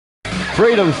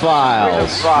Freedom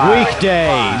Files.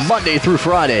 Weekdays. Monday through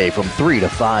Friday from 3 to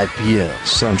 5 p.m.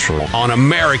 Central. On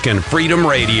American Freedom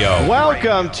Radio.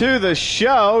 Welcome to the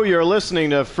show. You're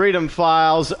listening to Freedom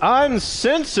Files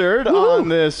Uncensored on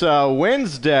this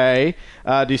Wednesday,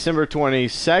 December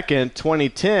 22nd,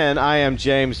 2010. I am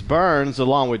James Burns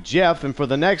along with Jeff, and for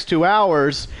the next 2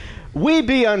 hours, we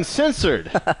be uncensored.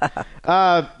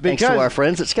 Thanks to our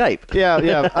friends at Skype.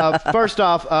 Yeah. First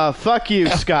off, fuck you,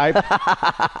 Skype.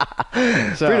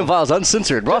 Freedom Files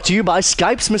Uncensored, brought to you by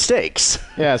Skype's Mistakes.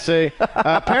 Yeah, see,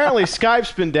 apparently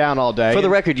Skype's been down all day. For the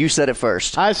record, you said it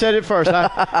first. I said it first.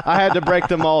 I had to break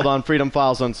the mold on Freedom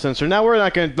Files Uncensored. Now, we're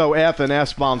not going to throw F and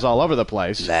S bombs all over the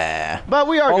place. Nah. But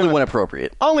we are only when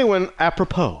appropriate. Only when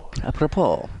apropos.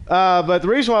 Apropos. But the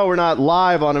reason why we're not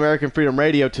live on American Freedom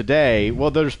Radio today,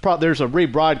 well, there's a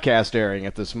rebroadcast airing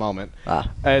at this moment.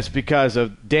 It's because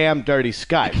of damn dirty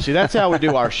Skype. See, that's how we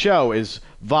do our show, is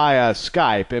via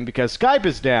Skype. And because Skype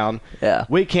is down,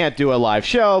 we can't do a live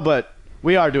show, but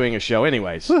we are doing a show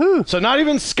anyways. Woohoo. So not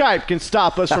even Skype can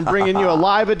stop us from bringing you a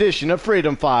live edition of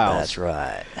Freedom Files. That's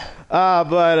right.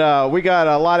 But we got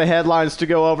a lot of headlines to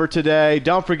go over today.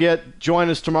 Don't forget, join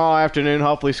us tomorrow afternoon.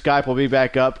 Hopefully Skype will be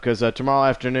back up, because tomorrow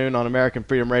afternoon on American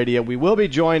Freedom Radio, we will be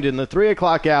joined in the 3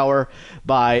 o'clock hour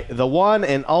by the one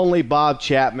and only Bob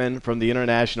Chapman from the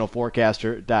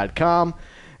internationalforecaster.com.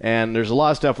 And there's a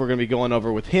lot of stuff we're going to be going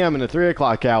over with him in the 3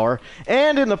 o'clock hour.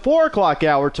 And in the 4 o'clock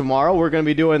hour tomorrow, we're going to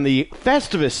be doing the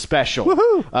Festivus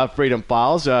special of Freedom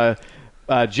Files.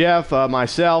 Jeff,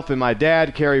 myself, and my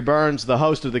dad, Carey Burns, the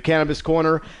host of the Cannabis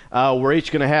Corner, we're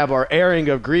each going to have our airing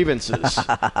of grievances.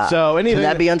 So anything Can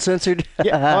that be uncensored?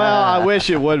 Yeah, well, I wish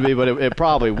it would be, but it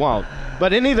probably won't.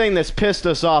 But anything that's pissed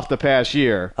us off the past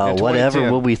year.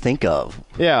 Whatever will we think of?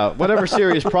 Yeah, whatever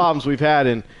serious problems we've had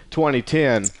in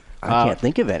 2010. I can't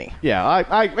think of any. Yeah,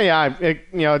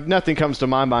 nothing comes to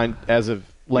my mind as of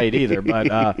late either.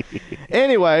 But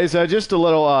anyways, just a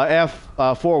little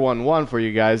F411 for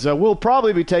you guys. We'll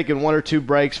probably be taking 1 or 2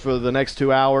 breaks for the next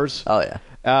 2 hours. Oh, yeah.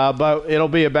 But it'll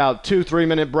be about 2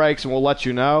 3-minute breaks, and we'll let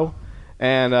you know.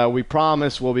 And we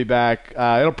promise we'll be back.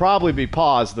 It'll probably be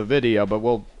paused, the video, but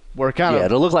we're kind of... Yeah,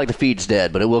 it'll look like the feed's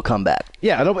dead, but it will come back.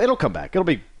 Yeah, it'll come back. It'll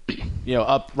be...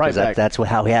 up right back. That's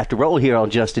how we have to roll here on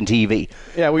Justin TV.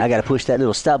 Yeah, I got to push that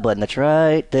little stop button that's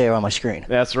right there on my screen.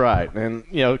 That's right, and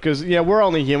because we're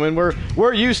only human.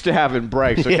 We're used to having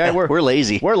breaks. Okay, yeah, we're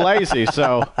lazy. We're lazy,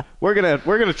 so we're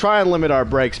gonna try and limit our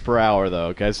breaks per hour, though.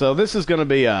 Okay, so this is gonna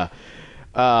be a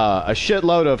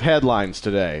shitload of headlines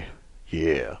today.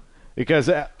 Yeah, because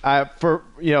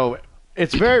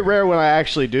it's very rare when I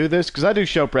actually do this, because I do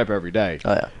show prep every day.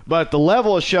 Oh, yeah. But the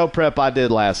level of show prep I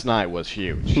did last night was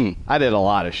huge. I did a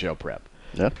lot of show prep.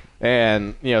 Yeah.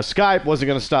 And, Skype wasn't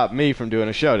going to stop me from doing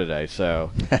a show today. So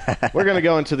we're going to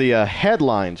go into the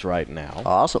headlines right now.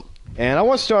 Awesome. And I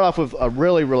want to start off with a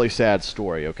really, really sad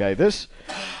story, okay? This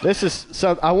is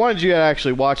something. I wanted you to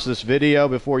actually watch this video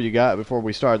before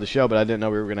we started the show, but I didn't know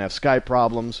we were going to have Skype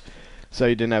problems, so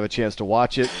you didn't have a chance to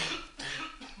watch it.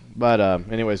 But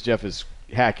anyways, Jeff is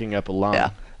hacking up a line.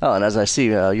 Yeah. Oh, and as I see,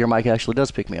 your mic actually does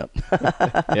pick me up.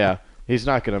 Yeah. He's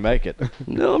not going to make it.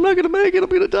 No, I'm not going to make it. I'm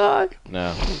going to die.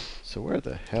 No. So where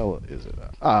the hell is it?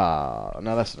 No,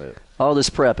 that's not it. All this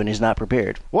prep, and he's not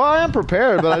prepared. Well, I am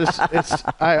prepared, but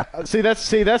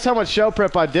that's how much show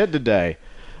prep I did today.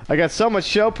 I got so much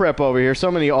show prep over here,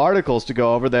 so many articles to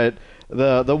go over that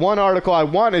the one article I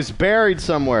want is buried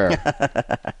somewhere.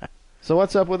 So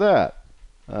what's up with that?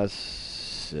 Let's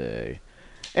see.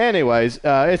 Anyways,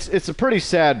 it's a pretty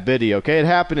sad video, okay? It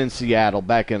happened in Seattle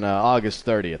back in August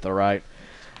 30th, all right?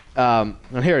 And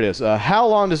here it is. How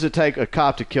long does it take a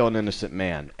cop to kill an innocent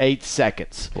man? 8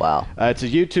 seconds. Wow. It's a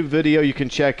YouTube video you can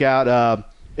check out.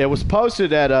 It was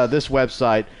posted at this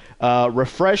website,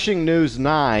 Refreshing News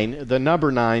 9, the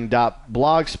number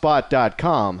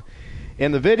 9.blogspot.com.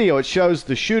 In the video, it shows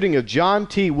the shooting of John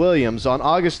T. Williams on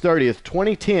August 30th,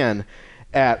 2010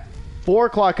 at 4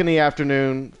 o'clock in the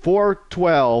afternoon,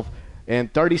 4:12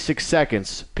 and 36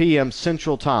 seconds p.m.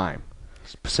 Central Time.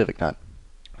 Specific time.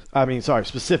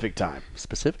 Specific time.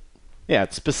 Specific? Yeah,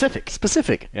 it's specific.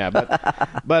 Specific. Yeah,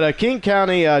 but a King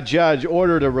County judge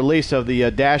ordered a release of the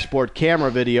dashboard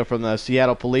camera video from the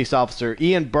Seattle police officer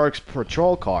Ian Burke's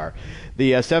patrol car.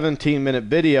 The 17-minute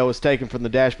video was taken from the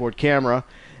dashboard camera,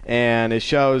 and it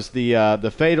shows the it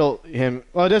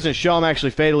doesn't show him actually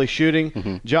fatally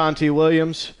shooting John T.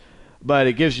 Williams. But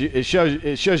it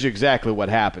shows you exactly what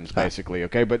happens, basically.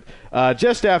 Okay, but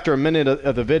just after a minute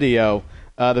of the video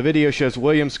shows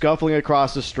Williams scuffling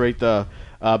across the street.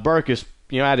 Burke is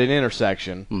at an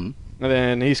intersection, And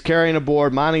then he's carrying a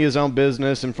board, minding his own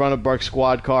business in front of Burke's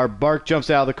squad car. Burke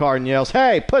jumps out of the car and yells,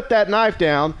 "Hey, put that knife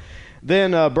down."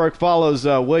 Then Burke follows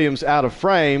Williams out of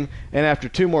frame, and after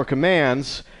 2 more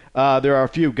commands, there are a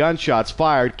few gunshots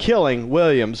fired, killing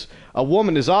Williams. A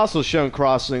woman is also shown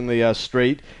crossing the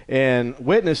street and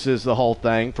witnesses the whole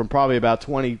thing from probably about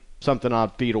 20-something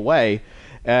odd feet away.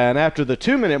 And after the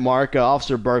 2-minute mark,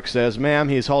 Officer Burke says, "Ma'am,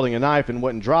 he's holding a knife," and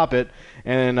wouldn't drop it.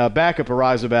 And backup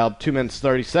arrives about 2 minutes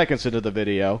 30 seconds into the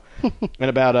video. And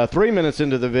about 3 minutes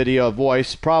into the video, a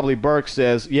voice, probably Burke,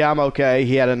 says, "Yeah, I'm okay.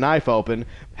 He had a knife open."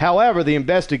 However, the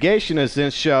investigation has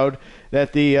since showed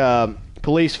that the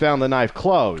police found the knife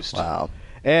closed. Wow.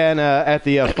 And at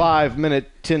the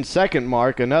 5-minute, 10-second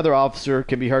mark, another officer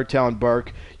can be heard telling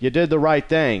Burke, "You did the right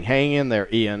thing. Hang in there,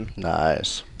 Ian."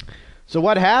 Nice. So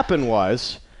what happened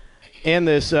was, in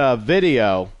this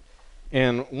video,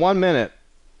 in 1 minute,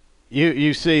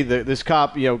 you see this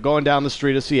cop, going down the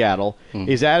street of Seattle.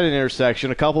 He's at an intersection.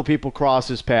 A couple people cross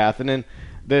his path, and then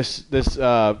this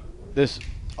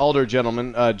older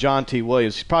gentleman, John T.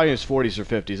 Williams, he's probably in his 40s or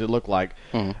 50s. It looked like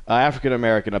African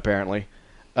American, apparently.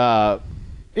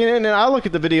 And I look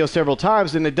at the video several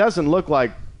times, and it doesn't look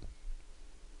like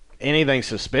anything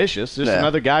suspicious. Just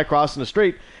another guy crossing the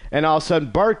street. And all of a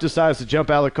sudden, Burke decides to jump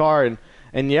out of the car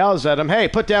and yells at him, "Hey,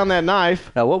 put down that knife."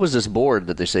 Now, what was this board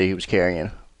that they say he was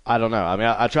carrying? I don't know. I mean,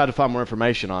 I tried to find more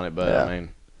information on it, but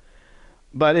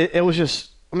but it was just,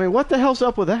 what the hell's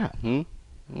up with that? I mean,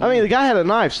 the guy had a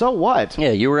knife, so what?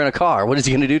 Yeah, you were in a car. What is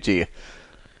he going to do to you?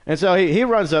 And so he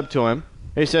runs up to him.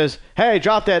 He says, "Hey,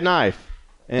 drop that knife."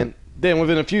 And then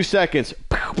within a few seconds,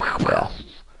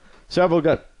 several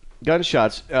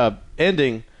gunshots,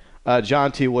 ending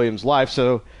John T. Williams' life.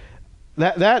 So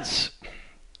that's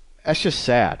just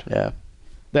sad. Yeah.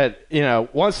 That,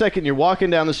 1 second you're walking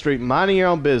down the street, minding your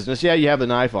own business. Yeah, you have a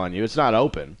knife on you. It's not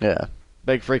open. Yeah.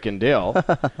 Big freaking deal.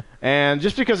 And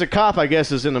just because a cop, I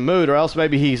guess, is in the mood, or else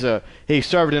maybe he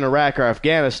served in Iraq or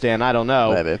Afghanistan, I don't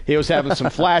know. Maybe. He was having some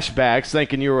flashbacks,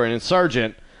 thinking you were an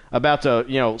insurgent about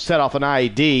to, set off an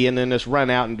IED and then just run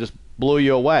out and just blew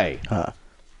you away. Huh.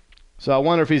 So I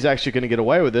wonder if he's actually going to get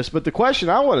away with this. But the question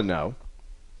I want to know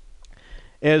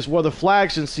is, were the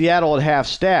flags in Seattle at half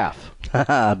staff?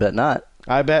 I bet not.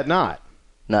 I bet not.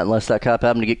 Not unless that cop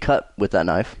happened to get cut with that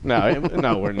knife. No,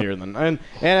 nowhere near them. And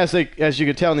as you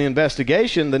can tell in the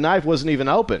investigation, the knife wasn't even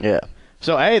open. Yeah.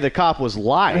 So, the cop was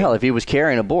lying. Hell, if he was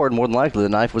carrying a board, more than likely the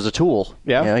knife was a tool.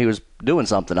 Yeah. He was doing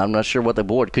something. I'm not sure what the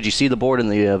board. Could you see the board in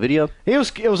the video? It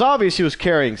was obvious he was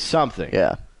carrying something.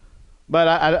 Yeah. But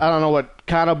I don't know what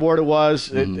kind of board it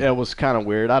was. It was kind of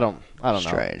weird. I don't know.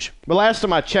 Strange. But last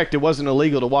time I checked, it wasn't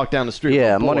illegal to walk down the street.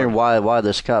 Yeah, I'm wondering why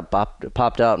this cop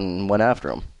popped out and went after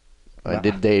him.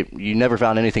 You never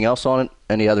found anything else on it?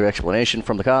 Any other explanation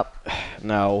from the cop?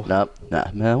 No. Nah,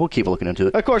 man, we'll keep looking into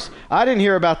it. Of course, I didn't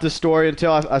hear about this story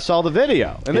until I saw the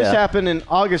video. And this happened in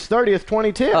August 30th,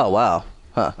 2010. Oh, wow.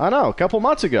 Huh. I know, a couple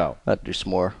months ago. I'd do some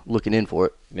more looking in for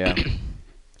it. Yeah.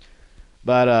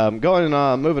 But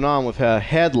moving on with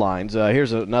headlines,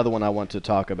 here's another one I want to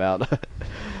talk about.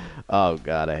 Oh,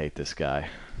 God, I hate this guy.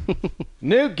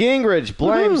 Newt Gingrich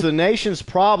blames the nation's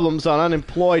problems on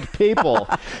unemployed people.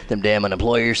 Them damn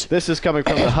unemployers. This is coming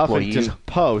from the Huffington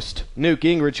Post. Newt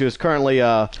Gingrich, who is currently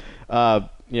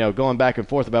going back and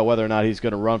forth about whether or not he's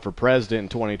going to run for president in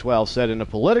 2012, said in a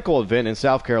political event in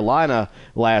South Carolina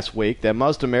last week that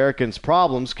most Americans'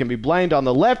 problems can be blamed on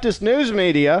the leftist news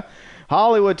media,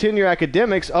 Hollywood tenure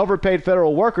academics, overpaid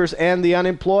federal workers, and the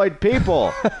unemployed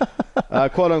people.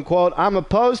 Quote, unquote, "I'm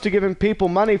opposed to giving people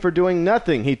money for doing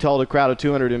nothing," he told a crowd of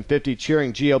 250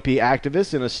 cheering GOP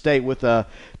activists in a state with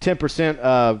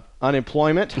 10%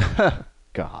 unemployment.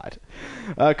 God.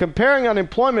 Comparing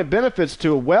unemployment benefits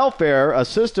to welfare, a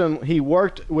system he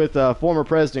worked with former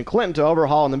President Clinton to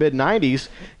overhaul in the mid-'90s,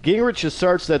 Gingrich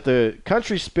asserts that the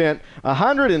country spent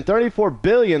 $134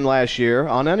 billion last year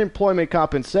on unemployment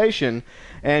compensation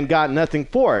and got nothing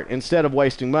for it. Instead of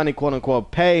wasting money,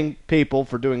 quote-unquote, paying people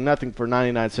for doing nothing for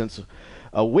 99 cents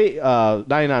a week,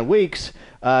 99 weeks,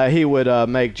 he would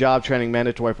make job training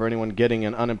mandatory for anyone getting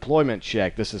an unemployment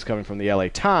check. This is coming from the LA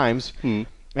Times.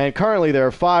 And currently there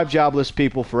are 5 jobless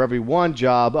people for every 1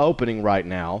 job opening right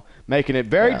now, making it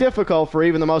very difficult for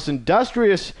even the most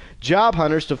industrious job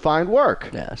hunters to find work.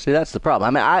 Yeah, see, that's the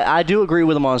problem. I mean, I do agree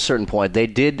with them on a certain point. They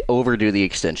did overdo the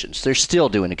extensions. They're still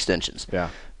doing extensions. Yeah.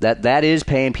 That is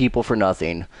paying people for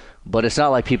nothing, but it's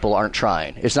not like people aren't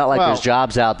trying. It's not like there's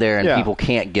jobs out there and people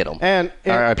can't get them.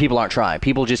 Or people aren't trying.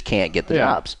 People just can't get the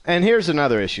jobs. And here's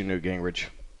another issue, Newt Gingrich.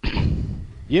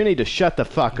 You need to shut the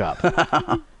fuck up.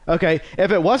 Okay,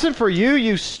 if it wasn't for you,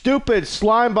 you stupid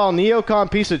slimeball neocon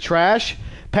piece of trash,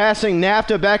 passing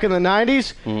NAFTA back in the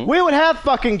 90s, we would have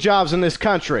fucking jobs in this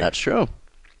country. That's true.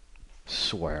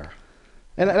 Swear.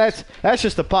 And that's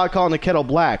just the pot calling the kettle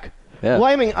black. Yeah.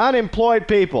 Blaming unemployed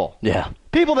people. Yeah.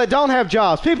 People that don't have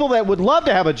jobs. People that would love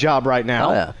to have a job right now.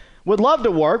 Oh, yeah. Would love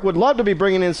to work. Would love to be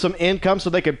bringing in some income so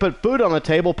they could put food on the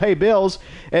table, pay bills,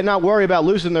 and not worry about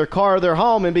losing their car or their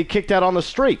home and be kicked out on the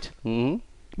street. Mm-hmm.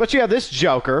 But you have this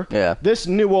joker, this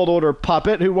New World Order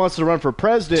puppet who wants to run for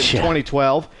president in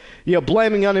 2012,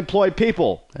 blaming unemployed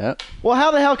people. Yeah. Well,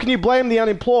 how the hell can you blame the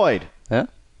unemployed? Yeah.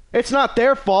 It's not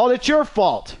their fault. It's your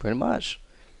fault. Pretty much.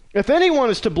 If anyone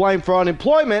is to blame for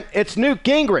unemployment, it's Newt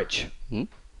Gingrich.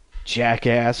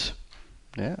 Jackass.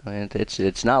 Yeah, and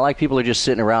it's not like people are just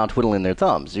sitting around twiddling their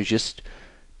thumbs. There's just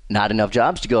not enough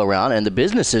jobs to go around, and the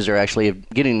businesses are actually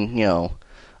getting,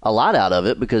 a lot out of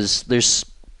it because there's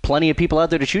plenty of people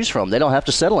out there to choose from. They don't have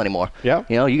to settle anymore. Yeah.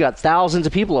 You got thousands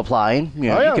of people applying.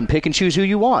 You can pick and choose who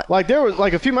you want. Like there was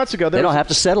a few months ago. They don't have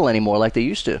to settle anymore like they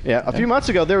used to. Yeah, a few months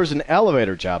ago there was an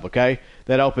elevator job,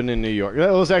 that opened in New York.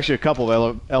 There was actually a couple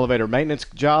of elevator maintenance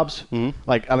jobs,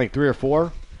 like I think 3 or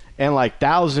 4, and like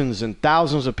thousands and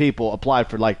thousands of people applied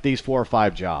for like these 4 or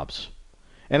 5 jobs.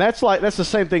 And that's the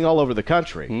same thing all over the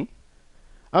country.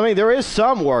 I mean, there is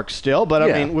some work still, but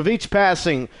I mean, with each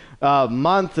passing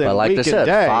month and like week I said, and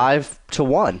day, 5 to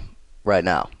 1 right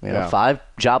now. 5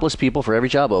 jobless people for every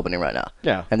job opening right now.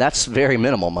 Yeah, and that's very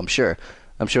minimum. I'm sure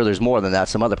there's more than that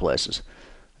some other places.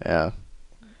 Yeah,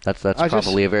 that's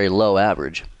probably a very low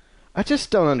average. I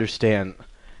just don't understand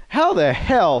how the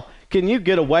hell can you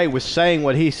get away with saying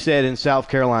what he said in South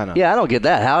Carolina? Yeah, I don't get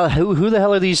that. Who the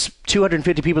hell are these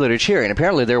 250 people that are cheering?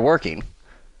 Apparently, they're working.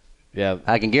 Yeah,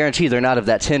 I can guarantee they're not of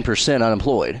that 10%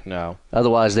 unemployed. No.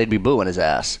 Otherwise, they'd be booing his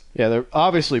ass. Yeah, they're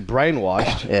obviously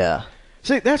brainwashed. Yeah.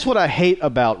 See, that's what I hate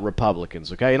about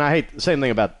Republicans, okay? And I hate the same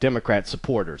thing about Democrat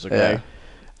supporters, okay?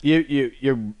 Yeah.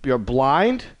 You're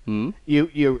blind.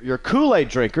 You're Kool-Aid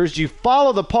drinkers. You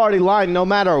follow the party line no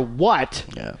matter what.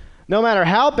 Yeah. No matter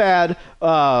how bad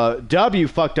W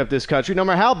fucked up this country, no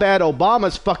matter how bad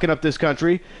Obama's fucking up this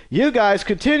country, you guys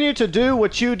continue to do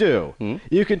what you do.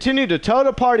 You continue to toe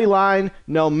the party line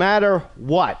no matter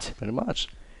what. Pretty much.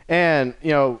 And,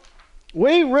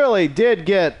 we really did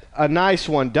get a nice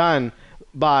one done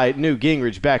by Newt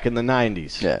Gingrich back in the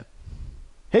 90s. Yeah.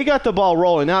 He got the ball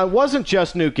rolling. Now, it wasn't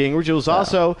just Newt Gingrich. It was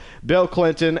also Bill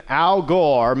Clinton, Al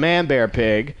Gore, Man Bear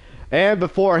Pig. And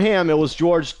before him, it was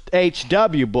George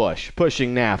H.W. Bush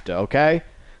pushing NAFTA, okay?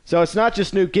 So it's not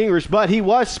just Newt Gingrich, but he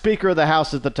was Speaker of the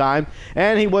House at the time,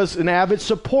 and he was an avid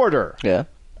supporter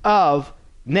of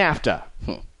NAFTA.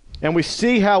 And we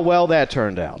see how well that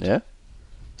turned out. Yeah.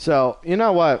 So, you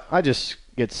know what? I just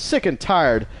get sick and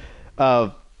tired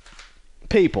of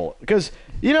people. Because,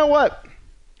 you know what?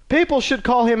 People should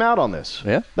call him out on this.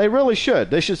 Yeah. They really should.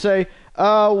 They should say,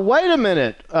 wait a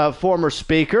minute, former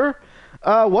Speaker.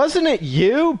 Wasn't it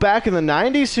you back in the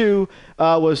 90s who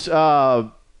was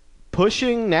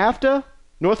pushing NAFTA,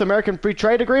 North American Free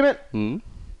Trade Agreement?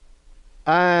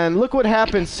 And look what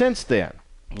happened since then.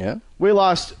 Yeah. We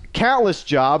lost countless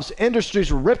jobs.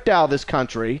 Industries were ripped out of this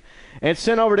country and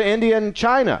sent over to India and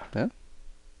China. Yeah.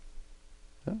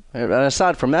 And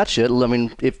aside from that shit, I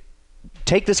mean,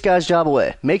 take this guy's job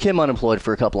away. Make him unemployed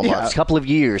for a couple of months, couple of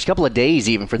years, couple of days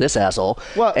even for this asshole.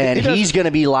 Well, and he's going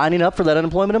to be lining up for that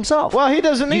unemployment himself. Well, he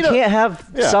doesn't need You can't have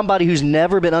somebody who's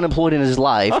never been unemployed in his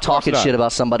life talking shit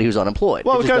about somebody who's unemployed.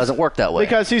 Well, it just doesn't work that way.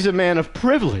 Because he's a man of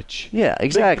privilege. Yeah,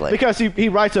 exactly. Because he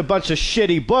writes a bunch of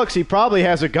shitty books. He probably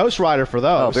has a ghostwriter for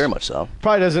those. Oh, very much so.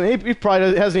 He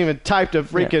probably hasn't even typed a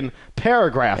freaking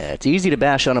paragraph. Yeah, it's easy to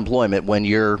bash unemployment when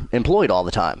you're employed all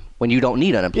the time. When you don't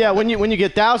need unemployment. Yeah, when you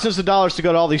get thousands of dollars to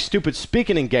go to all these stupid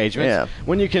speaking engagements,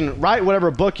 when you can write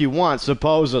whatever book you want,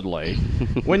 supposedly,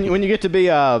 when you get to be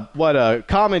a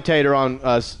commentator on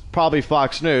probably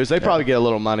Fox News, they probably get a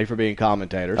little money for being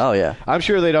commentators. Oh yeah, I'm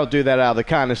sure they don't do that out of the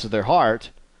kindness of their heart.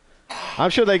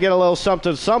 I'm sure they get a little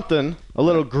something, a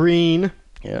little green.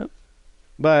 Yeah.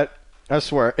 But I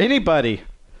swear, anybody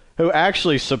who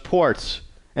actually supports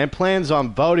and plans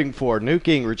on voting for Newt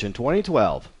Gingrich in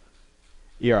 2012.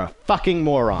 You're a fucking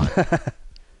moron.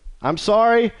 I'm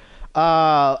sorry.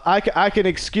 I can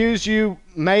excuse you.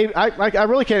 Maybe I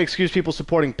really can't excuse people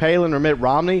supporting Palin or Mitt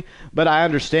Romney, but I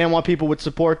understand why people would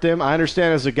support them. I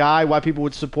understand as a guy why people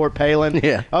would support Palin.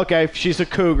 Yeah. Okay, she's a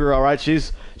cougar, all right.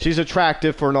 She's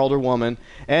attractive for an older woman,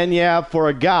 and yeah, for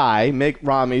a guy, Mitt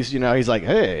Romney's. He's like,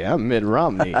 hey, I'm Mitt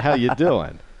Romney. How you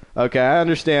doing? Okay, I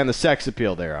understand the sex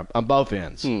appeal there on both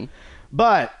ends,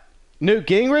 but Newt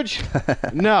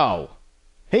Gingrich, no.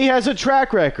 He has a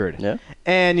track record. Yeah.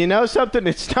 And you know something?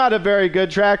 It's not a very good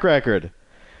track record.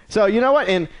 So, you know what?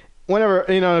 And whenever,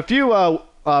 in a few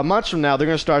months from now, they're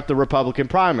going to start the Republican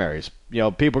primaries. People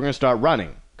are going to start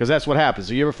running because that's what happens.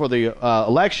 The year before the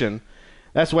election,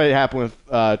 that's the way it happened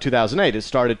with 2008. It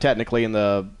started technically in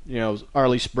the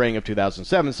early spring of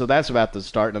 2007, so that's about to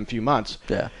start in a few months.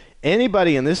 Yeah.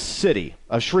 Anybody in this city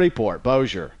of Shreveport,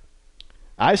 Bossier,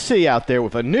 I see out there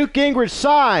with a Newt Gingrich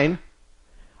sign,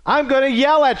 I'm going to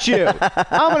yell at you.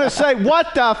 I'm going to say,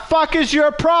 what the fuck is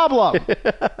your problem?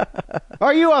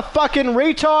 Are you a fucking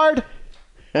retard?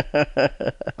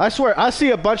 I swear, I see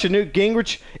a bunch of Newt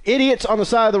Gingrich idiots on the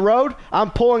side of the road.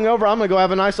 I'm pulling over. I'm going to go have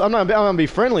a nice... I'm going to be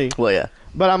friendly. Well, yeah.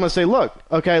 But I'm going to say, look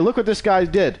what this guy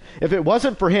did. If it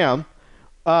wasn't for him,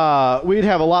 we'd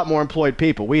have a lot more employed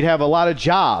people. We'd have a lot of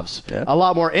jobs, a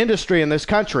lot more industry in this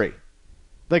country.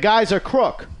 The guy's a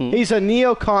crook. He's a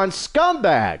neocon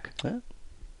scumbag.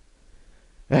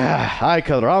 Ay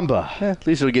caramba. At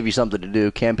least it'll give you something to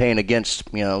do. Campaign against,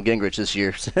 Gingrich this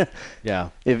year.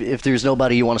 Yeah. If there's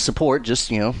nobody you want to support, just,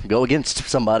 go against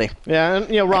somebody. Yeah,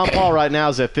 and, Ron Paul right now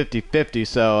is at 50-50,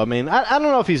 so, I mean, I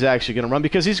don't know if he's actually going to run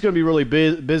because he's going to be really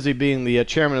busy being the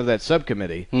chairman of that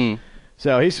subcommittee.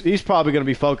 So he's probably going to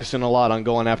be focusing a lot on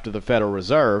going after the Federal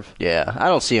Reserve. Yeah, I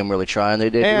don't see him really trying.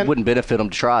 It wouldn't benefit him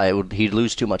to try. He'd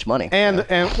lose too much money. And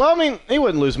well, I mean, he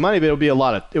wouldn't lose money, but it would be a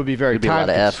lot of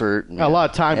effort, a lot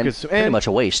of time, and pretty much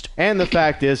a waste. And the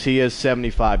fact is, he is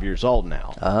 75 years old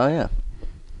now. Oh yeah,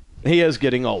 he is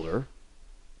getting older,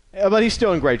 but he's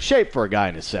still in great shape for a guy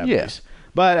in his 70s. Yeah.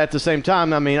 But at the same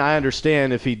time, I mean, I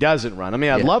understand if he doesn't run. I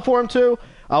mean, I'd love for him to.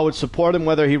 I would support him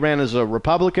whether he ran as a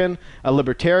Republican, a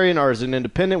Libertarian, or as an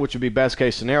independent, which would be best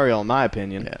case scenario in my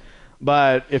opinion. Yeah.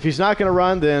 But if he's not going to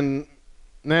run, then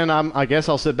I guess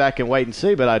I'll sit back and wait and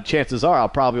see. But chances are I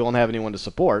probably won't have anyone to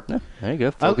support. Yeah, there you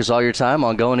go. Focus all your time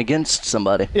on going against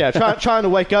somebody. Yeah, trying to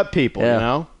wake up people.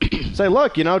 Say,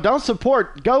 look, don't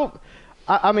support. Go.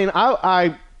 I mean,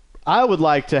 I would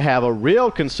like to have a real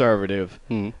conservative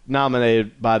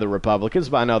nominated by the Republicans,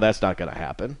 but I know that's not going to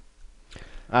happen.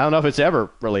 I don't know if it's ever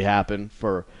really happened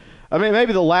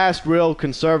maybe the last real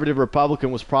conservative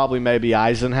Republican was probably maybe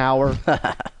Eisenhower,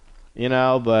 but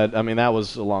I mean, that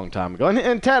was a long time ago.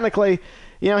 And technically,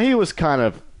 he was kind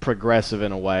of progressive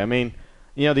in a way. I mean,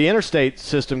 the interstate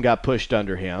system got pushed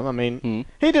under him. I mean,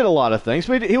 he did a lot of things,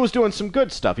 but he was doing some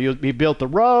good stuff. He built the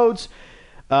roads.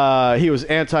 He was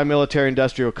anti-military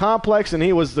industrial complex, and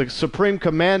he was the supreme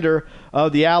commander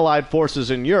of the Allied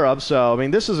forces in Europe. So, I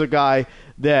mean, this is a guy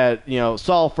that,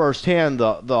 saw firsthand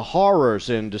the horrors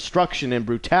and destruction and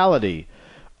brutality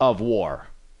of war.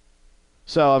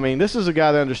 So, I mean, this is a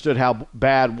guy that understood how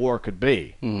bad war could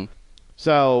be.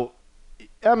 So,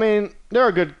 I mean, there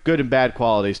are good and bad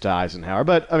qualities to Eisenhower.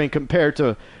 But, I mean, compared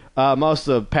to most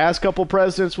of the past couple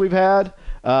presidents we've had,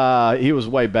 he was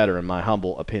way better in my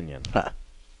humble opinion.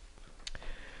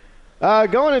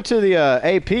 Going into the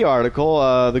AP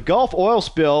article, the Gulf oil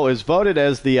spill is voted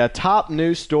as the top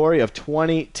news story of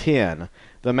 2010.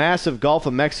 The massive Gulf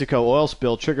of Mexico oil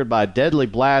spill triggered by a deadly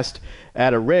blast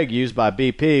at a rig used by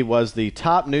BP was the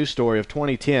top news story of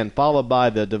 2010, followed by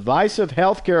the divisive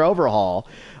healthcare overhaul,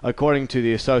 according to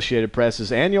the Associated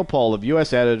Press's annual poll of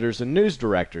U.S. editors and news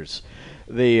directors.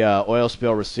 The oil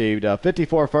spill received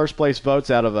 54 first-place votes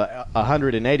out of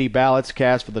 180 ballots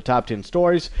cast for the top 10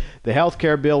 stories. The health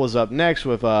care bill was up next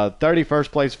with 30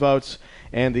 first-place votes,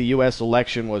 and the U.S.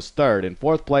 election was third. In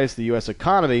fourth place, the U.S.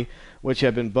 economy, which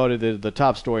had been voted the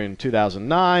top story in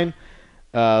 2009.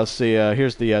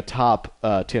 Here's the top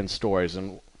 10 stories.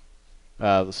 And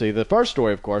the first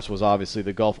story, of course, was obviously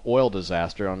the Gulf oil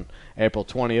disaster. On April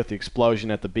 20th, the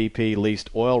explosion at the BP-leased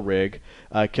oil rig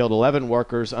killed 11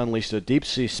 workers, unleashed a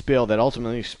deep-sea spill that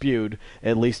ultimately spewed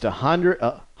at least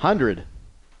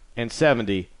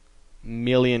 170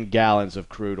 million gallons of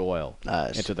crude oil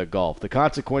into the Gulf. The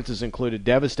consequences included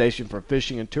devastation for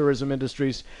fishing and tourism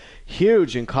industries,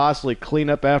 huge and costly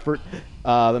cleanup effort,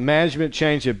 the management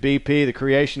change at BP, the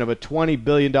creation of a $20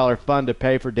 billion fund to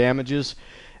pay for damages,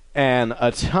 and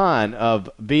a ton of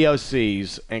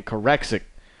VOCs and Correxic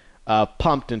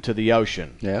pumped into the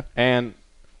ocean and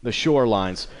the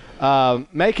shorelines,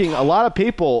 making a lot of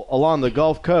people along the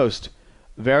Gulf Coast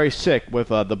very sick with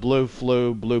the blue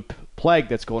plague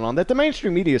that's going on that the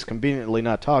mainstream media is conveniently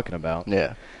not talking about.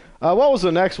 Yeah. What was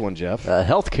the next one, Jeff?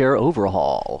 Healthcare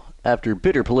overhaul. After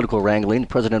bitter political wrangling,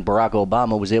 President Barack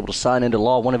Obama was able to sign into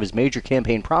law one of his major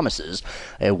campaign promises,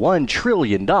 a $1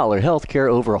 trillion healthcare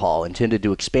overhaul intended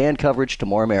to expand coverage to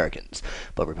more Americans.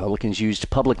 But Republicans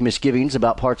used public misgivings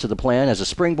about parts of the plan as a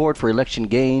springboard for election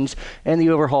gains, and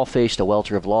the overhaul faced a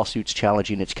welter of lawsuits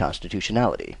challenging its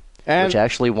constitutionality, which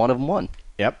actually one of them won.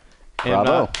 Yep.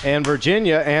 Bravo. And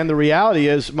Virginia, and the reality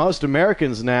is most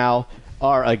Americans now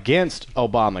are against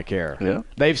Obamacare. Yeah.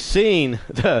 They've seen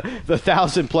the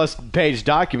 1,000-plus page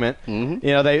document. Mm-hmm.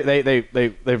 You know,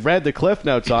 they've read the cliff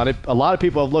notes on it. A lot of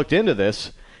people have looked into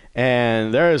this,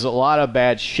 and there is a lot of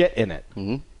bad shit in it.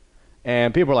 Mm-hmm.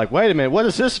 And people are like, wait a minute, what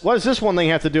does this one thing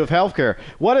have to do with healthcare?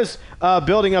 What does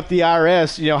building up the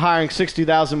IRS, hiring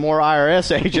 60,000 more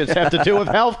IRS agents have to do with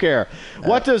healthcare?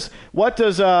 What does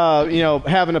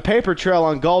having a paper trail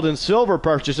on gold and silver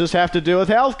purchases have to do with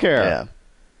healthcare? Yeah.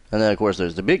 And then, of course,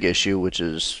 there's the big issue, which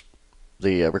is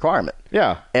the requirement.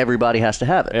 Yeah. Everybody has to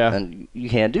have it. Yeah. And you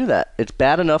can't do that. It's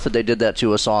bad enough that they did that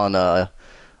to us on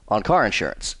car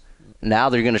insurance. Now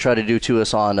they're going to try to do to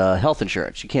us on health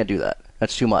insurance. You can't do that.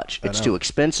 That's too much. It's too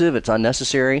expensive. It's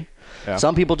unnecessary. Yeah.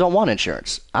 Some people don't want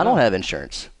insurance. I don't have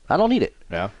insurance. I don't need it.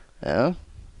 Yeah. Yeah.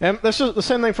 And this is the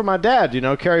same thing for my dad.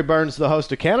 Carey Burns, the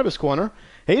host of Cannabis Corner.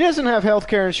 He doesn't have health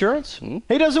care insurance. Mm-hmm.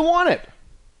 He doesn't want it.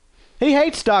 He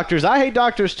hates doctors. I hate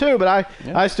doctors too, but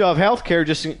I still have health care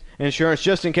insurance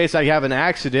just in case I have an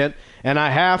accident and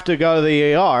I have to go to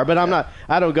the ER. But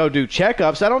I don't go do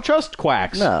checkups. I don't trust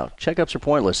quacks. No, checkups are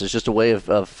pointless. It's just a way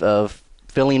of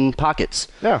filling pockets.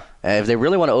 Yeah. If they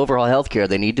really want to overhaul healthcare,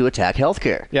 they need to attack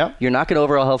healthcare. Yeah. You're not going to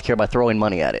overhaul healthcare by throwing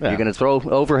money at it. Yeah. You're going to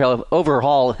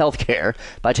overhaul healthcare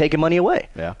by taking money away.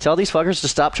 Yeah. Tell these fuckers to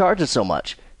stop charging so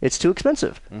much. It's too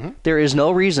expensive. Mm-hmm. There is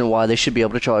no reason why they should be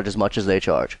able to charge as much as they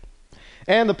charge.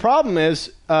 And the problem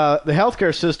is the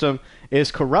healthcare system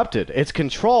is corrupted. It's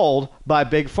controlled by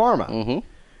Big Pharma. Mm-hmm.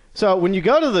 So when you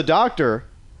go to the doctor,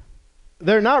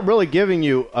 they're not really giving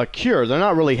you a cure. They're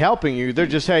not really helping you. They're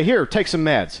just, hey, here, take some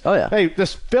meds. Oh, yeah. Hey,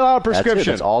 just fill out a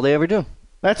prescription. That's all they ever do.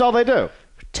 That's all they do.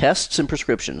 Tests and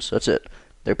prescriptions. That's it.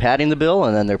 They're padding the bill,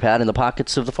 and then they're padding the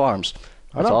pockets of the farms.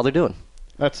 That's all they're doing.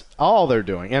 That's all they're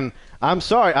doing. And I'm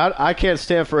sorry, I can't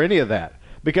stand for any of that.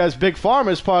 Because Big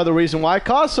Pharma is part of the reason why it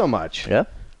costs so much. Yeah.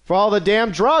 For all the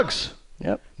damn drugs.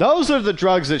 Yep. Those are the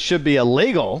drugs that should be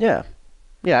illegal. Yeah.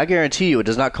 Yeah, I guarantee you it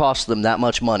does not cost them that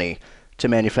much money to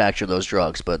manufacture those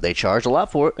drugs, but they charge a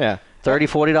lot for it. Yeah. $30,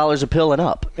 $40 a pill and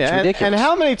up. It's ridiculous. And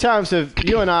how many times have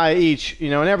you and I each,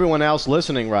 and everyone else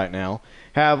listening right now,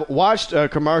 have watched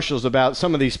commercials about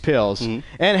some of these pills, mm-hmm.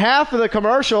 and half of the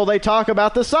commercial they talk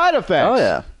about the side effects. Oh,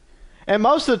 yeah. And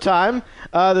most of the time,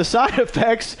 the side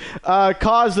effects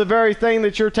cause the very thing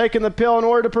that you're taking the pill in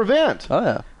order to prevent. Oh,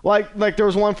 yeah. Like there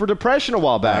was one for depression a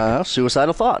while back.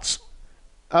 Suicidal thoughts.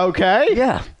 Okay.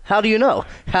 Yeah. How do you know?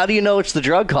 How do you know it's the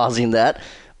drug causing that?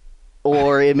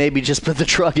 Or it may be just that the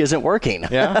drug isn't working.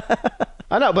 Yeah.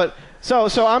 I know, but so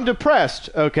I'm depressed,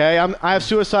 okay? I have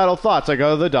suicidal thoughts. I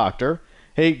go to the doctor.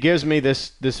 He gives me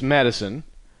this medicine.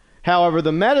 However,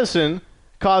 the medicine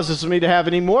causes me to have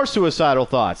any more suicidal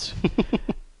thoughts.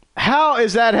 How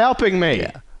is that helping me?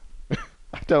 Yeah.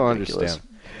 I don't understand.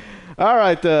 All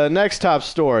right, the next top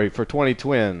story for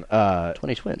 2020.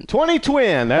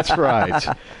 2020, that's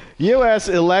right. U.S.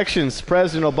 elections.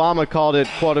 President Obama called it,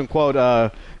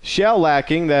 quote-unquote,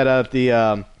 shell-lacking, that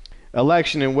the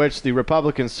election in which the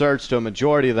Republicans surged to a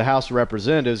majority of the House of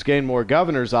Representatives, gained more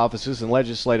governor's offices and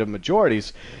legislative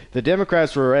majorities. The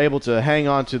Democrats were able to hang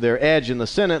on to their edge in the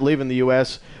Senate, leaving the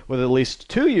U.S. with at least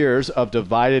 2 years of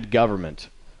divided government.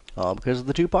 Because of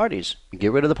the two parties. You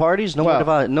get rid of the parties, no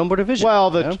more division.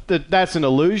 Well, that's an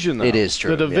illusion, though. It is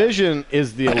true. The division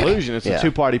is the illusion. It's a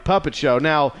two-party puppet show.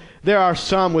 Now, there are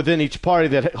some within each party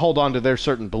that hold on to their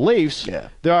certain beliefs. Yeah.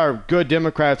 There are good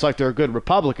Democrats like there are good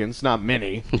Republicans, not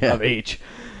many of each.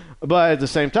 But at the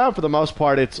same time, for the most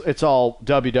part, it's all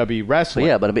WWE wrestling.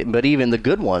 But even the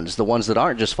good ones, the ones that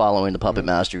aren't just following the puppet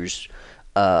masters,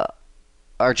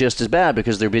 are just as bad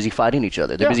because they're busy fighting each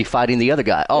other. They're busy fighting the other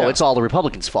guy. It's all the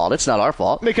Republicans' fault. It's not our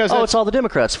fault. It's all the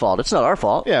Democrats' fault. It's not our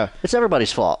fault. Yeah. It's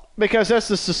everybody's fault. Because that's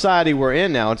the society we're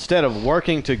in now. Instead of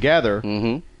working together,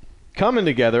 coming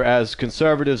together as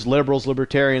conservatives, liberals,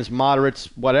 libertarians, moderates,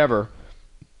 whatever,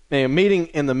 and meeting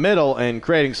in the middle and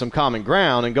creating some common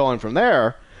ground and going from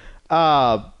there,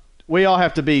 we all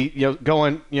have to be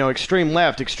going extreme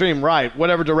left, extreme right,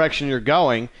 whatever direction you're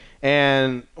going.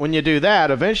 And when you do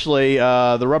that, eventually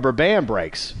the rubber band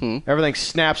breaks. Everything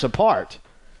snaps apart.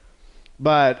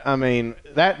 But, I mean,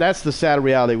 that's the sad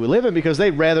reality we live in because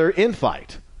they'd rather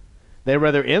infight. They'd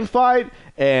rather infight.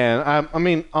 And, I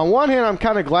mean, on one hand, I'm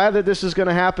kind of glad that this is going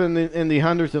to happen in the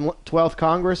 100th and 12th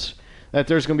Congress, that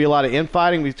there's going to be a lot of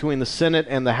infighting between the Senate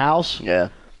and the House. Yeah.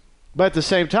 But at the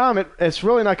same time, it's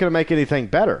really not going to make anything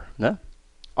better. No.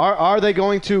 Are they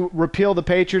going to repeal the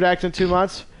Patriot Act in 2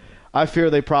 months? I fear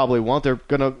they probably won't. It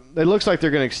looks like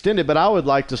they're going to extend it, but I would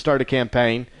like to start a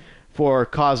campaign for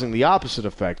causing the opposite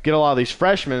effect. Get a lot of these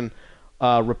freshman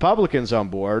Republicans on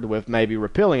board with maybe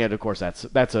repealing it. Of course,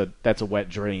 that's a wet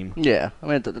dream. Yeah, I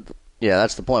mean, Yeah,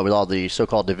 that's the point. With all the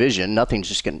so-called division,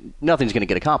 nothing's going to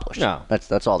get accomplished. No.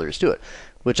 That's all there is to it.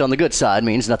 Which on the good side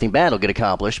means nothing bad will get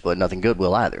accomplished, but nothing good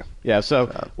will either. Yeah,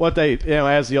 so what they,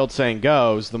 as the old saying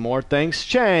goes, the more things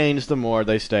change, the more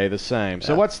they stay the same.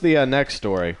 So what's the next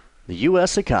story? The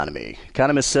U.S. economy.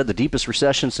 Economists said the deepest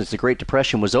recession since the Great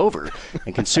Depression was over,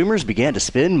 and consumers began to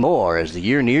spend more as the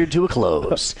year neared to a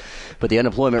close. But the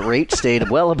unemployment rate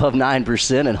stayed well above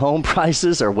 9%, and home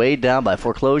prices are weighed down by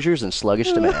foreclosures and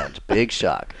sluggish demand. Big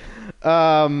shock.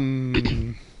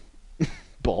 Bullshit.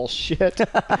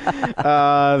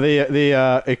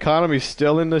 The economy's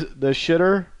still in the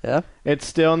shitter. Yeah. It's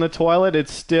still in the toilet.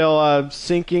 It's still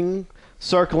sinking,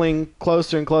 circling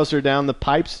closer and closer down the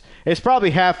pipes. It's probably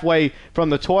halfway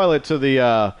from the toilet to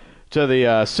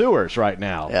the sewers right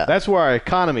now. Yeah. That's where our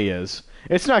economy is.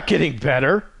 It's not getting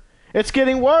better. It's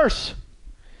getting worse.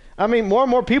 I mean, more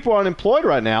and more people are unemployed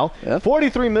right now. Yeah.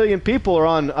 43 million people are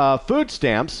on food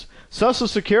stamps. Social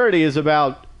Security is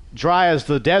about dry as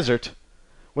the desert,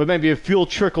 with maybe a few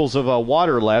trickles of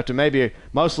water left, and maybe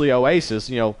mostly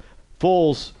oasis,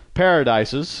 fools'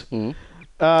 paradises. Mm-hmm.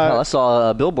 I saw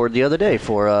a billboard the other day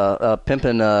for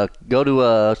pimping. Go to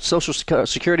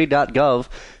socialsecurity.gov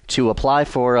to apply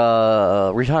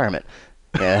for retirement.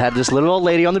 And it had this little old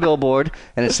lady on the billboard,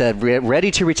 and it said,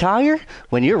 "Ready to retire?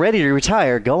 When you're ready to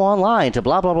retire, go online to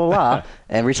blah blah blah blah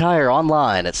and retire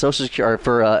online at Social Security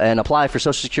and apply for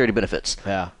Social Security benefits."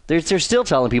 Yeah, they're still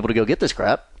telling people to go get this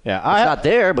crap. Yeah, it's not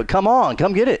there, but come on,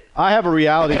 come get it. I have a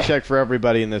reality check for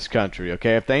everybody in this country.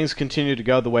 Okay, if things continue to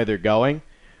go the way they're going,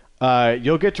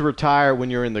 you'll get to retire when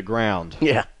you're in the ground.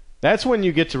 Yeah. That's when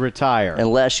you get to retire.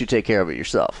 Unless you take care of it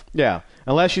yourself. Yeah.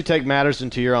 Unless you take matters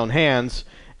into your own hands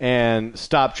and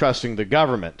stop trusting the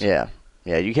government. Yeah.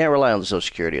 Yeah, you can't rely on the Social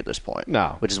Security at this point.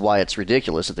 No. Which is why it's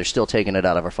ridiculous that they're still taking it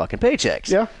out of our fucking paychecks.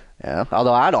 Yeah. Yeah.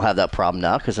 Although I don't have that problem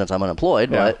now since I'm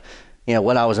unemployed, but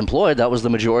when I was employed, that was the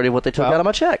majority of what they took out of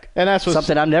my check. And that's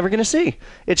something I'm never going to see.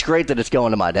 It's great that it's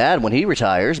going to my dad when he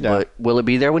retires, but will it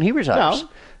be there when he retires?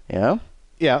 No.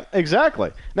 Yeah,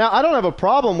 exactly. Now, I don't have a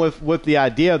problem with the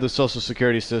idea of the Social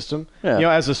Security system. Yeah.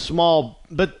 As a small,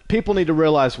 but people need to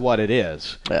realize what it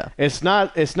is. Yeah. It's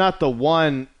not the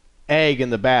one egg in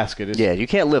the basket. You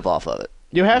can't live off of it.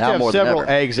 You have to have several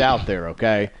eggs out there,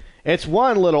 okay? It's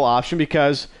one little option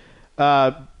because,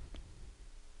 a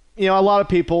lot of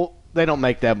people, they don't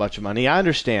make that much money. I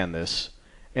understand this.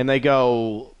 And they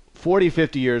go 40,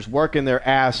 50 years working their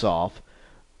ass off,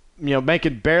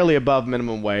 making barely above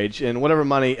minimum wage, and whatever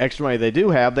extra money they do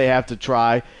have, they have to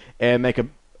try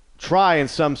and try in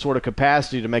some sort of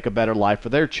capacity to make a better life for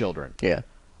their children. Yeah.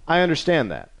 I understand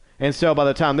that. And so by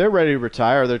the time they're ready to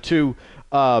retire, they're too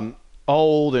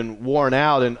old and worn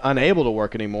out and unable to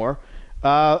work anymore,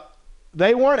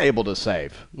 they weren't able to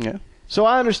save. Yeah. So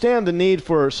I understand the need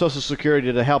for Social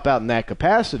Security to help out in that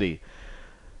capacity.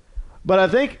 But I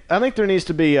think there needs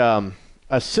to be a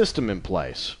system in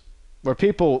place where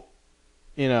people,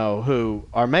 who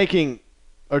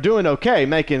are doing okay,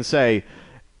 making, say,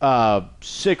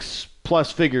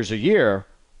 6+ figures a year,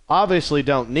 obviously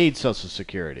don't need Social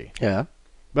Security. Yeah.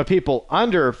 But people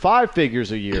under 5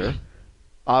 figures a year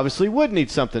obviously would need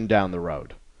something down the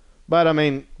road. But,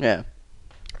 yeah.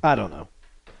 I don't know.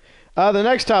 The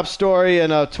next top story in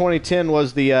 2010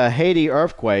 was the Haiti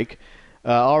earthquake.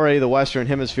 Already the Western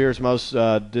Hemisphere's most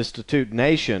destitute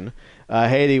nation.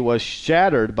 Haiti was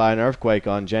shattered by an earthquake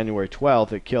on January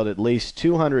 12th. It killed at least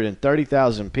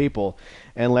 230,000 people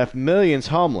and left millions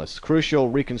homeless. Crucial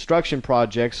reconstruction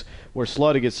projects were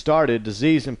slow to get started.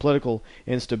 Disease and political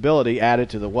instability added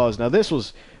to the woes. Now, this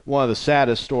was one of the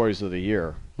saddest stories of the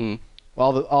year.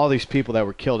 All these people that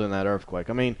were killed in that earthquake.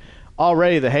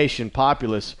 Already the Haitian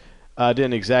populace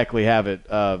didn't exactly have it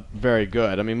very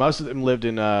good. Most of them lived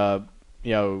in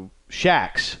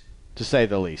shacks, to say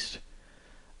the least.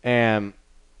 And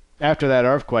after that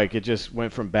earthquake, it just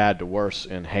went from bad to worse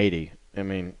in Haiti.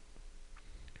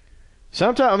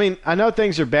 Sometimes, I know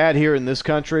things are bad here in this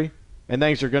country, and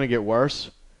things are going to get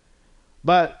worse.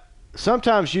 But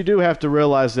sometimes you do have to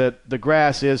realize that the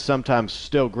grass is sometimes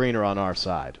still greener on our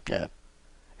side. Yeah.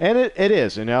 And it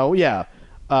is,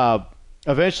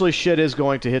 eventually shit is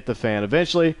going to hit the fan.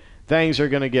 Eventually, things are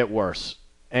going to get worse.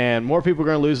 And more people are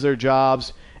going to lose their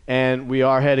jobs, and we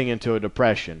are heading into a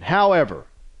depression. However,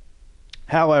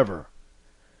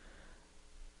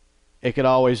 it could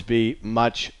always be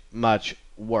much, much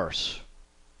worse.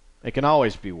 It can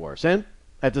always be worse. And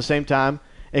at the same time,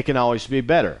 it can always be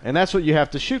better. And that's what you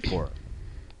have to shoot for.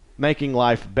 Making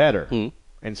life better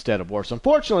instead of worse.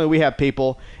 Unfortunately, we have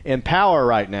people in power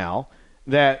right now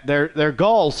that their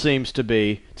goal seems to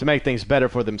be to make things better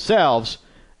for themselves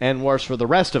and worse for the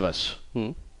rest of us.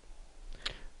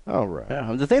 Oh, right.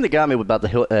 Yeah, the thing that got me about the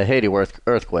Haiti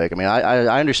earthquake, I mean,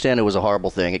 I understand it was a horrible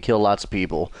thing. It killed lots of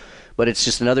people. But it's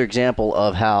just another example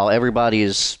of how everybody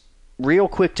is real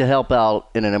quick to help out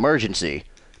in an emergency.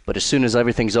 But as soon as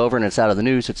everything's over and it's out of the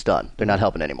news, it's done. They're not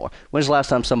helping anymore. When's the last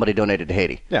time somebody donated to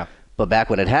Haiti? Yeah. But back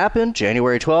when it happened,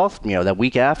 January 12th, that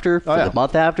week after, the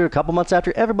month after, a couple months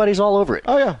after, everybody's all over it.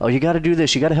 Oh, yeah. Oh, you got to do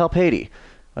this. You got to help Haiti.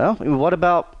 Well, what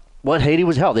about what Haiti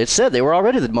was helped? It said they were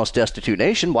already the most destitute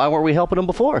nation. Why weren't we helping them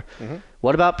before? Mm-hmm.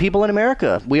 What about people in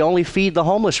America? We only feed the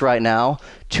homeless right now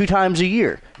 2 times a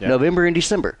year, November and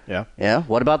December. Yeah. Yeah.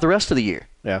 What about the rest of the year?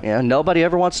 Yeah. Nobody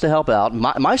ever wants to help out,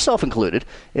 myself included.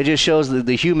 It just shows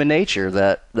the human nature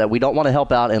that we don't want to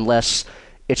help out unless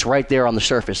it's right there on the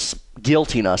surface,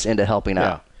 guilting us into helping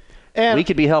out. And we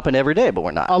could be helping every day, but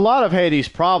we're not. A lot of Haiti's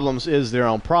problems is their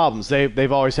own problems.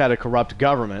 They've always had a corrupt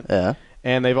government,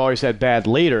 and they've always had bad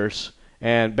leaders,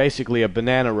 and basically a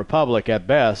banana republic at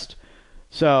best.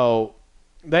 So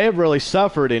they have really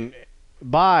suffered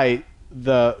by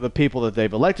the people that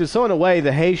they've elected. So in a way,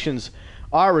 the Haitians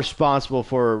are responsible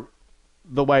for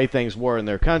the way things were in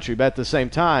their country. But at the same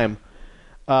time,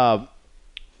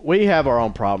 we have our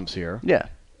own problems here. Yeah.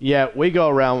 Yet we go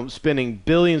around spending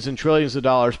billions and trillions of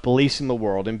dollars policing the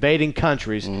world, invading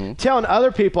countries, telling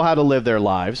other people how to live their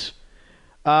lives,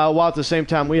 while at the same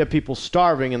time we have people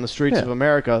starving in the streets of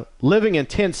America, living in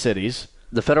tent cities.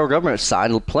 The federal government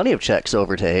signed plenty of checks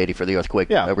over to Haiti for the earthquake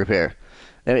repair.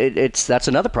 That's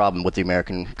another problem with the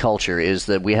American culture, is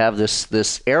that we have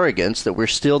this arrogance that we're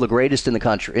still the greatest in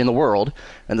the world,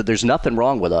 and that there's nothing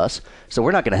wrong with us. So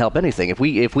we're not going to help anything. If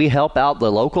we help out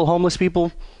the local homeless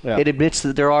people, it admits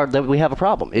that we have a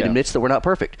problem. It admits that we're not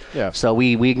perfect. Yeah. So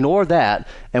we ignore that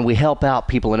and we help out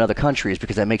people in other countries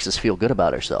because that makes us feel good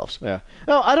about ourselves. Yeah.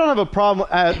 No, I don't have a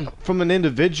problem from an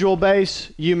individual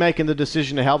base. You making the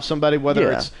decision to help somebody,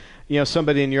 whether it's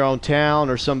somebody in your own town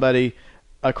or somebody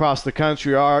across the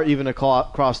country or even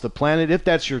across the planet. If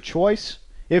that's your choice,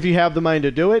 if you have the money to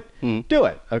do it, do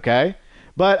it, okay?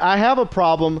 But I have a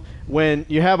problem when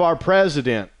you have our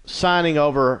president signing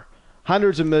over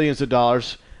hundreds of millions of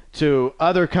dollars to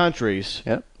other countries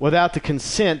without the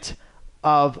consent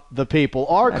of the people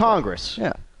or Congress.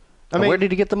 Yeah. I mean, where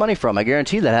did he get the money from? I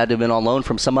guarantee that had to have been on loan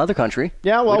from some other country.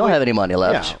 Yeah, well, we don't have any money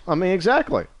left. Yeah, I mean,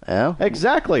 exactly. Yeah.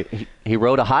 Exactly. He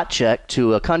wrote a hot check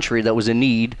to a country that was in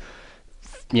need,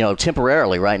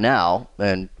 temporarily right now,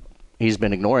 and he's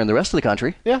been ignoring the rest of the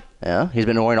country. Yeah. Yeah. He's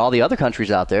been ignoring all the other countries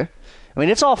out there. I mean,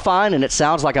 it's all fine, and it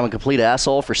sounds like I'm a complete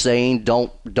asshole for saying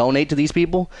don't donate to these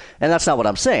people, and that's not what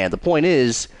I'm saying. The point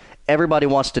is, everybody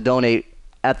wants to donate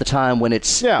at the time when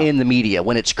it's in the media,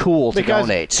 when it's cool to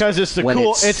donate. Because it's the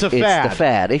cool, it's a fad. It's the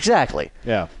fad, exactly.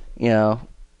 Yeah.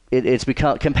 It's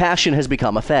become, compassion has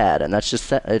become a fad, and that's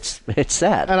just, it's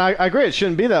sad. And I agree, it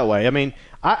shouldn't be that way. I mean,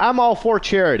 I'm all for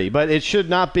charity, but it should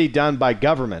not be done by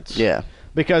governments. Yeah.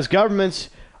 Because governments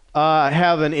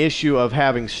have an issue of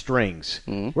having strings.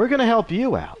 We're going to help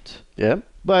you out. Yeah.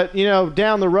 But,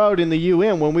 down the road in the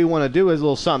UN, when we want to do a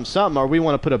little something, or we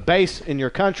want to put a base in your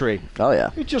country,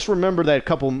 you just remember that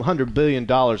couple $100 billion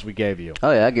we gave you.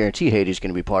 Oh, yeah, I guarantee Haiti's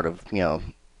going to be part of,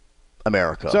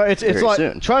 America. So it's like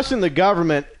soon. Trusting the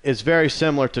government is very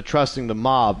similar to trusting the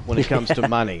mob when it comes to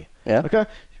money. Yeah. Okay?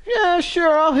 Yeah,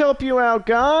 sure, I'll help you out,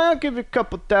 guy. I'll give you a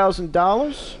couple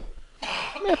 $1,000.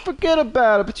 Man, forget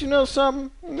about it. But you know something?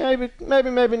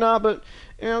 Maybe not. But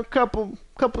a couple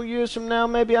years from now,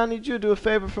 maybe I need you to do a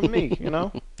favor for me.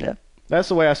 Yeah. That's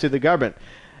the way I see the government,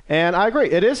 and I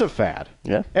agree. It is a fad.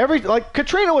 Yeah. Like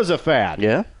Katrina was a fad.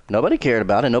 Yeah. Nobody cared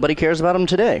about it. Nobody cares about them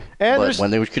today. But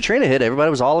when Katrina hit, everybody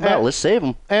was all about let's save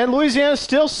them. And Louisiana's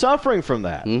still suffering from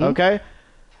that. Okay.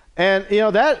 And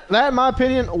that in my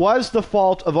opinion was the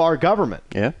fault of our government.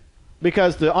 Yeah.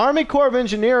 Because the Army Corps of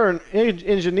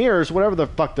Engineers, whatever the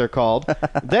fuck they're called,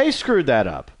 they screwed that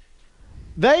up.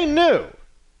 They knew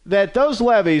that those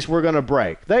levees were going to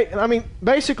break.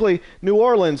 Basically, New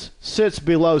Orleans sits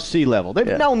below sea level.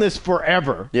 They've known this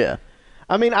forever. Yeah.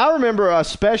 I mean, I remember a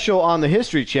special on the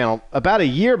History Channel about a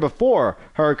year before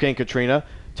Hurricane Katrina,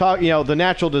 the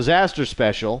natural disaster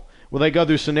special, where they go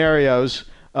through scenarios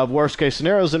of worst-case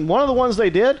scenarios, and one of the ones they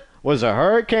did was a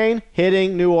hurricane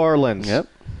hitting New Orleans. Yep.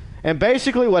 And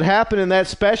basically what happened in that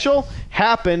special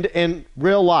happened in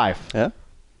real life. Yeah.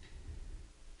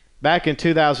 Back in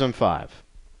 2005.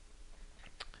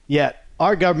 Yet,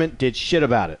 our government did shit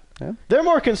about it. Yeah. They're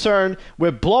more concerned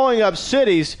with blowing up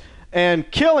cities and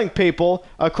killing people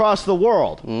across the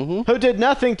world who did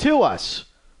nothing to us.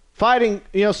 Fighting,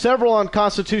 several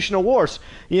unconstitutional wars.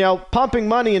 Pumping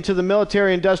money into the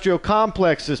military-industrial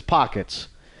complex's pockets.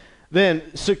 Then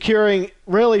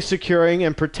really securing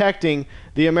and protecting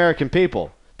the American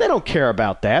people. They don't care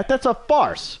about that. That's a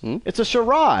farce. It's a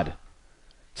charade.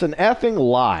 It's an effing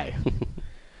lie.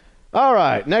 All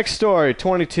right, next story,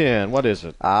 2010. What is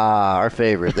it? Our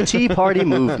favorite, the Tea Party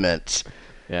movement.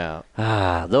 Yeah.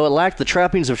 Though it lacked the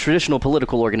trappings of traditional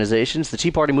political organizations, the Tea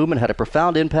Party movement had a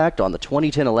profound impact on the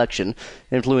 2010 election,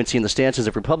 influencing the stances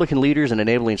of Republican leaders and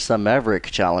enabling some maverick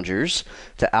challengers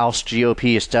to oust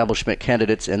GOP establishment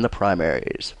candidates in the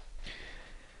primaries.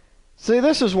 See,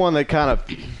 this is one that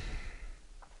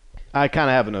I kind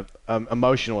of have an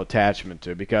emotional attachment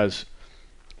to, because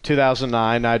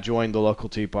 2009 I joined the local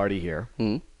Tea Party here,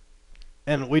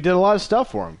 and we did a lot of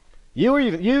stuff for them. You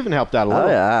even helped out a little.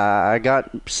 Oh, yeah, I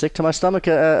got sick to my stomach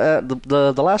at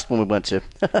the last one we went to.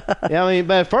 Yeah, I mean,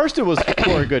 but at first it was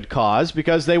for a good cause,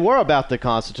 because they were about the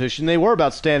Constitution. They were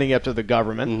about standing up to the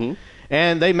government,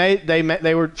 and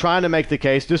they were trying to make the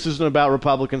case this isn't about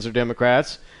Republicans or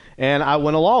Democrats. And I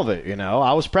went along with it,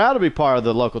 I was proud to be part of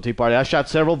the local Tea Party. I shot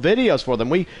several videos for them.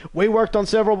 We worked on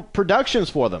several productions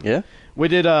for them. Yeah. We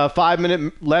did a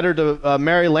 5-minute letter to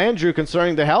Mary Landrieu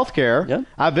concerning the health care. Yeah.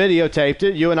 I videotaped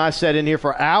it. You and I sat in here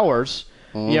for hours,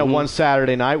 one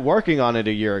Saturday night working on it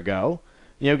a year ago.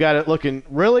 Got it looking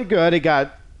really good. It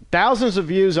got thousands of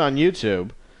views on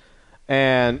YouTube.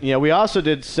 And, we also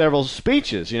did several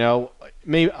speeches. I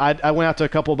went out to a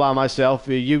couple by myself.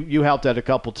 You helped at a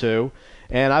couple too.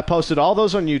 And I posted all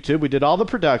those on YouTube. We did all the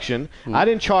production. I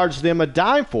didn't charge them a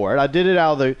dime for it. I did it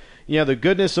out of the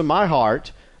goodness of my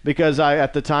heart, because I,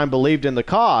 at the time, believed in the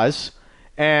cause.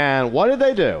 And what did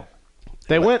they do?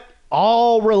 They went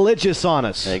all religious on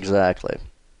us. Exactly.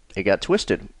 It got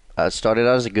twisted. It started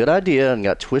out as a good idea and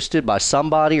got twisted by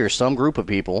somebody or some group of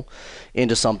people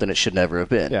into something it should never have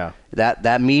been. Yeah.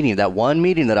 That meeting, that one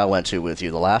meeting that I went to with you,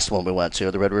 the last one we went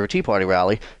to, the Red River Tea Party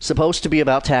rally, supposed to be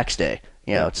about tax day.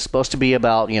 It's supposed to be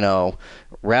about,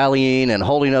 rallying and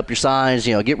holding up your signs,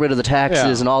 get rid of the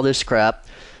taxes and all this crap.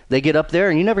 They get up there,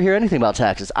 and you never hear anything about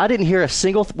taxes. I didn't hear a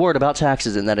single word about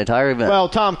taxes in that entire event. Well,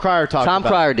 Tom Cryer talked about it. Tom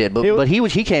Cryer did, but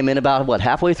he came in about,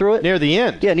 halfway through it? Near the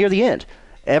end. Yeah, near the end.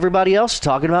 Everybody else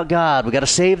talking about God. We got to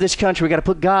save this country. We got to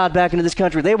put God back into this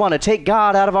country. They want to take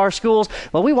God out of our schools.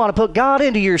 Well, we want to put God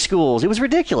into your schools. It was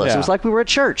ridiculous. Yeah. It was like we were at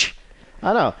church.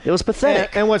 I know. It was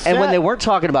pathetic. And when they weren't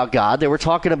talking about God, they were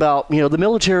talking about, the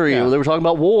military. Yeah. They were talking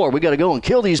about war. We got to go and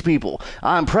kill these people.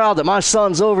 I'm proud that my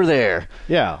son's over there.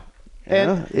 Yeah.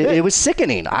 And it was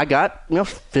sickening. I got,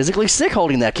 physically sick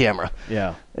holding that camera.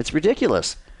 Yeah. It's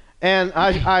ridiculous. And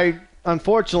I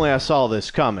unfortunately, I saw this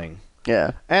coming.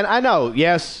 Yeah. And I know,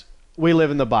 yes, we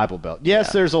live in the Bible Belt.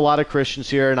 Yes, there's a lot of Christians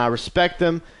here, and I respect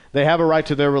them. They have a right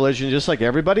to their religion, just like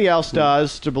everybody else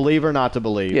does, to believe or not to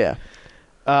believe. Yeah.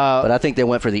 But I think they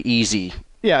went for the easy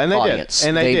and they audience. did.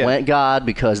 And they went God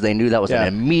because they knew that was an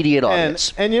immediate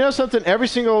audience. And you know something? Every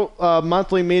single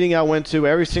monthly meeting I went to,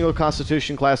 every single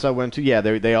Constitution class I went to,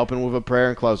 they open with a prayer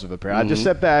and close with a prayer. I just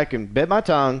sat back and bit my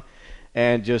tongue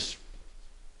and just,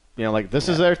 this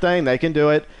is their thing. They can do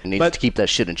it. They need to keep that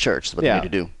shit in church. That's what they need to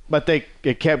do. But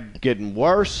it kept getting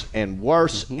worse and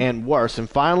worse and worse. And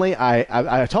finally,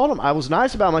 I told them, I was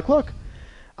nice about it. I'm like, look,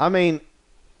 I mean,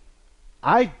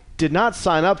 I did not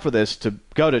sign up for this to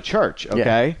go to church,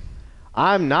 okay? Yeah.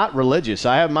 I'm not religious.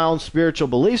 I have my own spiritual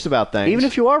beliefs about things. Even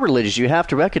if you are religious, you have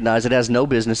to recognize it has no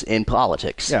business in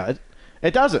politics. Yeah,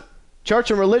 it doesn't.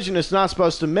 Church and religion is not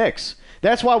supposed to mix.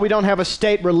 That's why we don't have a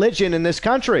state religion in this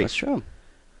country. That's true.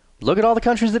 Look at all the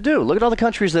countries that do. Look at all the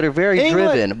countries that are very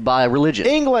driven by religion.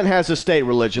 England has a state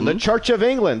religion, the Church of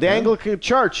England, the Anglican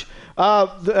Church.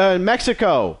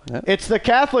 Mexico, it's the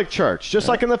Catholic Church, just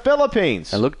like in the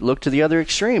Philippines. And look to the other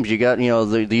extremes. You got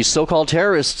these so-called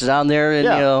terrorists down there in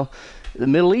the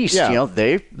Middle East. Yeah.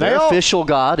 Their official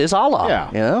god is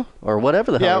Allah. Or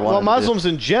whatever the hell. Yeah, well, Muslims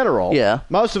in general. Yeah,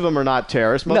 most of them are not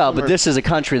terrorists. But this is a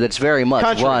country that's very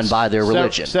much run by their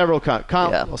religion. Several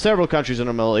countries in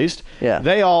the Middle East. Yeah.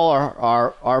 They all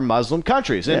are Muslim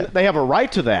countries, and they have a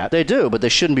right to that. They do, but they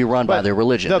shouldn't be run by their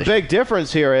religion. The big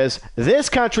difference here is this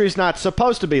country is not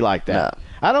supposed to be like that. No.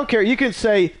 I don't care. You can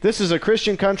say this is a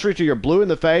Christian country till you're blue in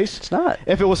the face. It's not.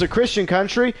 If it was a Christian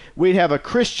country, we'd have a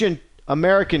Christian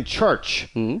American church.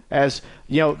 As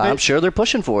I'm sure they're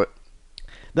pushing for it.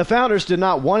 The founders did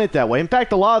not want it that way. In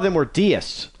fact, a lot of them were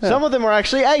deists. Yeah. Some of them were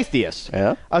actually atheists.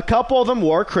 Yeah. A couple of them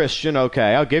were Christian,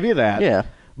 okay, I'll give you that. Yeah.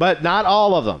 But not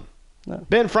all of them. No.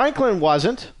 Ben Franklin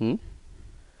wasn't.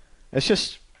 It's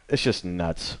just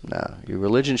nuts. No, your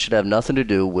religion should have nothing to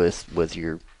do with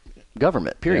your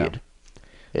government, period.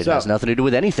 Yeah. It has nothing to do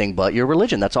with anything but your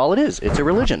religion. That's all it is. It's a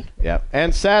religion. Yeah.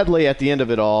 And sadly, at the end of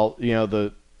it all,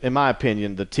 in my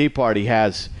opinion, the Tea Party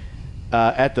has,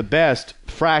 at the best,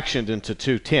 fractioned into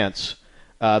 2/10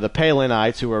 the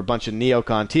Palinites, who are a bunch of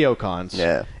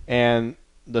neocon-teocons, and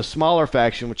the smaller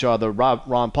faction, which are the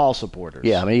Ron Paul supporters.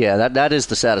 Yeah, I mean, that is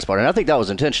the saddest part. And I think that was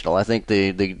intentional. I think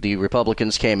the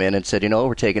Republicans came in and said,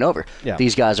 we're taking over. Yeah.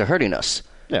 These guys are hurting us.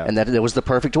 Yeah. And that was the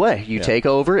perfect way. You take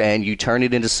over and you turn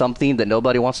it into something that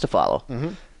nobody wants to follow. Mm-hmm.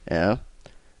 Yeah.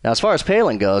 Now, as far as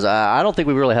Palin goes, I don't think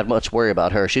we really have much worry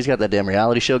about her. She's got that damn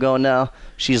reality show going now.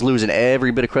 She's losing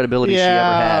every bit of credibility she ever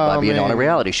had by being on a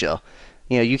reality show.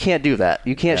 You can't do that.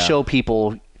 You can't show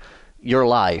people your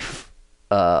life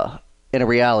in a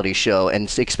reality show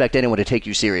and expect anyone to take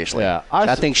you seriously. Yeah,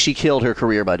 I think she killed her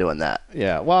career by doing that.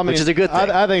 Yeah, well, I mean, which is a good thing.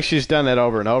 I think she's done that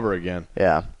over and over again.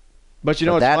 Yeah. But you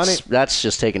know what's funny? That's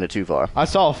just taking it too far. I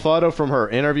saw a photo from her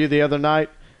interview the other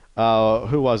night.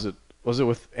 Who was it? Was it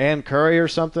with Ann Curry or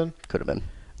something? Could have been.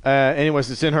 Anyways,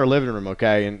 it's in her living room,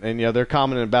 okay? And they're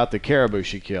commenting about the caribou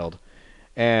she killed.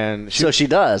 And so she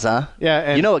does, huh? Yeah.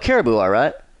 And you know what caribou are,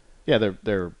 right? Yeah,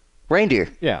 they're reindeer.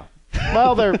 Yeah.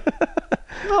 Well, they're...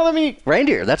 Well, I mean...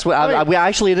 Reindeer. That's what we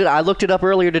actually did. I looked it up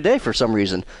earlier today for some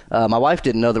reason. My wife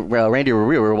didn't know the reindeer were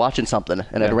real. We were watching something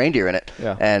and it had a reindeer in it.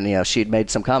 Yeah. And, she'd made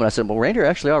some comment. I said, well, reindeer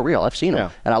actually are real. I've seen them.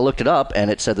 Yeah. And I looked it up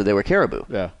and it said that they were caribou.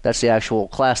 Yeah. That's the actual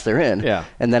class they're in. Yeah.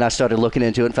 And then I started looking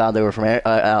into it and found they were from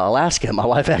Alaska. My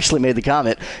wife actually made the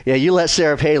comment, you let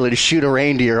Sarah Palin shoot a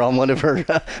reindeer on one of her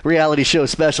reality show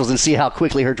specials and see how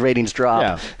quickly her ratings drop.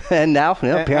 Yeah. And now,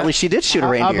 apparently she did shoot a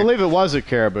reindeer. I believe it was a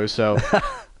caribou, so...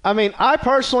 I mean, I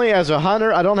personally, as a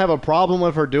hunter, I don't have a problem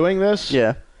with her doing this.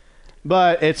 Yeah.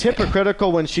 But it's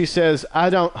hypocritical when she says,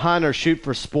 I don't hunt or shoot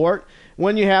for sport.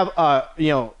 When you have,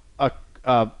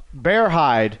 a bear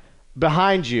hide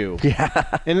behind you.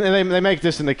 Yeah. And they make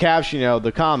this in the caption,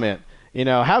 the comment.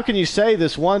 How can you say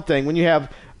this one thing when you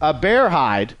have a bear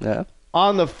hide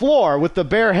on the floor with the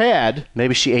bear head?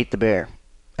 Maybe she ate the bear.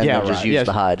 And just used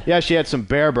the hide. Yeah, she had some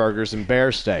bear burgers and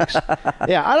bear steaks.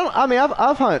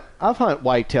 I've hunt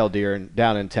white-tailed deer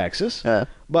down in Texas,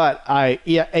 but I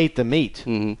ate the meat.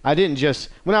 Mm-hmm. I didn't just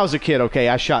when I was a kid. Okay,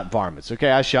 I shot varmints.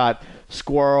 Okay, I shot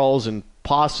squirrels and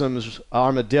possums,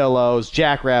 armadillos,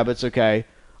 jackrabbits. Okay,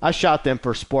 I shot them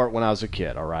for sport when I was a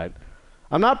kid. All right,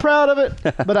 I'm not proud of it,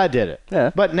 but I did it.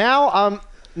 Yeah. But now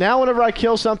whenever I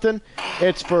kill something,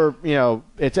 it's for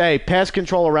it's pest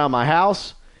control around my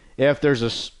house. If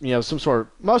there's some sort of,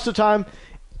 most of the time,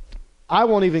 I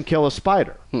won't even kill a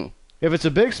spider. If it's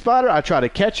a big spider, I try to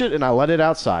catch it and I let it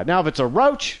outside. Now, if it's a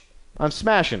roach, I'm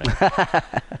smashing it.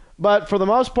 But for the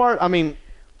most part, I mean,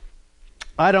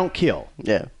 I don't kill.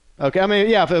 Yeah. Okay. I mean,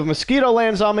 if a mosquito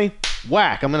lands on me,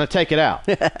 whack, I'm going to take it out.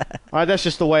 All right. That's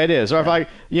just the way it is. Or if I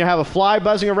have a fly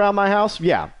buzzing around my house,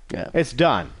 it's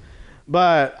done.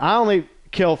 But I only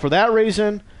kill for that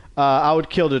reason. I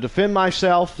would kill to defend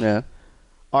myself. Yeah.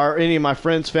 Or any of my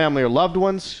friends, family, or loved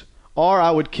ones, or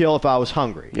I would kill if I was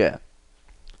hungry. Yeah.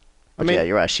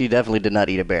 You're right. She definitely did not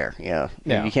eat a bear. Yeah.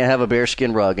 You can't have a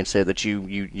bearskin rug and say that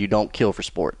you don't kill for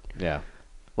sport. Yeah.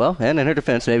 Well, and in her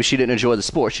defense, maybe she didn't enjoy the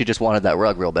sport. She just wanted that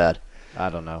rug real bad. I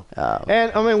don't know.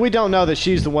 And, we don't know that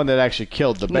she's the one that actually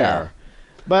killed the bear. No.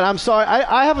 But I'm sorry.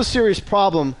 I have a serious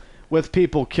problem with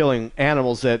people killing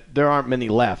animals that there aren't many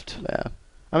left. Yeah.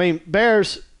 I mean,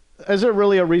 bears... Is there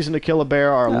really a reason to kill a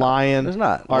bear or a lion? There's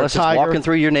not. Or Unless a tiger? It's walking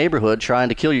through your neighborhood trying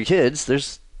to kill your kids.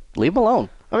 Leave them alone.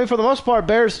 I mean, for the most part,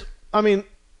 bears. I mean,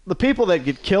 the people that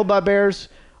get killed by bears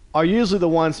are usually the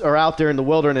ones who are out there in the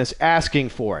wilderness asking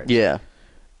for it. Yeah.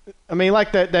 I mean,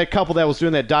 like that couple that was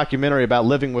doing that documentary about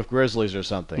living with grizzlies or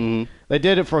something. Mm-hmm. They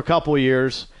did it for a couple of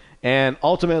years, and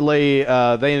ultimately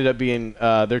they ended up being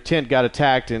their tent got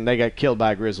attacked and they got killed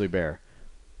by a grizzly bear.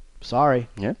 Sorry.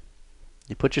 Yeah.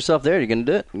 You put yourself there, you're going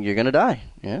to do it. You're going to die.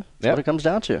 Yeah, that's what it comes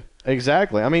down to.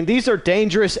 Exactly. I mean, these are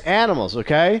dangerous animals,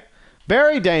 okay?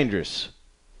 Very dangerous.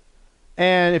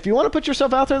 And if you want to put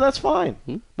yourself out there, that's fine.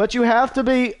 Mm-hmm. But you have to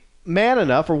be man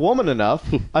enough or woman enough,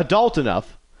 adult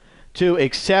enough, to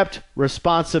accept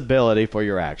responsibility for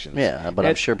your actions. Yeah, but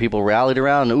I'm sure people rallied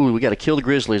around, we got to kill the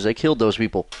grizzlies. They killed those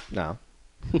people. No.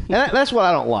 And that's what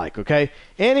I don't like, okay?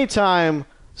 Anytime...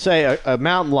 Say a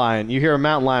mountain lion, you hear a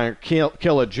mountain lion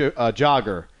kill a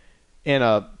jogger in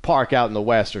a park out in the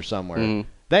west or somewhere. Mm-hmm.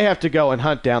 They have to go and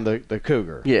hunt down the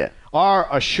cougar. Yeah. Or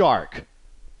a shark.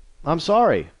 I'm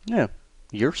sorry. Yeah.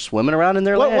 You're swimming around in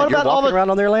their land. You're walking around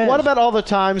on their land. What about all the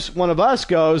times one of us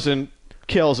goes and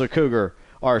kills a cougar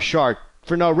or a shark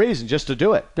for no reason, just to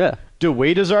do it? Yeah. Do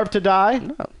we deserve to die?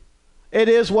 No. It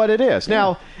is what it is.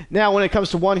 Yeah. Now, when it comes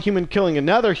to one human killing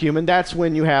another human, that's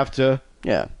when you have to...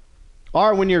 Yeah.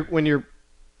 Or when you're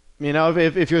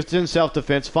if you're in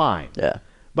self-defense, fine. Yeah.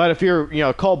 But if you're,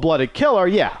 a cold-blooded killer,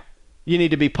 you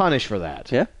need to be punished for that.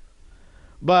 Yeah.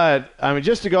 But, I mean,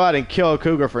 just to go out and kill a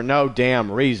cougar for no damn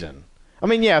reason. I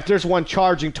mean, yeah, if there's one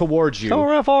charging towards you. Coming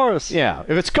right for us. Yeah,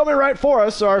 if it's coming right for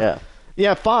us, or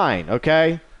yeah, fine,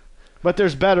 okay. But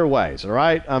there's better ways, all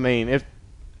right? I mean,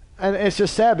 and it's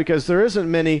just sad because there isn't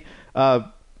many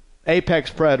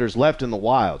apex predators left in the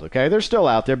wild, okay? They're still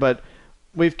out there, but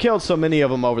we've killed so many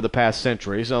of them over the past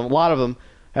centuries. And a lot of them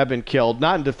have been killed,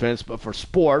 not in defense, but for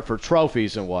sport, for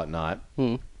trophies and whatnot.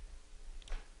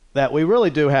 That we really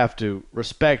do have to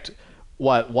respect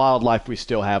what wildlife we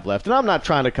still have left. And I'm not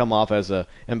trying to come off as an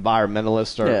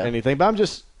environmentalist or anything, but I'm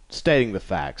just stating the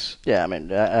facts. Yeah, I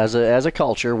mean, as a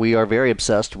culture, we are very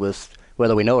obsessed with,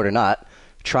 whether we know it or not,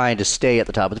 trying to stay at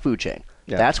the top of the food chain.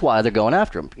 Yeah. That's why they're going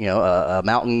after them. You know, a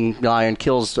mountain lion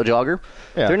kills a jogger.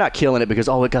 Yeah. They're not killing it because,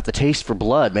 it got the taste for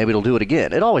blood. Maybe it'll do it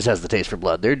again. It always has the taste for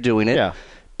blood. They're doing it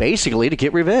basically to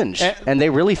get revenge. And they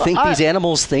really think these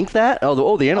animals think that?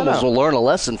 The animals will learn a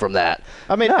lesson from that.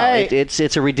 I mean,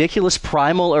 it's a ridiculous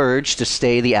primal urge to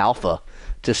stay the alpha,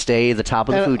 to stay the top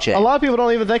of the food chain. A lot of people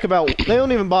don't even think about, they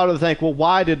don't even bother to think, well,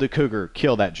 why did the cougar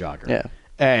kill that jogger?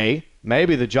 Yeah.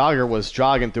 Maybe the jogger was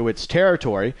jogging through its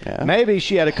territory. Yeah. Maybe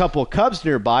she had a couple of cubs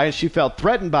nearby and she felt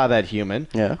threatened by that human.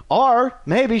 Yeah. Or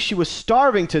maybe she was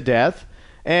starving to death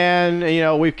and,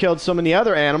 we've killed so many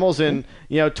other animals and,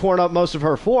 torn up most of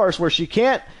her forest where she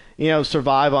can't,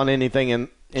 survive on anything in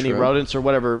any rodents or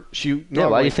whatever she normally... Yeah,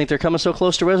 why do you think they're coming so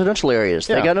close to residential areas?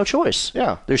 They got no choice.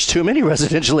 Yeah. There's too many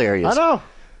residential areas. I know.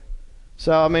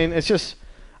 So, I mean, it's just...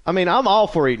 I'm all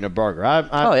for eating a burger.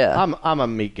 I'm a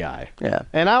meat guy. Yeah.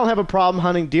 And I don't have a problem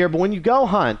hunting deer, but when you go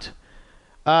hunt,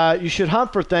 you should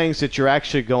hunt for things that you're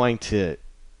actually going to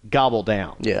gobble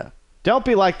down. Yeah. Don't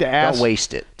be like the Don't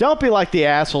waste it. Don't be like the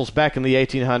assholes back in the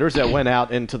 1800s that went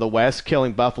out into the West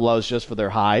killing buffaloes just for their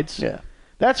hides. Yeah.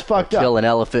 That's fucked up. Kill an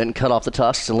elephant and cut off the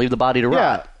tusks and leave the body to rot.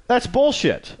 Yeah, that's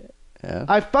bullshit. Yeah.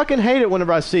 I fucking hate it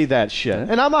whenever I see that shit. Yeah.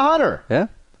 And I'm a hunter. Yeah.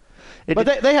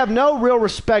 But they have no real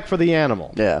respect for the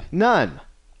animal. Yeah. None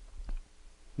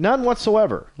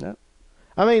whatsoever. Yeah.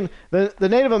 I mean, the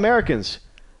Native Americans,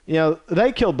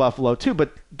 they killed buffalo too,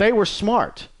 but they were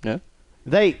smart. Yeah.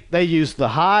 They used the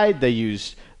hide, they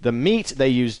used the meat, they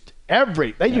used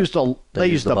they used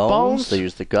the bones, they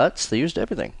used the guts, they used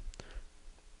everything.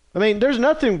 I mean, there's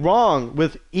nothing wrong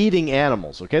with eating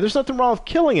animals, okay? There's nothing wrong with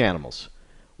killing animals.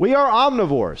 We are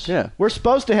omnivores. Yeah. We're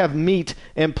supposed to have meat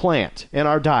and plant in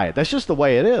our diet. That's just the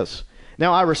way it is.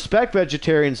 Now, I respect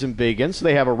vegetarians and vegans.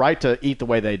 They have a right to eat the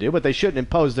way they do, but they shouldn't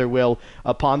impose their will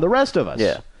upon the rest of us.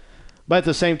 Yeah. But at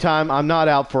the same time, I'm not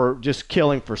out for just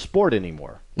killing for sport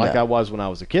anymore, like I was when I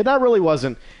was a kid. I really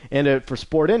wasn't in it for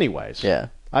sport anyways. Yeah.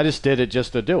 I just did it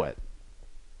just to do it.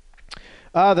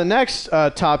 The next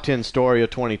top 10 story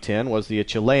of 2010 was the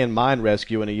Chilean mine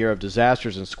rescue in a year of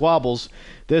disasters and squabbles.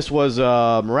 This was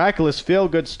a miraculous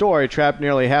feel-good story trapped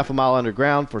nearly half a mile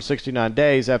underground for 69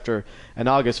 days after an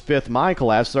August 5th mine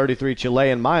collapse. 33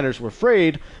 Chilean miners were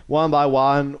freed one by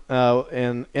one.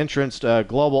 An entranced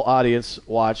global audience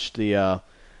watched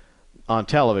on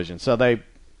television. So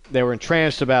they were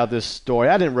entranced about this story.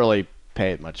 I didn't really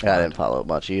pay it much mind. I didn't follow it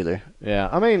much either. Yeah,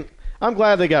 I mean, I'm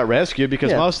glad they got rescued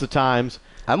because most of the times...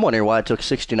 I'm wondering why it took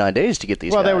 69 days to get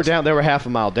these guys. They were down. They were half a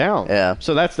mile down. Yeah.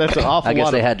 So that's an awful lot. I guess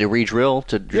they had to re-drill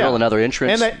to drill another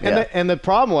entrance. And the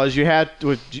problem was you had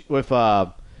with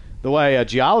the way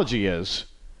geology is.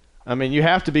 I mean, you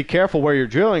have to be careful where you're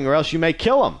drilling, or else you may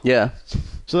kill them. Yeah.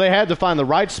 So they had to find the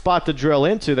right spot to drill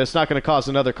into that's not going to cause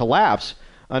another collapse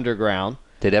underground.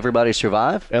 Did everybody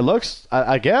survive? It looks,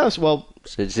 I guess. Well,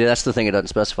 see, that's the thing it doesn't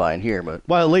specify in here, but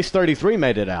at least 33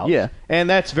 made it out. Yeah, and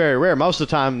that's very rare. Most of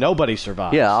the time, nobody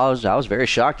survives. Yeah, I was very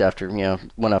shocked after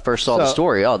when I first saw the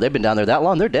story. Oh, they've been down there that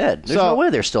long. They're dead. There's no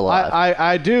way they're still alive.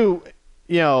 I do.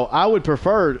 I would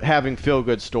prefer having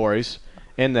feel-good stories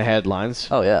in the headlines.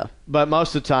 Oh yeah. But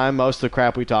most of the time, most of the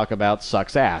crap we talk about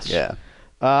sucks ass. Yeah.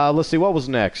 Let's see, what was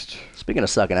next? Speaking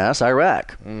of sucking ass,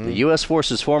 Iraq. The U.S.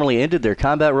 forces formally ended their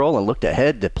combat role and looked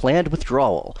ahead to planned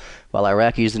withdrawal, while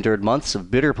Iraqis endured months of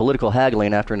bitter political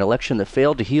haggling after an election that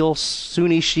failed to heal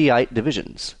Sunni Shiite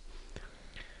divisions.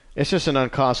 It's just an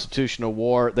unconstitutional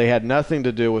war. They had nothing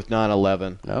to do with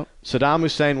 9/11. No. Saddam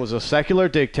Hussein was a secular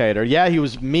dictator. Yeah, he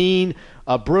was mean,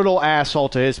 a brutal asshole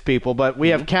to his people, but we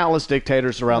have countless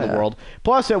dictators around the world.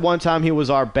 Plus, at one time, he was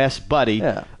our best buddy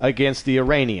against the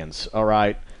Iranians, all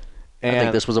right? And I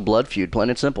think this was a blood feud, plain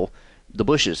and simple. The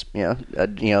Bushes,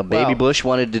 Baby Bush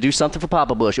wanted to do something for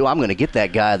Papa Bush. Oh, I'm going to get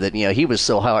that guy that, he was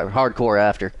so hardcore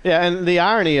after. Yeah, and the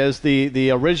irony is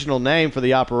the original name for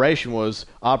the operation was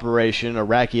Operation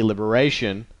Iraqi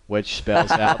Liberation, which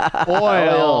spells out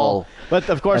oil. But,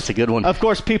 of course, that's a good one. Of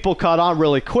course, people caught on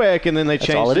really quick, and then they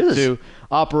changed it to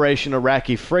Operation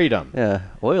Iraqi Freedom. Yeah,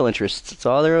 oil interests. That's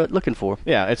all they're looking for.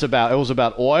 Yeah, it was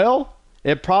about oil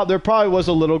There probably was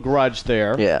a little grudge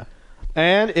there. Yeah.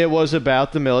 And it was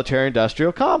about the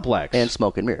military-industrial complex. And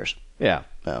smoke and mirrors. Yeah.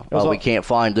 No. Oh, we can't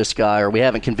find this guy, or we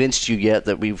haven't convinced you yet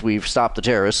that we've stopped the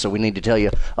terrorists, so we need to tell you,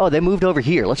 oh, they moved over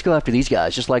here. Let's go after these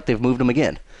guys, just like they've moved them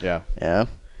again. Yeah. Yeah.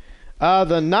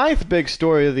 The ninth big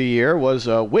story of the year was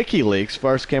WikiLeaks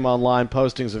first came online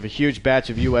postings of a huge batch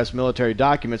of U.S. military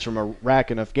documents from Iraq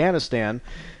and Afghanistan.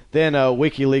 Then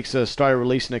WikiLeaks started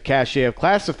releasing a cache of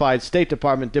classified State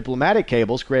Department diplomatic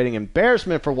cables, creating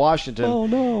embarrassment for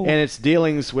Washington and its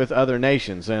dealings with other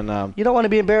nations. And you don't want to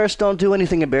be embarrassed. Don't do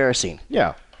anything embarrassing.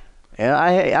 Yeah. And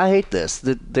I hate this.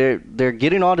 They're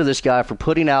getting onto this guy for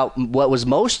putting out what was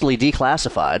mostly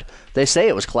declassified. They say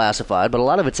it was classified, but a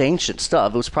lot of it's ancient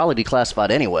stuff. It was probably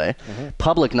declassified anyway. Mm-hmm.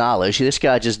 Public knowledge. This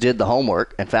guy just did the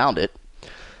homework and found it.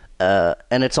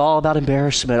 And it's all about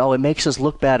embarrassment. Oh, it makes us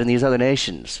look bad in these other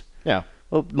nations. Yeah.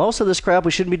 Well, most of this crap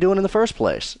we shouldn't be doing in the first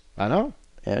place. I know.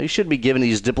 Yeah, you shouldn't be giving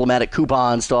these diplomatic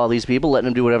coupons to all these people, letting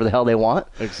them do whatever the hell they want.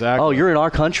 Exactly. Oh, you're in our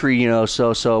country,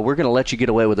 so we're going to let you get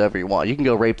away with whatever you want. You can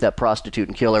go rape that prostitute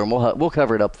and kill her, and we'll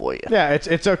cover it up for you. Yeah,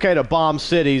 it's okay to bomb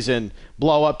cities and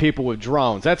blow up people with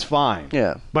drones. That's fine.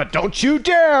 Yeah. But don't you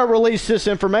dare release this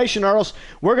information, or else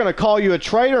we're going to call you a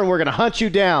traitor and we're going to hunt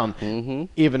you down,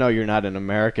 even though you're not an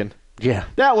American. Yeah.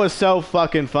 That was so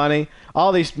fucking funny.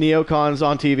 All these neocons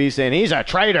on TV saying, he's a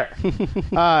traitor.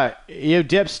 You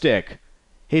dipstick.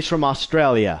 He's from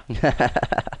Australia.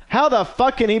 How the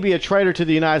fuck can he be a traitor to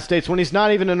the United States when he's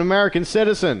not even an American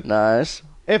citizen? Nice.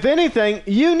 If anything,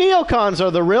 you neocons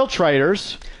are the real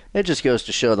traitors. It just goes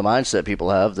to show the mindset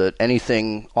people have that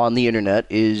anything on the internet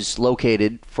is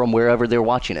located from wherever they're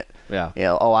watching it. Yeah. You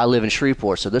know, oh, I live in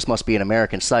Shreveport, so this must be an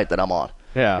American site that I'm on.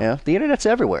 Yeah. You know, the internet's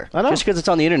everywhere. I know. Just because it's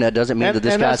on the internet doesn't mean that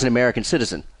this guy's an American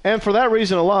citizen. And for that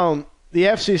reason alone, the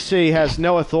FCC has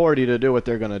no authority to do what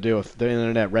they're going to do with the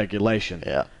internet regulation.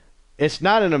 Yeah. It's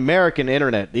not an American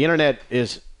internet. The internet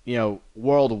is,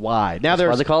 worldwide. Now That's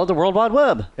why they call it the World Wide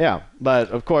Web. Yeah, but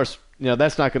of course,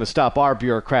 that's not going to stop our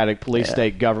bureaucratic police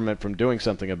state government from doing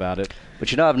something about it.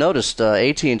 But I've noticed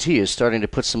AT&T is starting to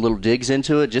put some little digs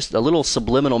into it, just a little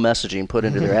subliminal messaging put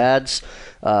into their ads,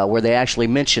 where they actually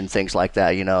mention things like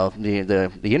that.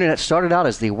 The internet started out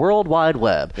as the World Wide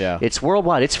Web. Yeah. It's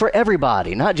worldwide. It's for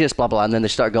everybody, not just blah blah. And then they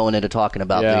start going into talking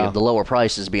about the lower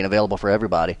prices being available for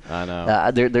everybody. I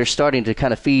know. They're starting to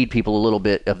kind of feed people a little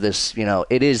bit of this.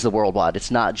 It is the worldwide. It's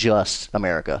not just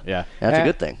America. Yeah, and that's a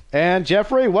good thing. And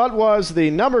Jeffrey, what was the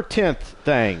number 10th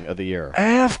thing of the year?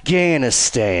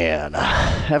 Afghanistan.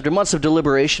 After months of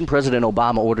deliberation, President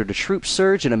Obama ordered a troop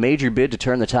surge in a major bid to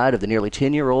turn the tide of the nearly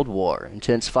 10-year-old war.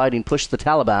 Intense fighting pushed the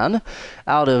Taliban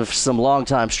out of some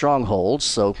longtime strongholds,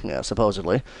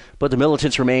 supposedly. But the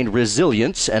militants remained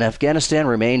resilient, and Afghanistan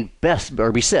remained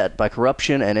beset by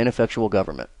corruption and ineffectual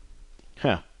government.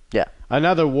 Huh. Yeah.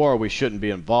 Another war we shouldn't be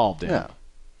involved in. Yeah.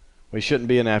 We shouldn't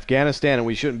be in Afghanistan, and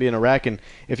we shouldn't be in Iraq. And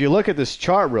if you look at this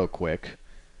chart real quick,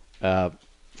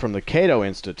 from the Cato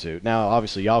Institute. Now,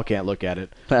 obviously, y'all can't look at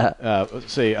it.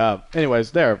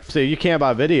 Anyways, there. See, you can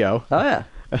by video. Oh, yeah.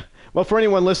 Well, for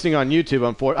anyone listening on YouTube,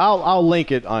 I'll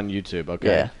link it on YouTube, okay?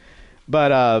 Yeah.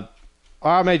 But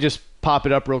or I may just pop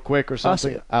it up real quick or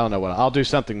something. I'll see it. I don't know what. I'll do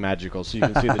something magical so you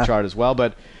can see the chart as well.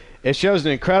 But it shows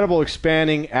an incredible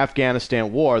expanding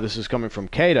Afghanistan war. This is coming from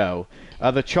Cato.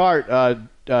 The chart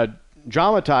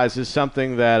dramatizes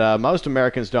something that most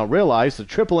Americans don't realize, the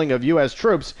tripling of U.S.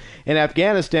 troops in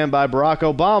Afghanistan by Barack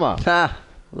Obama. Ha!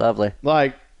 Lovely.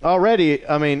 Like, already,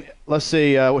 let's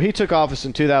see, he took office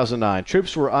in 2009.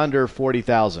 Troops were under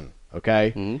 40,000,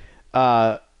 okay?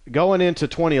 Mm-hmm. Going into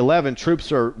 2011,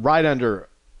 troops are right under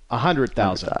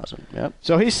 100,000. Yep.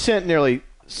 So he's sent nearly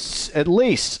at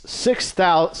least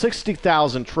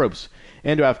 60,000 troops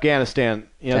into Afghanistan.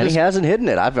 And he hasn't hidden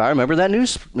it. I remember that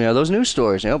news. Those news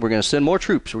stories. We're going to send more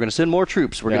troops. We're going to send more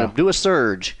troops. We're going to do a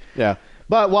surge. Yeah.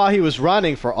 But while he was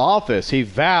running for office, he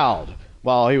vowed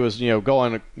while he was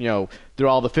going through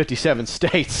all the 57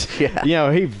 states.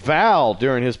 Yeah. He vowed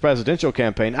during his presidential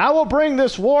campaign, I will bring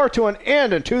this war to an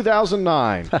end in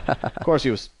 2009. Of course,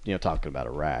 he was talking about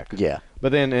Iraq. Yeah.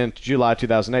 But then in July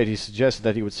 2008, he suggested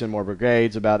that he would send more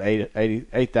brigades, about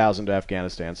 8,000 to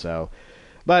Afghanistan. So.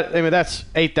 But, that's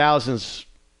 8,000's,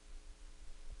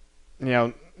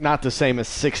 not the same as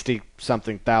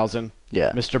 60-something thousand,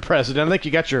 yeah. Mr. President. I think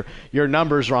you got your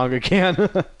numbers wrong again.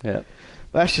 Yeah.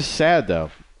 That's just sad,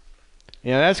 though.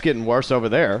 That's getting worse over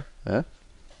there. Huh?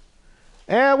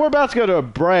 And we're about to go to a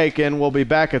break, and we'll be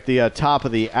back at the top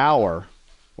of the hour.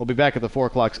 We'll be back at the 4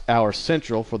 o'clock hour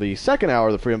Central for the second hour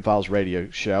of the Freedom Files radio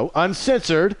show,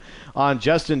 Uncensored, on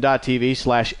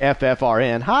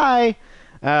justin.tv/FFRN. Hi.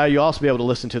 You'll also be able to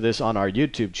listen to this on our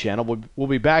YouTube channel. We'll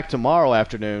be back tomorrow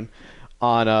afternoon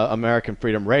on American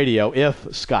Freedom Radio if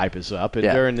Skype is up. And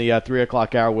during the 3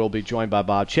 o'clock hour, we'll be joined by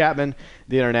Bob Chapman,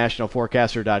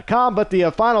 theinternationalforecaster.com. But the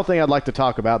final thing I'd like to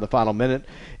talk about in the final minute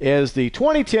is the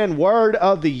 2010 word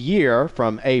of the year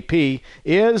from AP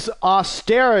is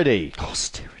austerity.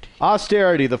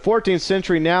 Austerity, the 14th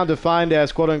century noun defined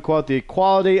as, quote-unquote, the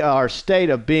quality or state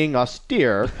of being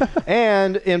austere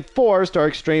and enforced our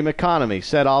extreme economy.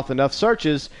 Set off enough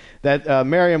searches that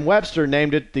Merriam-Webster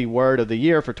named it the word of the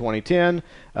year for 2010.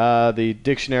 The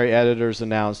dictionary editors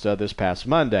announced this past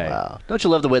Monday. Wow. Don't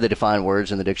you love the way they define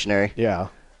words in the dictionary? Yeah.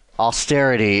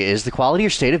 Austerity is the quality or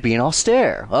state of being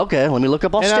austere. Okay, let me look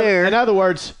up austere. In other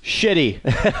words, shitty.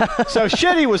 So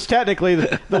shitty was technically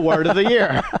the word of the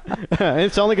year.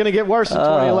 It's only going to get worse in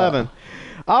 2011.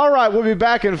 All right, we'll be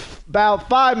back in about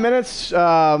 5 minutes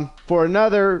for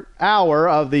another hour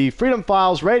of the Freedom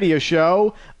Files radio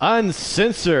show,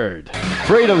 Uncensored.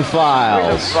 Freedom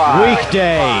Files.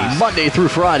 Weekdays. Monday through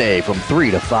Friday from 3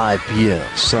 to 5 p.m.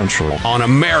 Central. On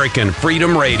American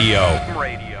Freedom Radio.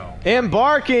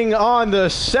 Embarking on the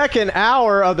second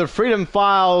hour of the Freedom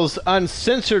Files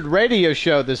Uncensored radio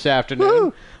show this afternoon.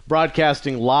 Woo!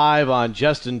 Broadcasting live on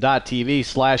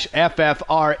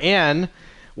justin.tv/FFRN.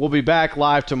 We'll be back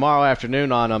live tomorrow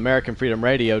afternoon on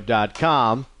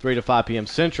AmericanFreedomRadio.com, 3 to 5 p.m.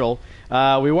 Central.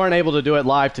 We weren't able to do it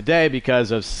live today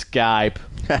because of Skype.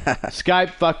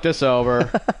 Skype fucked us over.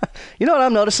 You know what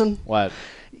I'm noticing? What?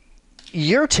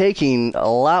 You're taking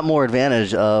a lot more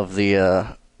advantage of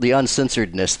the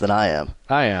uncensoredness than I am.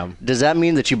 I am. Does that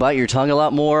mean that you bite your tongue a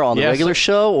lot more on the regular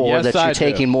show, or that you're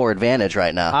taking more advantage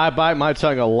right now? I bite my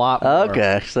tongue a lot more.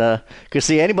 Okay, so because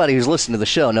see, anybody who's listening to the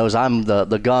show knows I'm the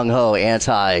gung ho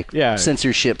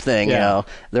anti-censorship thing. Yeah. You know,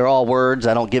 they're all words.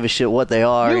 I don't give a shit what they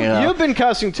are. You've been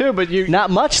cussing too, but you not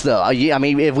much though. I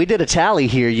mean, if we did a tally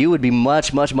here, you would be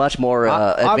much more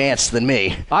advanced than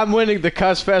me. I'm winning the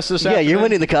cuss fest this afternoon. Yeah, you're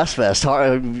winning the cuss fest.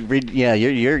 Yeah,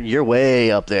 you're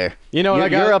way up there. You know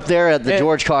what you're up there at the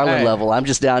George Carlin level. I'm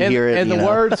just down here. In the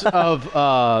words of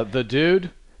the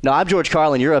dude. No, I'm George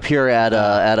Carlin. You're up here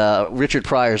at Richard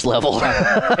Pryor's level.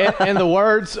 In the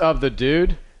words of the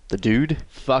dude. The dude?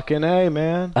 Fucking A,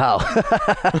 man. Oh.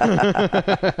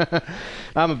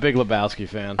 I'm a big Lebowski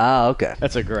fan. Oh, okay.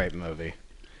 That's a great movie.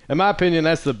 In my opinion,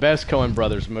 that's the best Coen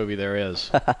Brothers movie there is.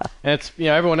 And it's,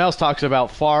 everyone else talks about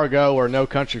Fargo or No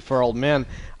Country for Old Men.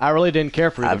 I really didn't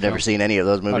care for either. I've never seen any of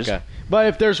those movies. Okay. But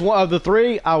if there's one of the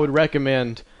three, I would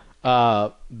recommend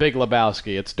Big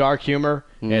Lebowski. It's dark humor.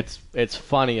 It's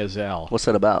funny as hell. What's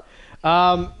that about?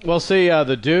 Well, see,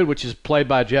 the dude, which is played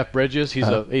by Jeff Bridges,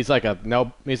 he's like a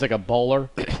bowler.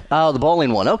 Oh, the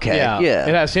bowling one. Okay. Yeah.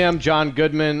 It has him, John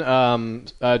Goodman,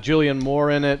 Julianne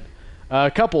Moore in it. A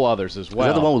couple others as well.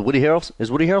 Is that the one with Woody Harrelson? Is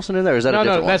Woody Harrelson in there? Or is that a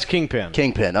different one? That's Kingpin.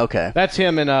 Kingpin, okay. That's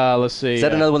him in, let's see. Is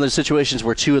that another one of those situations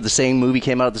where two of the same movie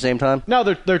came out at the same time? No,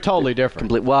 they're totally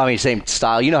different. Well, I mean, same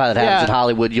style. You know how that happens in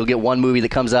Hollywood. You'll get one movie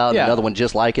that comes out and another one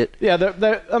just like it.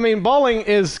 Yeah, I mean, bowling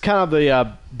is kind of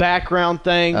the background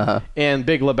thing in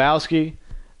Big Lebowski.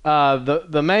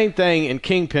 The main thing in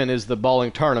Kingpin is the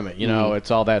bowling tournament. It's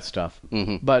all that stuff.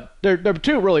 But they're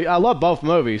two really. I love both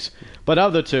movies, but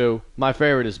of the two, my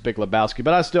favorite is Big Lebowski.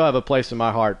 But I still have a place in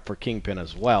my heart for Kingpin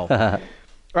as well.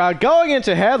 Going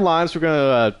into headlines, we're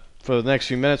going to for the next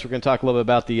few minutes, we're going to talk a little bit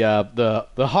about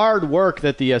the hard work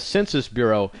that the Census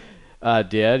Bureau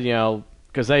did.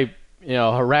 Because they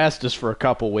harassed us for a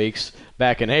couple weeks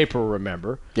back in April,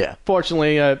 remember? Yeah.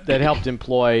 Fortunately, that helped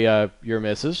employ your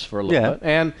missus for a little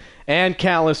bit. And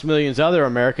countless millions other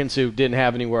Americans who didn't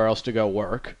have anywhere else to go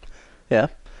work. Yeah.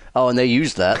 Oh, and they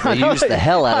used that. They used the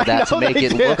hell out of that to make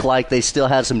it look like they still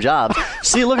had some jobs.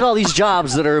 See, look at all these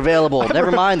jobs that are available. Never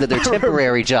mind that they're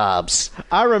temporary jobs.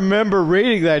 I remember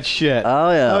reading that shit.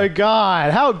 Oh, yeah. Oh, my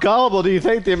God. How gullible do you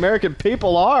think the American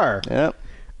people are? Yep.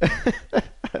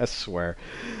 I swear.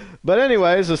 But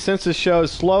anyways, the census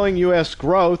shows slowing U.S.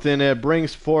 growth, and it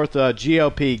brings forth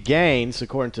GOP gains,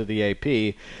 according to the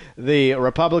AP. The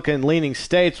Republican-leaning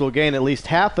states will gain at least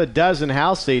half a dozen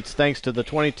House seats thanks to the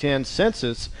 2010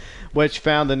 census, which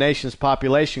found the nation's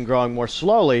population growing more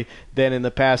slowly than in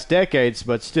the past decades,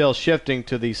 but still shifting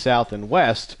to the south and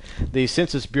west. The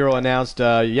Census Bureau announced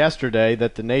yesterday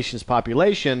that the nation's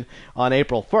population on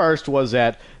April 1st was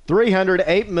at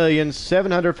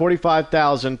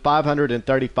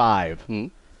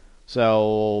 308,745,535.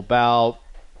 So about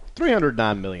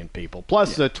 309 million people,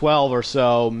 plus the 12 or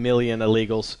so million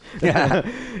illegals.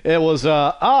 It was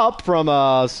up from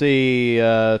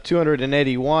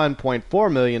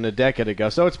 281.4 million a decade ago.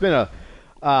 So it's been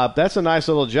That's a nice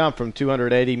little jump from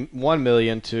 281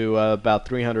 million to about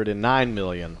 309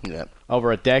 million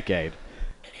over a decade.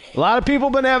 A lot of people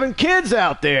been having kids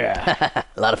out there.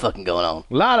 A lot of fucking going on.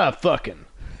 A lot of fucking.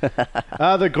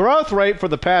 The growth rate for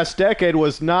the past decade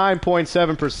was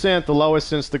 9.7%, the lowest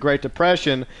since the Great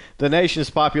Depression. The nation's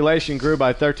population grew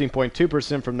by 13.2%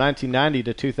 from 1990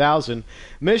 to 2000.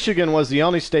 Michigan was the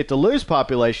only state to lose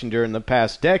population during the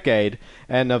past decade,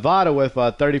 and Nevada, with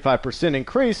a 35%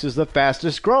 increase, is the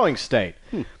fastest growing state.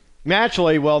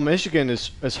 Naturally, well, Michigan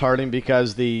is hurting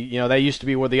because they used to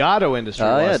be where the auto industry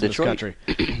was in this country.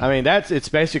 I mean, it's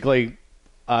basically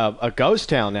a ghost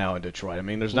town now in Detroit. I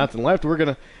mean, there's nothing left.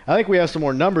 I think we have some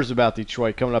more numbers about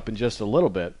Detroit coming up in just a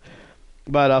little bit.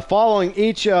 But following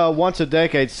each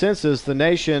once-a-decade census, the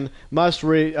nation must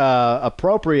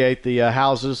appropriate the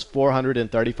House's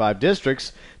 435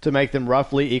 districts to make them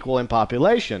roughly equal in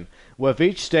population. With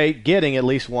each state getting at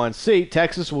least one seat,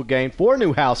 Texas will gain 4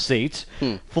 new House seats.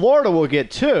 Florida will get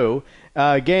 2,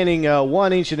 gaining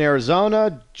 1 each in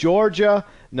Arizona, Georgia,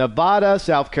 Nevada,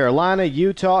 South Carolina,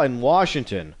 Utah, and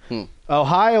Washington.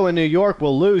 Ohio and New York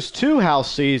will lose 2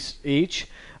 House seats each.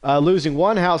 Losing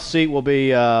 1 House seat will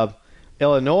be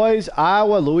Illinois,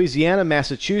 Iowa, Louisiana,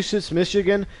 Massachusetts,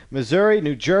 Michigan, Missouri,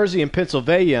 New Jersey, and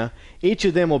Pennsylvania. Each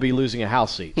of them will be losing a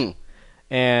House seat.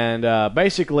 And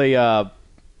basically,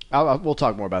 we'll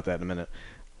talk more about that in a minute,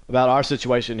 about our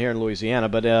situation here in Louisiana.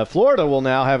 But Florida will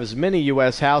now have as many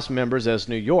U.S. House members as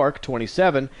New York,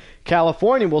 27.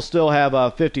 California will still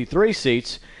have 53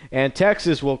 seats, and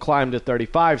Texas will climb to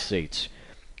 35 seats.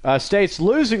 States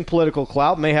losing political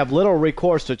clout may have little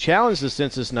recourse to challenge the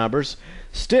census numbers.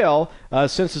 Still,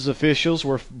 census officials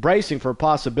were bracing for a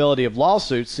possibility of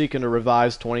lawsuits seeking to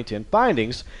revise 2010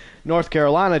 findings. North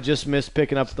Carolina just missed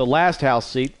picking up the last House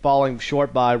seat, falling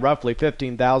short by roughly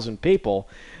 15,000 people.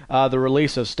 The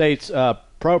release of states'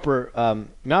 proper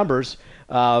numbers,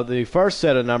 the first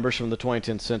set of numbers from the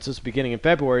 2010 census, beginning in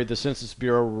February, the Census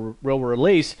Bureau will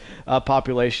release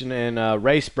population and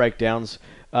race breakdowns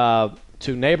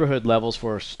to neighborhood levels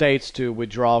for states to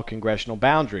withdraw congressional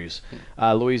boundaries.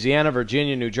 Louisiana,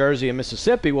 Virginia, New Jersey, and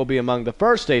Mississippi will be among the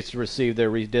first states to receive their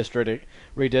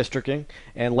redistricting.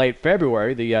 And late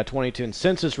February, the 2010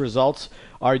 census results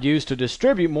are used to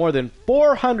distribute more than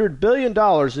 $400 billion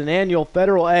in annual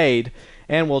federal aid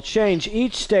and will change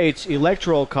each state's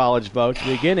electoral college votes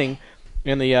beginning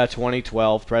in the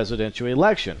 2012 presidential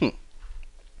election.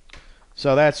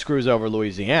 So that screws over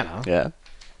Louisiana. Yeah.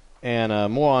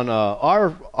 And more on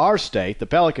our state, the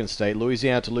Pelican State,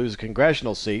 Louisiana to lose a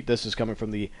congressional seat. This is coming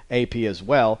from the AP as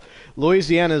well.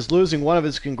 Louisiana is losing one of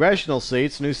its congressional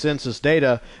seats. New census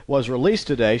data was released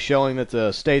today showing that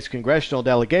the state's congressional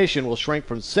delegation will shrink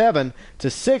from 7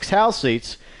 to 6 House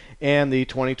seats in the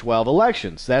 2012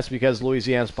 elections. That's because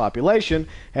Louisiana's population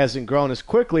hasn't grown as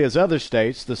quickly as other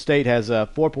states. The state has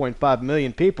 4.5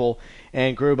 million people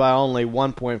and grew by only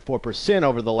 1.4%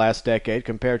 over the last decade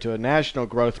compared to a national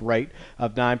growth rate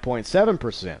of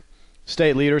 9.7%.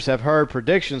 State leaders have heard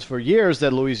predictions for years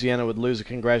that Louisiana would lose a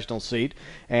congressional seat,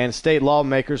 and state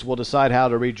lawmakers will decide how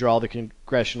to redraw the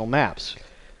congressional maps.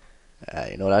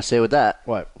 You know what I say with that?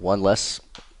 What? One less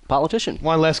politician.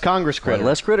 One less Congress critter. One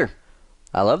less critter.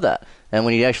 I love that. And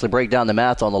when you actually break down the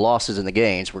math on the losses and the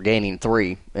gains, we're gaining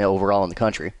 3 overall in the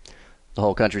country. The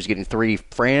whole country's getting 3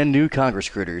 brand new Congress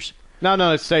critters.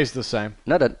 No, it stays the same.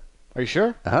 No, that. Are you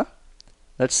sure? Uh-huh.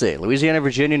 Let's see. Louisiana,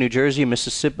 Virginia, New Jersey,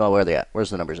 Mississippi. Oh, where are they at?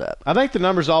 Where's the numbers at? I think the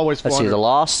number's always 400. Let's see. The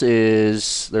loss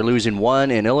is they're losing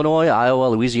 1 in Illinois, Iowa,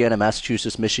 Louisiana,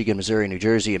 Massachusetts, Michigan, Missouri, New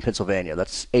Jersey, and Pennsylvania.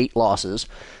 That's 8 losses.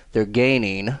 They're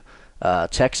gaining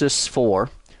Texas 4,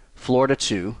 Florida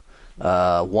 2,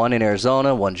 1 in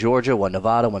Arizona, 1 Georgia, 1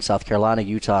 Nevada, 1 South Carolina,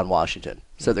 Utah, and Washington.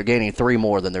 So they're gaining 3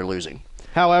 more than they're losing.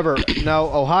 However,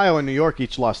 no, Ohio and New York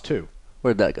each lost 2.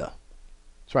 Where'd that go?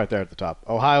 It's right there at the top.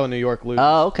 Ohio and New York lose.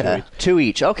 Oh, okay. 2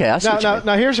 each. Okay, I see what you mean.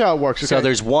 Now, here's how it works. Okay? So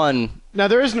there's one. Now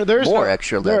there is more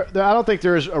extra. I don't think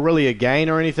there is really a gain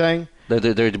or anything. There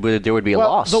would be a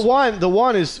loss. The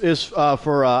one is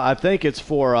for I think it's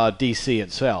for D.C.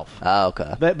 itself. Oh,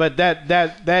 okay. But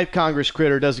that Congress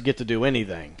critter doesn't get to do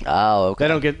anything. Oh, okay. They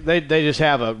don't get. They just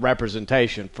have a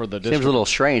representation for the district. Seems a little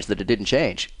strange that it didn't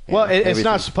change. Well, it's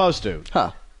not supposed to.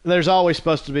 Huh. There's always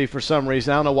supposed to be, for some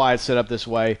reason, I don't know why it's set up this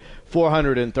way,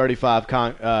 435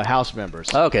 House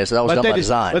members. Okay, so that was done by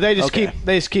design. But they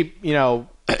just keep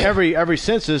every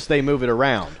census they move it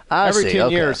around. Every 10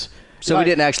 years. So we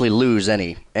didn't actually lose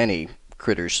any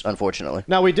critters, unfortunately.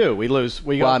 No, we do. We lose.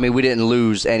 We didn't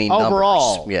lose any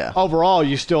overall. Numbers. Yeah. Overall,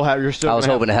 you're still. I was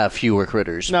hoping to have fewer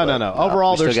critters. No.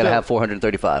 Overall, they're still going to have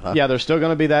 435. Huh? Yeah, there's still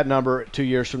going to be that number 2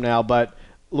 years from now, but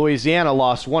Louisiana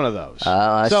lost one of those.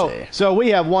 I see. So we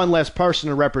have one less person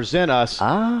to represent us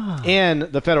in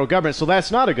the federal government, so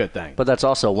that's not a good thing. But that's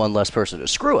also one less person to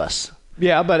screw us.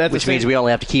 Yeah, but which means we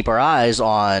only have to keep our eyes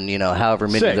on, however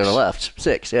many that are left.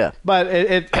 6, yeah. But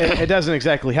it doesn't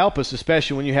exactly help us,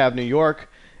 especially when you have New York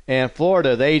and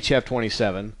Florida. They each have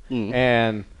 27,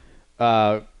 and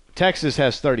Texas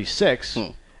has 36,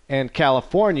 and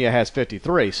California has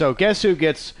 53. So guess who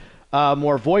gets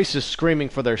more voices screaming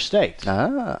for their state?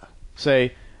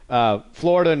 Say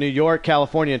Florida, New York,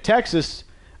 California, and Texas.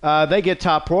 They get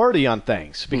top priority on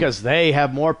things because they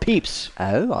have more peeps.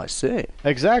 Oh, I see.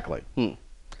 Exactly.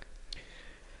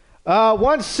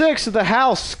 1/6 of the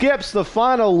House skips the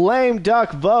final lame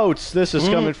duck votes. This is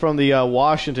coming from the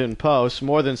Washington Post.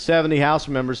 More than 70 House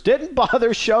members didn't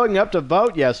bother showing up to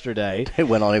vote yesterday. They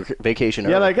went on a vacation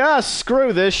early. Yeah, like,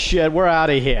 screw this shit. We're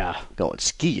out of here. Going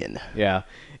skiing. Yeah.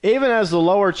 Even as the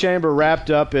lower chamber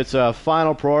wrapped up its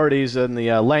final priorities in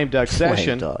the lame duck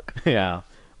session. Lame duck. Yeah.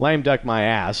 Lame duck my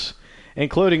ass,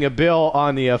 including a bill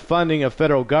on the funding of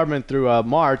federal government through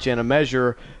March and a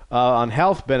measure on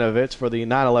health benefits for the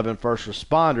 9/11 first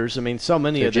responders. I mean, so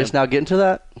many of them. Just now getting to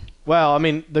that? Well, I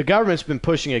mean, the government's been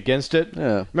pushing against it.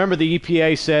 Yeah. Remember the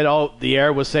EPA said, the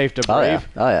air was safe to breathe?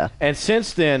 Oh, yeah. And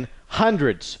since then,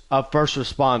 hundreds of first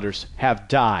responders have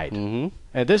died. Mm-hmm.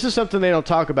 And this is something they don't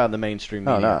talk about in the mainstream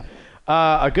media. Oh,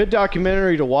 no. A good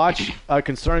documentary to watch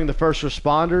concerning the first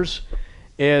responders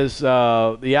is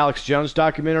the Alex Jones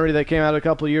documentary that came out a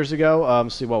couple of years ago.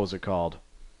 Let's see, what was it called?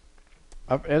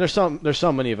 And there's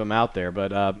so many of them out there,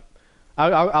 but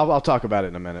I'll talk about it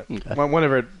in a minute,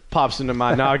 whenever it pops into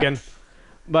my noggin.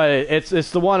 But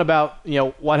it's the one about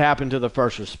what happened to the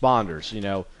first responders.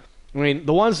 I mean,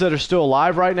 the ones that are still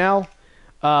alive right now,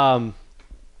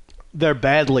 they're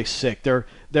badly sick.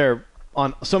 They're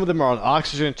on, some of them are on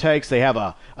oxygen tanks. They have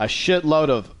a shitload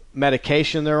of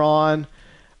medication they're on.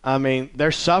 I mean,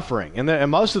 they're suffering, and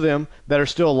most of them that are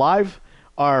still alive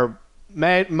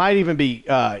might even be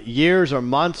years or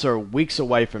months or weeks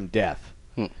away from death.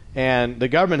 And the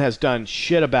government has done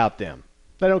shit about them.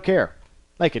 They don't care.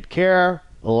 They could care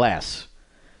less.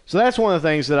 So that's one of the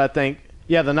things that I think.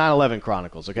 Yeah, the 9/11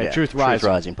 Chronicles. Okay, Yeah, Truth Rising. Truth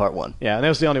Rising, Part 1. Yeah, and that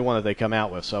was the only one that they come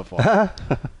out with so far.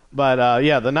 But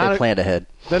they planned ahead.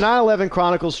 The 9/11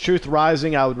 Chronicles, Truth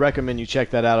Rising. I would recommend you check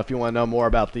that out if you want to know more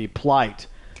about the plight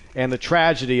and the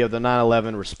tragedy of the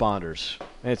 9/11 responders.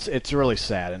 It's really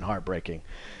sad and heartbreaking.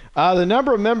 The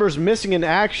number of members missing in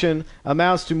action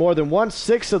amounts to more than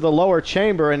 1/6 of the lower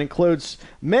chamber and includes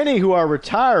many who are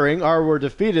retiring or were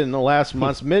defeated in the last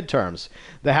month's midterms.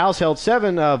 The House held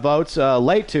 7 votes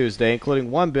late Tuesday,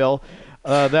 including one bill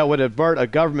that would avert a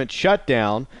government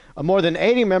shutdown. More than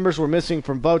 80 members were missing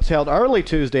from votes held early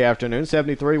Tuesday afternoon.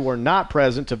 73 were not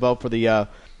present to vote for the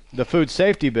food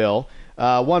safety bill.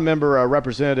 One member,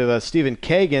 Representative Stephen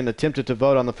Kagan, attempted to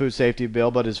vote on the food safety bill,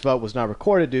 but his vote was not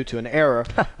recorded due to an error,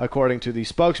 according to the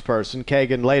spokesperson.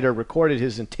 Kagan later recorded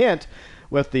his intent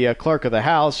with the clerk of the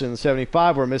House, and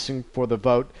 75 were missing for the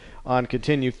vote on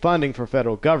continued funding for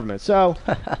federal government. So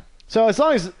as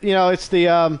long as it's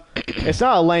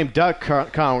not a lame duck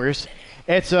Congress,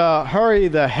 it's a hurry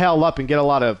the hell up and get a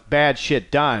lot of bad shit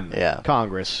done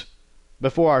Congress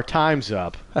before our time's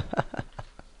up.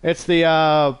 It's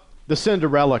the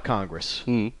Cinderella Congress.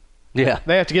 Yeah.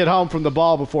 They have to get home from the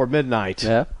ball before midnight.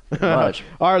 Yeah. Much.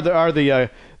 or the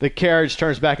carriage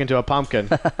turns back into a pumpkin.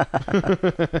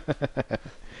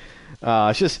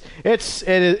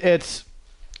 It's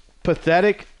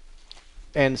pathetic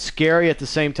and scary at the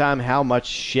same time how much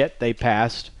shit they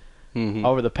passed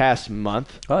over the past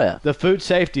month. Oh yeah. The food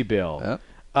safety bill.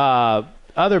 Yeah.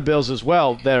 Other bills as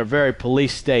well that are very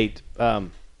police state have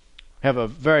a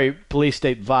very police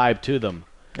state vibe to them.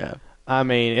 Yeah. I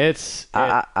mean,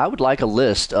 I would like a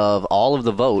list of all of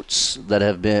the votes that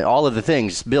have been, all of the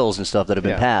things, bills and stuff that have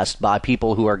been passed by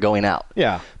people who are going out.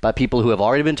 Yeah. By people who have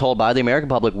already been told by the American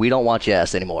public, we don't want your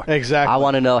ass anymore. Exactly. I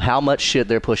want to know how much shit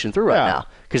they're pushing through right now.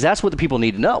 Because that's what the people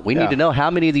need to know. We need to know how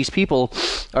many of these people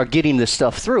are getting this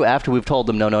stuff through after we've told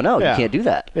them, no, you can't do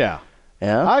that. Yeah.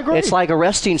 Yeah. I agree. It's like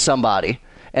arresting somebody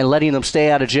and letting them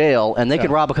stay out of jail, and they can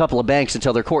rob a couple of banks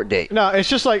until their court date. No, it's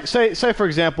just like, say for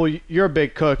example, you're a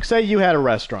big cook. Say you had a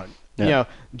restaurant. Yeah.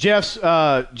 Jeff's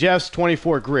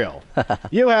 24 Grill.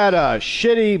 You had a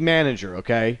shitty manager,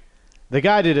 okay? The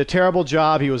guy did a terrible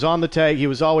job. He was on the take. He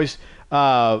was always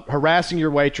harassing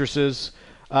your waitresses.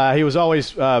 He was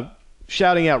always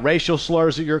shouting out racial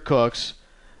slurs at your cooks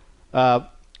or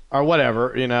whatever,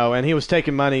 and he was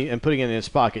taking money and putting it in his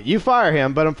pocket. You fire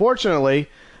him, but unfortunately,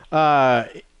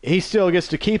 he still gets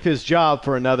to keep his job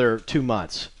for another 2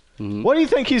 months. What do you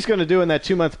think he's going to do in that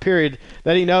 2-month period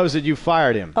that he knows that you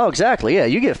fired him? Oh, exactly. Yeah,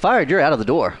 you get fired, you're out of the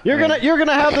door. You're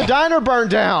gonna have the diner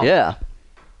burned down. Yeah.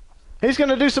 He's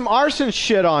going to do some arson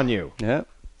shit on you. Yeah.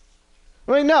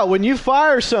 I mean, no, when you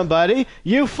fire somebody,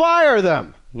 you fire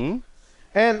them.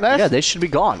 And that's they should be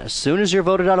gone. As soon as you're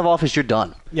voted out of office, you're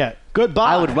done. Yeah,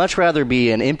 goodbye. I would much rather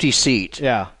be an empty seat.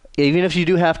 Yeah. Even if you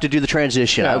do have to do the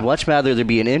transition, I'd much rather there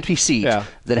be an empty seat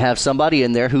than have somebody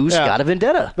in there who's got a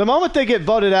vendetta. The moment they get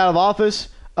voted out of office,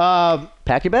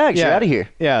 pack your bags. You're out of here.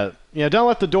 Yeah. Don't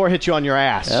let the door hit you on your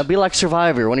ass. Be like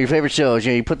Survivor, one of your favorite shows.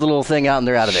 You put the little thing out and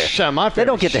they're out of there. They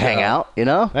don't get to hang out,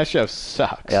 That show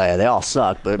sucks. Yeah, they all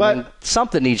suck. But I mean,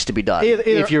 something needs to be done.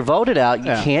 If you're voted out,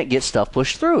 you can't get stuff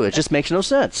pushed through. It just makes no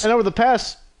sense. And over the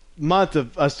past month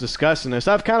of us discussing this,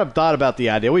 I've kind of thought about the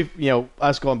idea.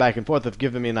 Us going back and forth have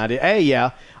given me an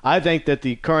idea. I think that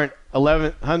the current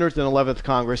 111th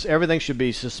Congress, everything should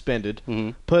be suspended,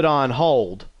 put on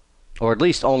hold. Or at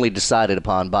least only decided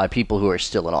upon by people who are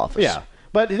still in office. Yeah.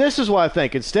 But this is what I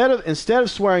think. Instead of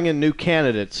swearing in new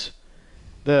candidates,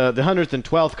 the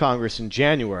 112th Congress in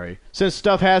January, since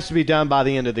stuff has to be done by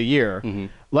the end of the year,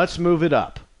 let's move it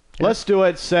up. Yeah. Let's do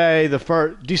it, say,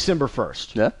 December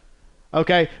 1st. Yeah.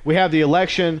 Okay, we have the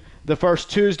election the first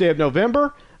Tuesday of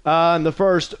November, and the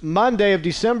first Monday of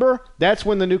December. That's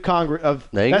when the new Congress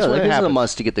There you go. That gives them a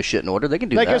month to get their shit in order. They can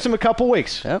do that. That gives them a couple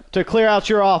weeks to clear out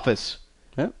your office.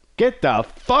 Yep. Get the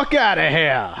fuck out of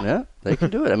here. Yeah, they can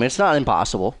do it. I mean, it's not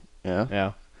impossible.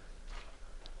 Yeah.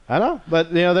 I know,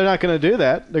 but they're not going to do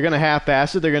that. They're going to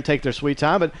half-ass it. They're going to take their sweet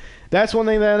time. But that's one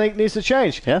thing that I think needs to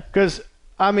change. Yeah. Because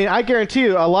I guarantee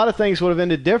you, a lot of things would have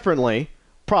ended differently.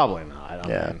 Probably not.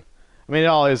 I mean, it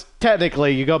all is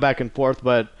technically you go back and forth,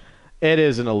 but it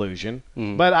is an illusion.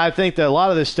 But I think that a lot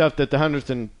of this stuff that the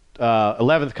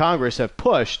 111th Congress have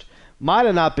pushed might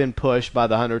have not been pushed by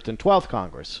the 112th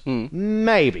Congress.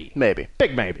 Maybe.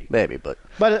 Big maybe. Maybe,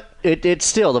 but it's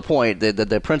still the point,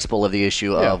 the principle of the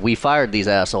issue of we fired these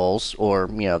assholes, or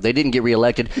they didn't get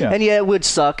reelected. And it would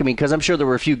suck. I mean, because I'm sure there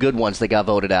were a few good ones that got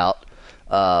voted out.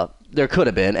 There could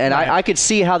have been, and I could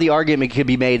see how the argument could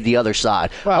be made the other side.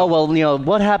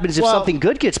 What happens if something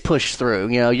good gets pushed through?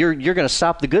 You're going to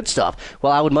stop the good stuff.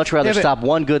 Well, I would much rather stop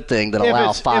one good thing than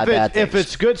allow five bad things. If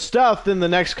it's good stuff, then the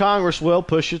next Congress will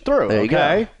push it through. There you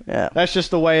go. Yeah. That's just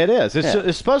the way it is.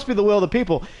 It's supposed to be the will of the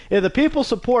people. If the people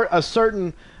support a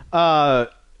certain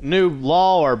new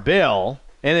law or bill,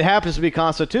 and it happens to be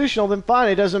constitutional, then fine,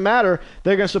 it doesn't matter.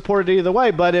 They're going to support it either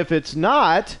way. But if it's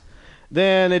not,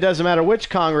 then it doesn't matter which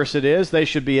Congress it is. They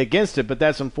should be against it. But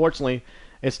that's unfortunately,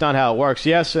 it's not how it works.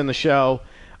 Yes, in the show,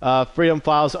 Freedom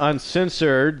Files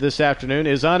Uncensored this afternoon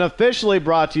is unofficially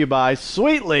brought to you by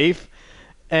Sweet Leaf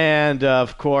and,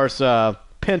 of course,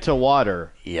 Penta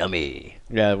Water. Yummy.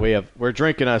 Yeah, we're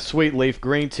drinking a Sweet Leaf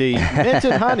green tea, mint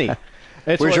and honey.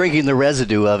 We're drinking the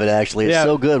residue of it. Actually, it's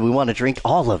so good. We want to drink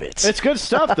all of it. It's good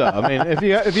stuff, though. I mean,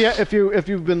 if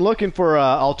you've been looking for an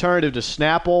alternative to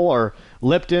Snapple or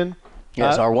Lipton.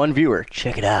 Yes, our one viewer.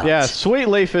 Check it out. Yeah, Sweet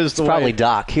Leaf is the way. Probably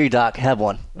Doc. Here, Doc, have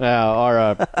one. Or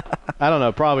I don't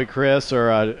know, probably Chris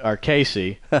or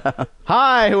Casey.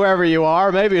 Hi, whoever you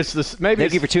are. Maybe it's this.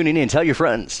 Thank you for tuning in. Tell your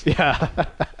friends. Yeah.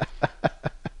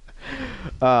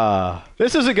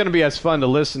 This isn't going to be as fun to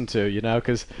listen to,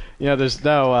 because there's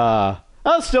no.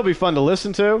 It'll still be fun to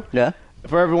listen to. Yeah.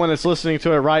 For everyone that's listening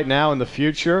to it right now in the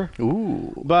future.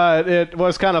 Ooh. But it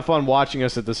was kind of fun watching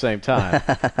us at the same time.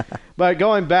 But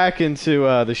going back into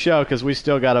the show, because we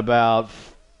still got about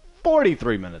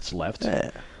 43 minutes left. Yeah.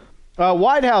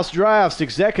 White House drafts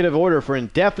executive order for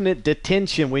indefinite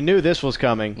detention. We knew this was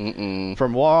coming.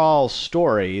 From Wall's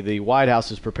story, the White House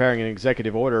is preparing an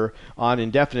executive order on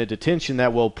indefinite detention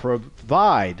that will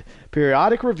provide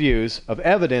periodic reviews of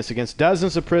evidence against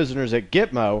dozens of prisoners at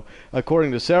Gitmo,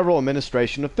 according to several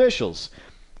administration officials.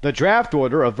 The draft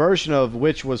order, a version of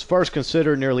which was first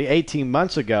considered nearly 18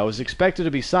 months ago, is expected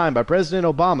to be signed by President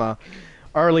Obama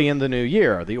early in the new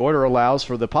year. The order allows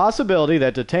for the possibility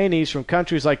that detainees from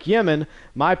countries like Yemen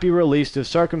might be released if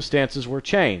circumstances were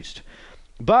changed.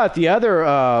 But the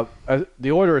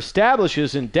order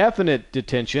establishes indefinite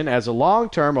detention as a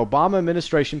long-term Obama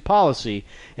administration policy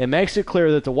and makes it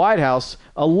clear that the White House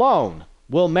alone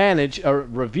will manage a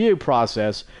review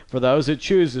process for those it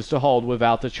chooses to hold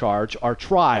without the charge or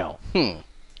trial.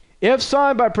 If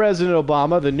signed by President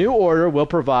Obama, the new order will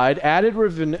provide added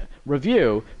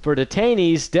review for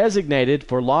detainees designated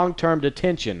for long-term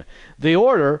detention. The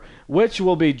order, which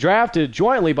will be drafted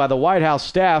jointly by the White House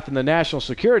staff and the National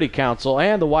Security Council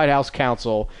and the White House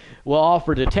Council, will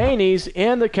offer detainees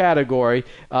in the category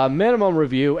a minimum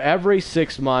review every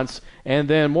 6 months and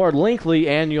then more lengthy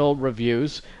annual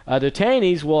reviews.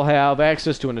 Detainees will have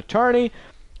access to an attorney,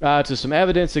 to some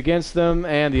evidence against them,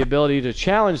 and the ability to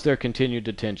challenge their continued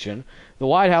detention. The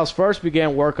White House first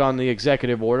began work on the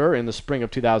executive order in the spring of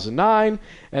 2009.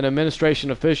 An administration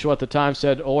official at the time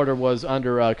said the order was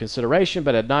under consideration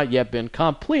but had not yet been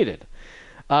completed.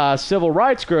 Civil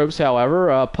rights groups, however,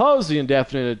 opposed the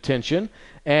indefinite detention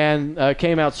and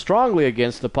came out strongly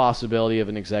against the possibility of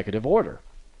an executive order.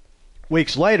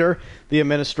 Weeks later, the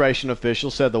administration official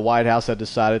said the White House had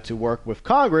decided to work with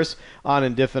Congress on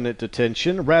indefinite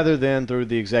detention rather than through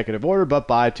the executive order, but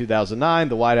by 2009,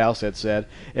 the White House had said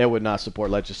it would not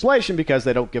support legislation because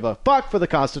they don't give a fuck for the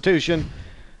Constitution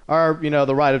or,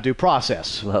 the right of due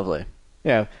process. Lovely.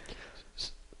 Yeah.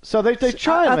 So they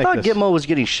try and I make thought this. Gitmo was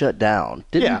getting shut down.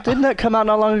 Didn't that come out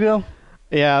not long ago?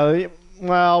 Yeah,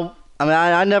 well... I mean,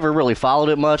 I never really followed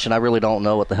it much, and I really don't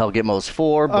know what the hell Gitmo's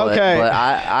for, but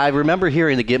I remember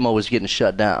hearing that Gitmo was getting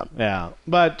shut down. Yeah,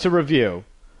 but to review,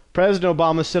 President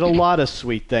Obama said a lot of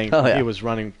sweet things when he was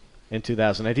running in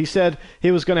 2008. He said he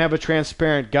was going to have a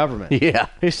transparent government. Yeah.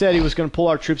 He said he was going to pull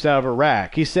our troops out of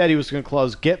Iraq. He said he was going to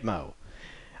close Gitmo.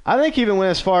 I think he even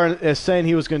went as far as saying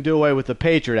he was going to do away with the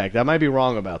Patriot Act. I might be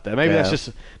wrong about that.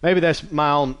 Maybe that's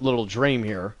my own little dream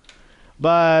here.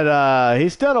 But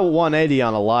he's done a 180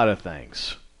 on a lot of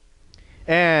things.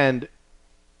 And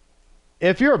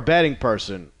if you're a betting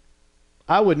person,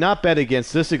 I would not bet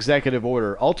against this executive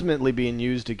order ultimately being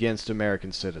used against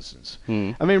American citizens. I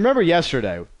mean, remember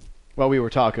yesterday, what we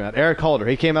were talking about, Eric Holder,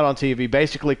 he came out on TV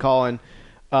basically calling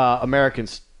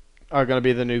Americans are going to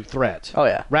be the new threat. Oh,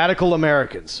 yeah. Radical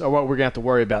Americans are what we're going to have to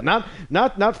worry about.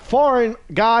 Not foreign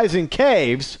guys in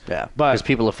caves. Yeah, but because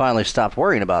people have finally stopped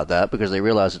worrying about that because they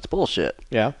realize it's bullshit.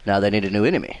 Yeah. Now they need a new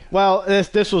enemy. Well,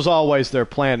 this was always their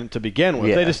plan to begin with.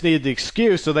 Yeah. They just needed the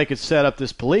excuse so they could set up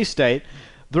this police state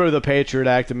through the Patriot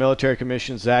Act, the Military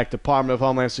Commissions Act, Department of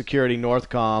Homeland Security,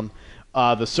 Northcom,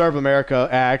 the Serve America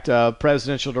Act,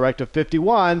 Presidential Directive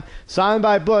 51, signed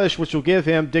by Bush, which will give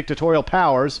him dictatorial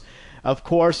powers. Of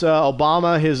course,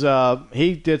 Obama,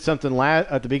 he did something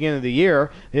at the beginning of the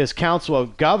year, his Council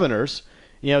of Governors,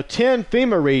 10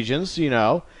 FEMA regions,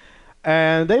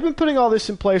 and they've been putting all this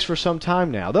in place for some time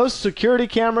now. Those security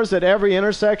cameras at every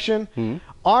intersection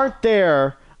aren't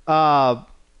there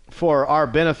for our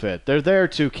benefit. They're there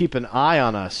to keep an eye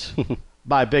on us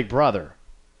by Big Brother,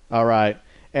 all right?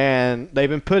 And they've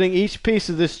been putting each piece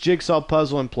of this jigsaw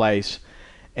puzzle in place,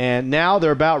 and now they're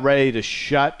about ready to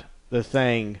shut the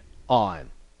thing on.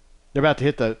 They're about to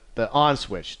hit the on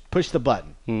switch. Push the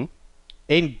button.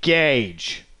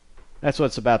 Engage. That's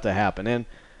what's about to happen. And,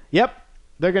 yep,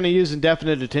 they're going to use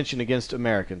indefinite detention against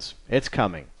Americans. It's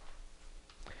coming.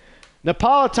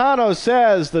 Napolitano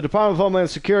says the Department of Homeland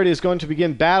Security is going to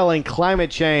begin battling climate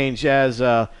change as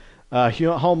a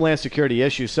Homeland Security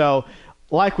issue. So,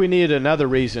 like we need another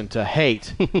reason to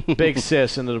hate Big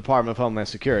Sis in the Department of Homeland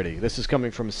Security. This is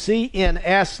coming from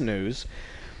CNS News.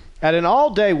 At an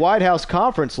all-day White House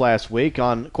conference last week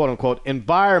on, quote-unquote,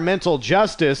 environmental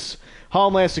justice,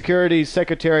 Homeland Security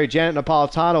Secretary Janet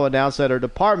Napolitano announced that her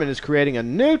department is creating a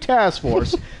new task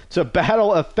force to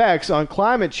battle effects on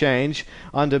climate change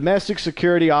on domestic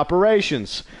security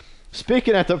operations.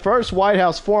 Speaking at the first White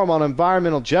House Forum on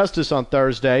Environmental Justice on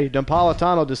Thursday,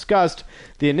 Napolitano discussed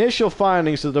the initial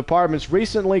findings of the department's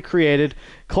recently created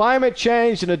Climate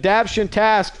Change and Adaptation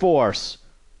Task Force,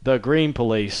 the Green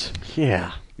Police.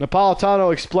 Yeah.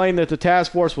 Napolitano explained that the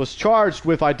task force was charged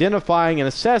with identifying and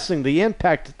assessing the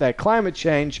impact that climate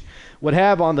change would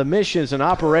have on the missions and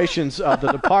operations of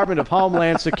the Department of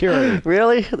Homeland Security.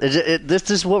 Really? This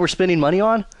is what we're spending money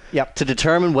on? Yep. To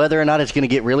determine whether or not it's going to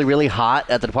get really, really hot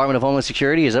at the Department of Homeland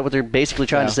Security? Is that what they're basically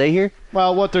trying to say here?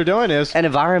 Well, what they're doing is... And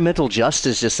environmental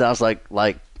justice just sounds like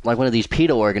one of these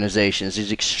pedo organizations,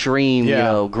 these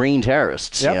extreme, green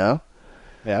terrorists,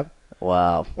 Yep.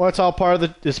 Wow. Well, it's all part of the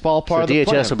plan.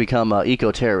 DHS will become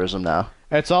eco-terrorism now.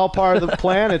 It's all part of the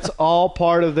plan. It's all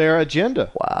part of their agenda.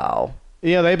 Wow.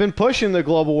 They've been pushing the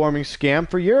global warming scam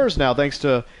for years now, thanks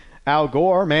to Al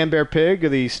Gore, Man Bear Pig,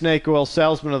 the snake oil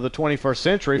salesman of the 21st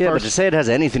century. Yeah, but to say it has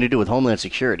anything to do with Homeland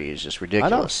Security is just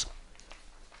ridiculous.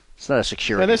 It's not a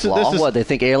security flaw. What, they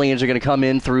think aliens are going to come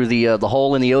in through the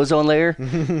hole in the ozone layer? I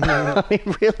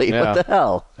mean, really, what the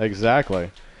hell? Exactly.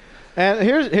 And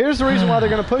here's the reason why they're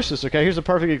going to push this, okay? Here's a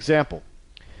perfect example.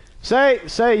 Say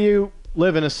you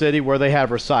live in a city where they have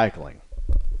recycling,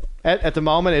 At the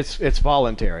moment, it's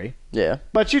voluntary. Yeah.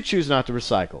 But you choose not to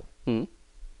recycle.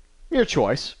 Your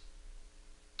choice.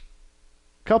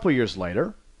 A couple years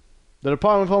later, the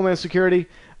Department of Homeland Security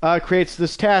creates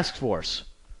this task force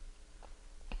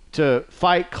to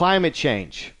fight climate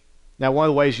change. Now, one of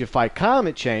the ways you fight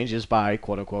climate change is by,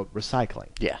 quote-unquote, recycling.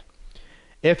 Yeah.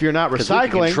 If you're not recycling... we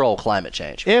can control climate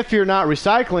change. If you're not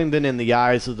recycling, then in the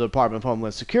eyes of the Department of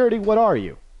Homeland Security, what are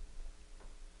you?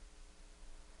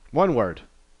 One word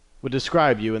would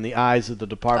describe you in the eyes of the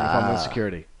Department of Homeland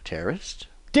Security. Terrorist?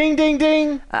 Ding, ding,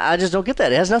 ding. I just don't get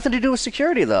that. It has nothing to do with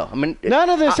security, though. I mean, none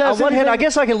of this has on one hand, anything- I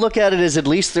guess I can look at it as at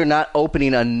least they're not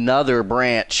opening another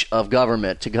branch of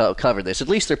government to cover this. At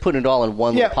least they're putting it all in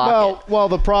one little pocket. Well,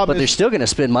 the problem but they're is... still going to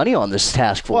spend money on this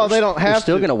task force. Well, they don't have They're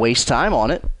still to. going to waste time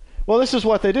on it. Well, this is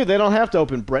what they do. They don't have to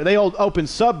open... They open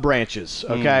sub-branches,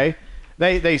 okay?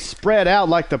 They spread out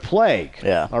like the plague.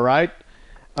 Yeah. All right?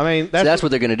 I mean, that's what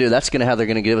they're going to do. That's how they're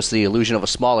going to give us the illusion of a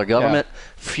smaller government,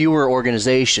 fewer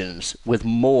organizations with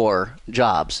more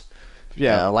jobs.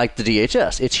 Yeah. Like the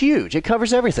DHS. It's huge. It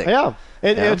covers everything. Yeah.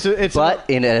 But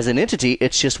as an entity,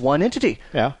 it's just one entity.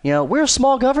 Yeah. We're a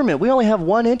small government. We only have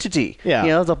one entity.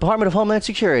 Yeah. The Department of Homeland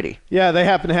Security. Yeah, they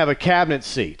happen to have a cabinet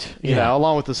seat, you know,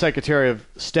 along with the Secretary of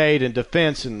State and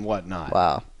Defense and whatnot.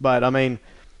 Wow. But, I mean,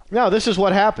 no, this is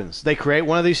what happens. They create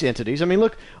one of these entities. I mean,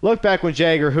 look back when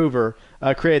J. Edgar Hoover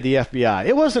created the FBI.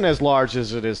 It wasn't as large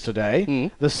as it is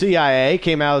today. The CIA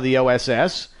came out of the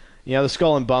OSS. The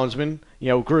Skull and Bonesman,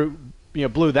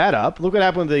 blew that up. Look what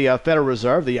happened with the Federal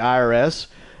Reserve, the IRS,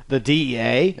 the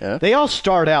DEA. Yeah. They all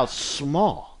start out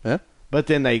small, but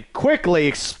then they quickly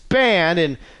expand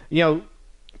and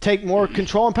take more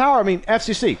control and power. I mean,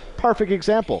 FCC, perfect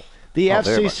example. The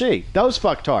FCC, those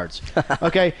fucktards.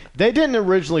 Okay, they didn't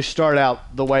originally start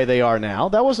out the way they are now.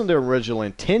 That wasn't their original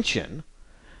intention.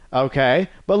 Okay,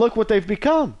 but look what they've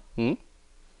become. I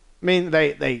mean,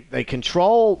 they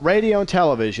control radio and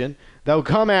television. They'll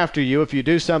come after you if you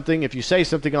do something, if you say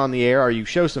something on the air, or you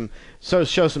show some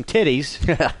titties,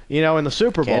 in the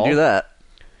Super Bowl. Can't do that.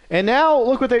 And now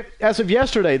look what as of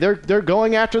yesterday, they're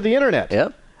going after the internet.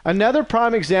 Yep. Another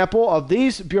prime example of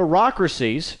these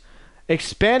bureaucracies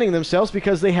expanding themselves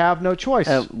because they have no choice.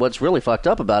 What's really fucked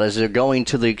up about it is they're going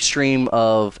to the extreme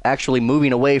of actually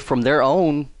moving away from their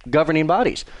own governing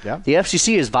bodies. Yeah. The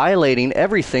FCC is violating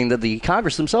everything that the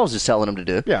Congress themselves is telling them to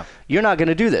do. Yeah. You're not going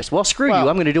to do this. Well, screw you.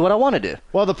 I'm going to do what I want to do.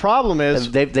 Well, the problem is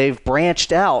they've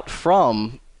branched out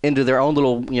into their own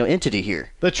little entity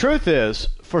here. The truth is,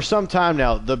 for some time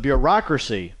now, the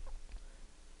bureaucracy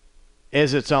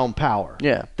is its own power.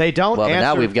 Yeah. They don't Well, answer...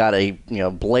 now we've got a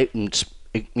blatant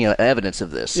evidence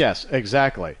of this. Yes,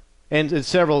 exactly. And in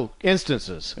several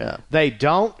instances, they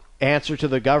don't answer to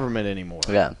the government anymore.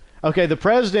 Yeah. Okay, the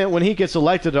president, when he gets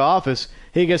elected to office,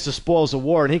 he gets the spoils of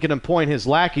war, and he can appoint his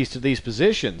lackeys to these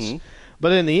positions.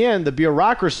 But in the end, the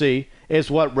bureaucracy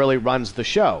is what really runs the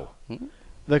show.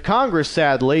 The Congress,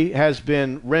 sadly, has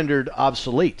been rendered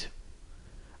obsolete.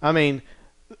 I mean,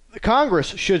 the Congress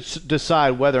should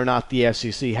decide whether or not the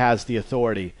FCC has the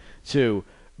authority to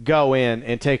go in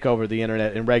and take over the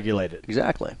internet and regulate it.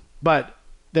 Exactly. But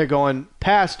they're going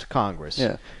past Congress.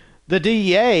 Yeah. The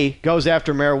DEA goes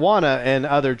after marijuana and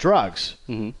other drugs.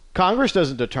 Congress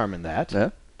doesn't determine that. Yeah.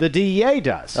 The DEA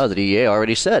does. Oh, the DEA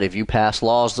already said if you pass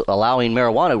laws allowing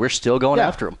marijuana, we're still going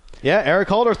after them. Yeah, Eric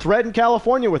Holder threatened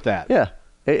California with that. Yeah.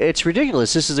 It's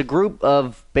ridiculous. This is a group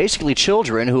of basically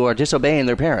children who are disobeying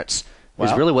their parents.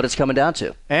 Is really what it's coming down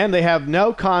to. And they have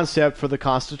no concept for the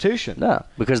Constitution. No,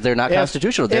 because they're not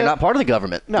constitutional. They're not part of the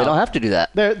government. No, they don't have to do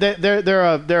that.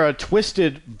 They're a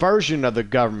twisted version of the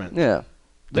government. Yeah.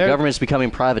 The government's becoming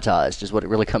privatized is what it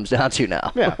really comes down to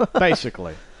now. Yeah,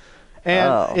 basically.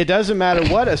 And it doesn't matter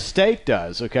what a state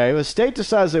does, okay? If a state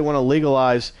decides they want to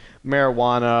legalize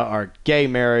marijuana or gay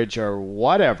marriage or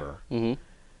whatever,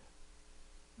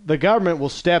 the government will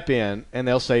step in and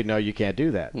they'll say, no, you can't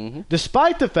do that.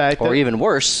 Despite the fact that... Or even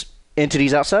worse,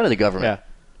 entities outside of the government.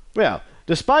 Yeah.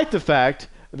 Despite the fact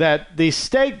that the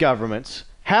state governments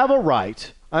have a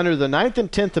right under the 9th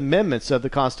and 10th Amendments of the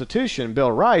Constitution, Bill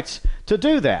of Rights, to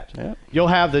do that. Yeah. You'll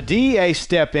have the DEA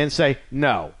step in and say,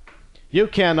 no, you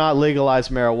cannot legalize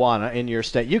marijuana in your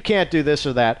state. You can't do this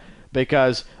or that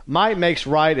because might makes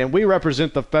right and we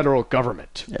represent the federal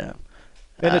government. Yeah.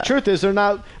 And the truth is, they're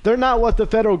not what the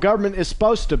federal government is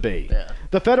supposed to be. Yeah.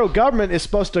 The federal government is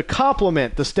supposed to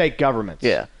complement the state governments.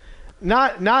 Yeah.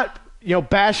 Not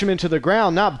bash them into the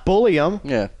ground, not bully them.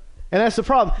 Yeah. And that's the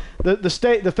problem.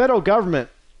 The federal government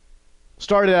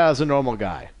started out as a normal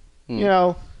guy.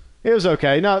 It was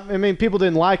okay. People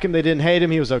didn't like him, they didn't hate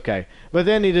him, he was okay. But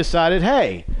then he decided,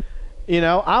 hey,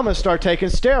 I'm going to start taking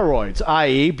steroids,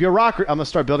 i.e. bureaucracy. I'm going to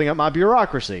start building up my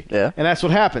bureaucracy. Yeah. And that's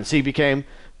what happens. He became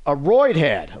a roid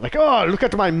head. Like, oh, look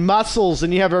at my muscles.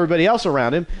 And you have everybody else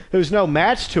around him who's no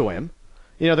match to him.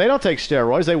 They don't take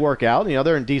steroids. They work out.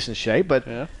 They're in decent shape.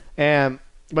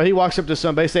 But he walks up to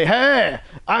somebody and say, hey,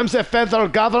 I'm the federal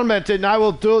government and I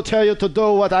will tell you to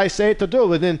do what I say to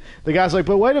do. And then the guy's like,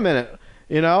 but wait a minute.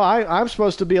 I'm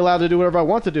supposed to be allowed to do whatever I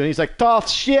want to do. And he's like, tough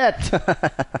shit.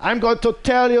 I'm going to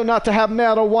tell you not to have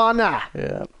marijuana.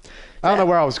 Yeah. I don't know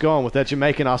where I was going with that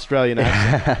Jamaican Australian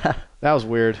accent. That was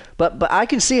weird. But I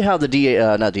can see how the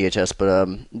not DHS,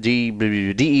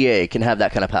 but DEA can have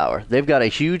that kind of power. They've got a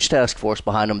huge task force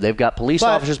behind them. They've got police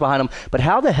officers behind them. But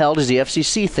how the hell does the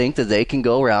FCC think that they can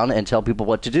go around and tell people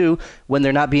what to do when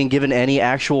they're not being given any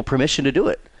actual permission to do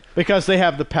it? Because they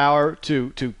have the power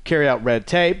to carry out red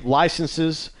tape,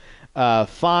 licenses,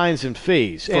 fines, and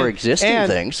fees. For existing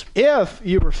things. If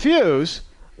you refuse,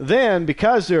 then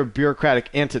because they're a bureaucratic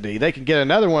entity, they can get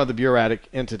another one of the bureaucratic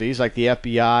entities like the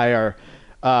FBI or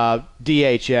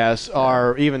DHS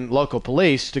or even local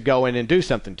police to go in and do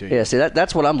something to you. Yeah, see,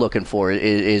 that's what I'm looking for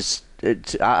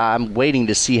I'm waiting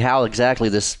to see how exactly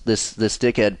this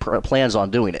dickhead plans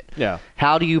on doing it. Yeah.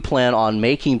 How do you plan on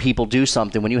making people do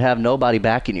something when you have nobody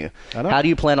backing you? How do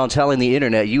you plan on telling the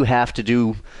internet you have to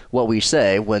do what we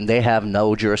say when they have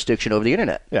no jurisdiction over the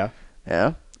internet? Yeah.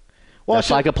 Yeah. Well,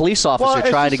 that's like a police officer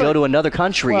trying to go to another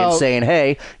country and saying,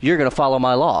 hey, you're going to follow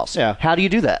my laws. Yeah. How do you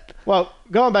do that? Well,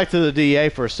 going back to the DEA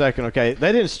for a second, okay,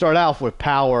 they didn't start off with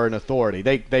power and authority.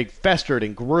 They festered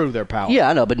and grew their power. Yeah,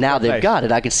 I know, but now they've got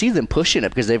it. I can see them pushing it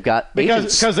because they've got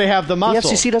agents. Because they have the muscle.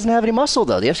 The FCC doesn't have any muscle,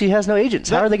 though. The FCC has no agents.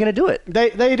 How are they going to do it?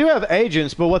 They do have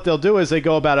agents, but what they'll do is they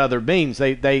go about other means.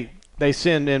 They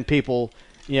send in people,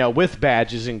 with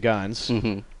badges and guns,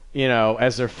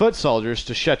 as their foot soldiers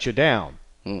to shut you down.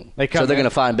 So they're going to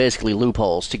find basically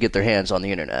loopholes to get their hands on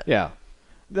the internet. Yeah.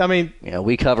 I mean,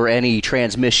 we cover any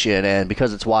transmission, and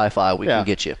because it's Wi-Fi, we can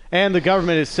get you. And the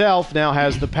government itself now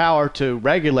has the power to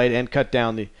regulate and cut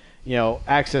down the,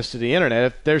 access to the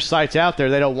internet. If there's sites out there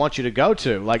they don't want you to go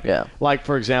to, like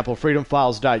for example,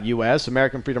 freedomfiles.us,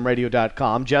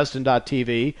 AmericanFreedomRadio.com,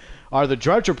 Justin.tv, or the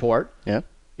Drudge Report. Yeah.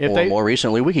 More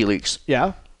recently, WikiLeaks.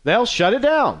 Yeah. They'll shut it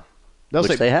down. They'll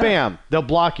say, bam, they'll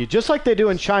block you, just like they do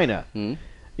in China.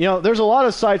 There's a lot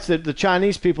of sites that the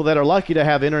Chinese people that are lucky to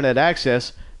have internet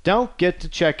access don't get to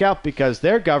check out because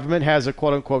their government has a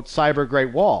quote-unquote cyber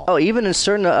Great Wall. Oh, even in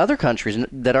certain other countries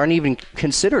that aren't even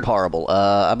considered horrible.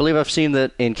 I believe I've seen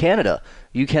that in Canada,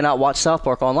 you cannot watch South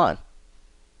Park online.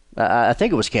 I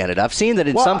think it was Canada. I've seen that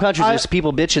in some countries there's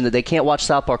people bitching that they can't watch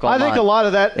South Park online. I think a lot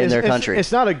of that in their country.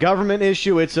 It's not a government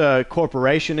issue. It's a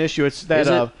corporation issue. It's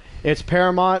that it's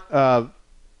Paramount.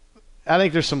 I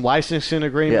think there's some licensing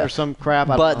agreement or some crap.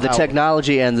 But the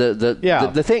technology and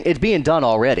the thing, it's being done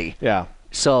already. Yeah.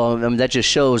 So that just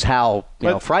shows how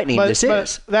frightening this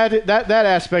is. That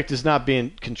aspect is not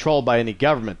being controlled by any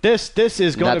government. This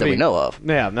is going to be not that we know of.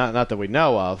 Yeah, not that we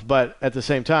know of. But at the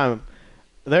same time,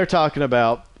 they're talking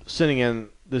about sending in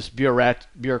this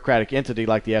bureaucratic entity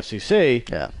like the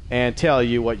FCC and tell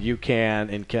you what you can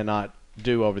and cannot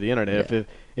do over the internet. Yeah.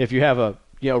 If you have a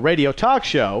radio talk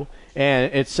show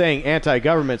and it's saying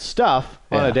anti-government stuff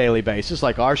on a daily basis,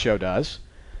 like our show does,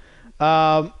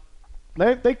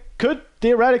 they could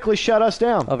theoretically shut us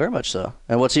down. Oh, very much so.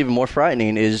 And what's even more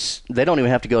frightening is they don't even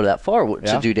have to go that far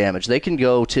to do damage. They can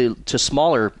go to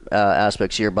smaller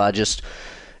aspects here by just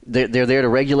they're there to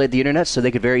regulate the internet, so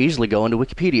they could very easily go into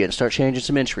Wikipedia and start changing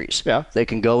some entries. Yeah. They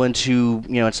can go into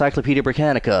Encyclopedia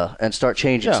Britannica and start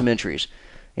changing some entries.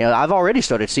 I've already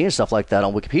started seeing stuff like that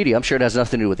on Wikipedia. I'm sure it has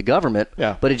nothing to do with the government,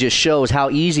 but it just shows how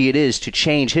easy it is to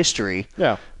change history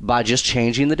by just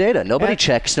changing the data. Nobody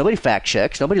checks, nobody fact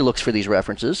checks, nobody looks for these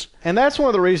references. And that's one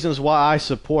of the reasons why I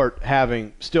support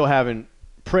still having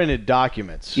printed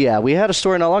documents. Yeah, we had a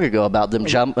story not long ago about them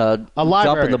jumping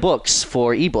the books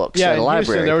for ebooks at a library.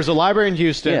 Houston. There was a library in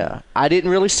Houston. Yeah, I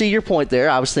didn't really see your point there.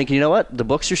 I was thinking, you know what, the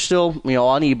books are still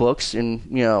on ebooks,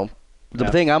 and the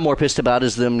thing I'm more pissed about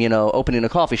is them, opening a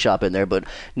coffee shop in there. But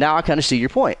now I kind of see your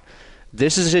point.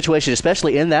 This is a situation,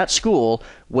 especially in that school,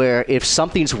 where if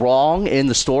something's wrong in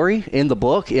the story, in the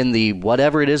book, in the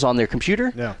whatever it is on their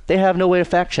computer, they have no way of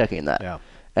fact-checking that. Yeah.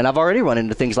 And I've already run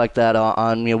into things like that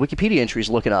on Wikipedia entries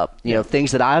looking up,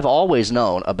 things that I've always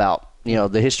known about,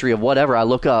 the history of whatever I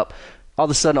look up, all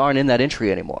of a sudden aren't in that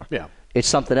entry anymore. Yeah. It's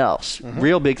something else.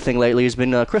 Real big thing lately has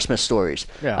been Christmas stories.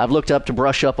 Yeah. I've looked up to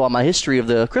brush up on my history of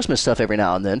the Christmas stuff every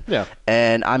now and then. Yeah.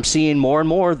 And I'm seeing more and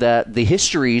more that the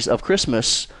histories of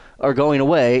Christmas are going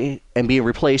away and being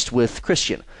replaced with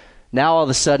Christian. Now all of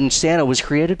a sudden Santa was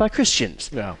created by Christians.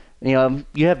 Yeah.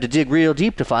 you have to dig real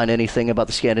deep to find anything about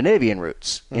the Scandinavian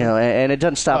roots. And it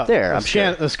doesn't stop there. I'm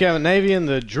sure the Scandinavian,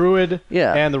 the Druid,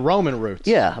 and the Roman roots.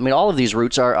 Yeah, I mean, all of these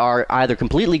roots are either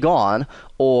completely gone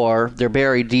or they're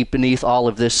buried deep beneath all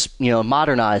of this,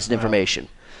 modernized information.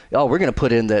 Oh, we're going to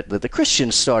put in that the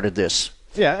Christians started this.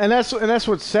 Yeah, and that's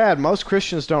what's sad. Most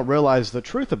Christians don't realize the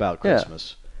truth about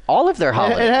Christmas. Yeah. All of their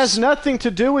holidays. It has nothing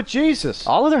to do with Jesus.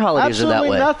 All of their holidays are that way.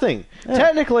 Absolutely nothing. Yeah.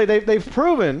 Technically, they've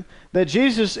proven that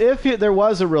Jesus, if there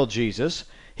was a real Jesus,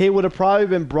 he would have probably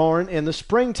been born in the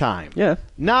springtime. Yeah.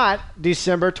 Not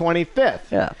December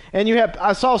 25th. Yeah. And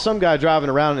I saw some guy driving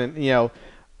around and, in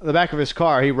the back of his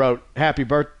car, he wrote,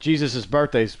 Jesus'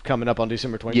 birthday's coming up on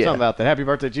December 20th. Yeah. Something about that. Happy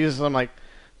birthday, Jesus. I'm like,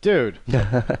 dude,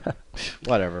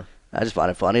 whatever. I just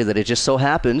find it funny that it just so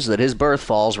happens that his birth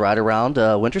falls right around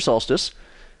winter solstice.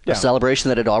 A celebration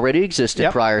that had already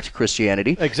existed prior to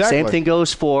Christianity. Exactly. Same thing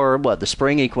goes for the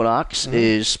spring equinox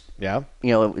is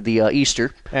the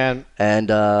Easter. And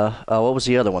what was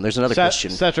the other one? There's another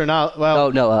Christian.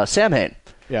 Samhain.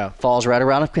 Yeah. Falls right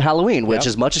around Halloween, which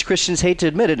as much as Christians hate to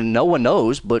admit it, and no one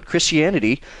knows, but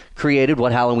Christianity created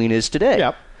what Halloween is today.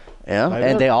 Yep. Yeah,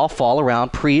 and they all fall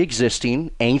around pre-existing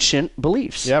ancient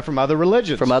beliefs. Yeah, from other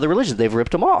religions. They've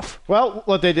ripped them off. Well,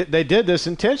 they did this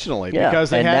intentionally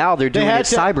because now they're doing it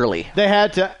cyberly. They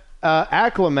had to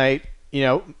acclimate,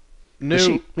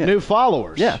 new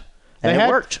followers. Yeah, and it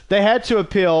worked. They had to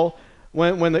appeal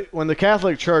when the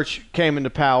Catholic Church came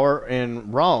into power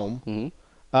in Rome. Mm-hmm.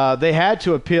 They had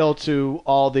to appeal to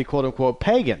all the quote-unquote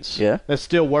pagans that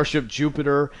still worship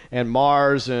Jupiter and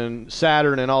Mars and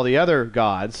Saturn and all the other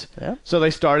gods. Yeah. So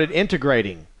they started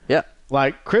integrating. Yeah.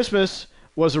 Like Christmas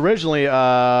was originally,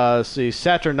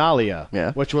 Saturnalia,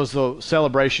 which was the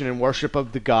celebration and worship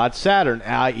of the god Saturn,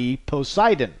 i.e.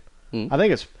 Poseidon. I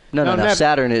think it's... No.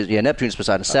 Saturn is... Yeah, Neptune's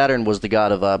Poseidon. Saturn was the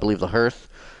god of, I believe, the hearth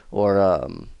or...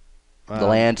 the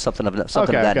land, something of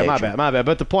that nature. My bad.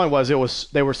 But the point was,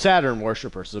 they were Saturn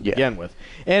worshipers to begin with.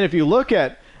 And if you look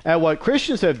at what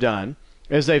Christians have done,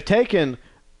 is they've taken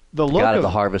the look God of the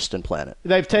harvest and planet.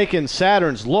 They've taken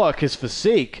Saturn's look, his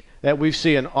physique that we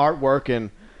see in artwork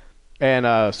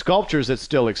and sculptures that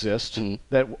still exist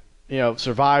that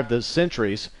survived the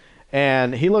centuries,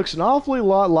 and he looks an awfully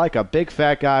lot like a big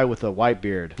fat guy with a white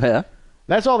beard. Yeah,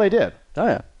 that's all they did. Oh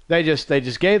yeah, they just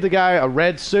gave the guy a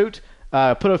red suit.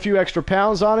 Put a few extra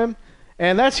pounds on him,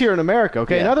 and that's here in America.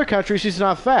 Okay, in other countries he's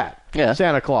not fat. Yeah,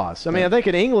 Santa Claus. I mean, I think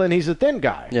in England he's a thin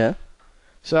guy. Yeah.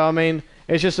 So I mean,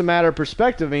 it's just a matter of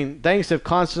perspective. I mean, things have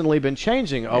constantly been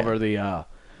changing over the.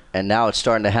 And now it's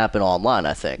starting to happen online.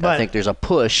 I think there's a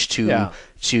push to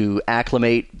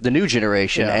acclimate the new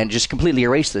generation and just completely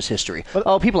erase this history.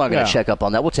 But, people aren't going to check up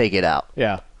on that. We'll take it out.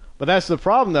 Yeah, but that's the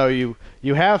problem, though. You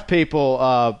have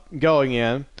people going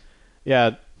in.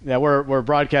 Yeah. Yeah, we're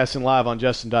broadcasting live on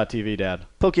Justin.tv, Dad.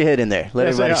 Poke your head in there. Let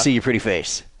everybody see your pretty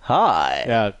face. Hi.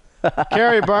 Yeah.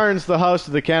 Carey Burns, the host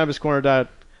of the Cannabis Corner,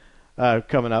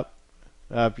 coming up.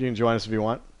 You can join us if you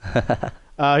want. He's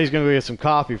going to go get some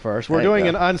coffee first. We're doing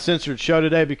an uncensored show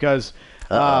today because,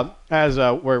 as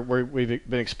we've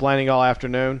been explaining all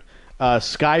afternoon,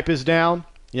 Skype is down,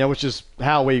 which is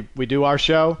how we do our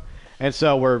show. And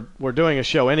so we're doing a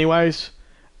show anyways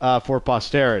for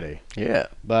posterity. Yeah.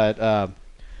 But...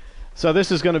 So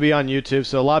this is going to be on YouTube.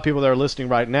 So a lot of people that are listening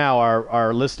right now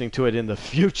are listening to it in the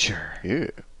future. Yeah.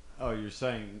 Oh, you're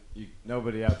saying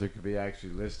nobody out there could be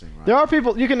actually listening, right? There are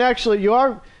people.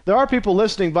 There are people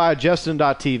listening via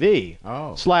Justin.tv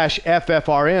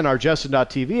 /FFRN, our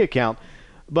Justin.tv account.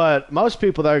 But most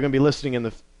people that are going to be listening in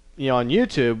the on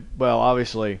YouTube, well,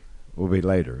 obviously, will be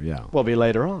later. Yeah. Will be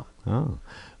later on. Oh,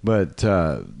 but.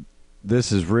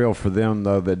 This is real for them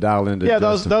though that dial into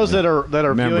those that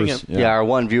are members, viewing it. Yeah, our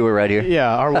one viewer right here.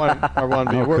 Yeah, our one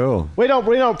viewer. Oh, cool. We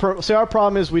don't see our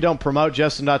problem is we don't promote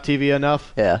Justin.tv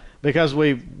enough. Yeah. Because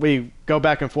we go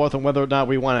back and forth on whether or not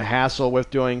we want to hassle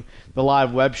with doing the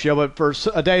live web show, but for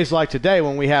days like today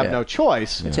when we have no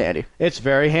choice, it's handy. It's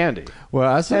very handy.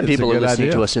 Well, I said people are listening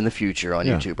idea. to us in the future on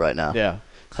YouTube right now. Yeah.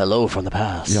 Hello from the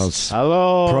past.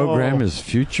 Hello. Program is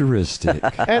futuristic.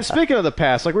 And speaking of the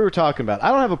past, like we were talking about, I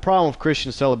don't have a problem with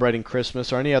Christians celebrating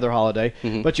Christmas or any other holiday,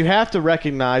 but you have to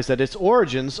recognize that its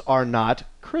origins are not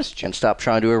Christian. And stop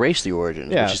trying to erase the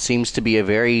origins, which seems to be a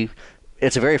very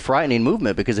frightening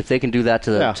movement, because if they can do that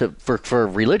for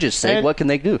religious sake, what can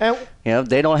they do?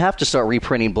 They don't have to start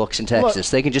reprinting books in Texas.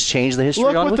 They can just change the history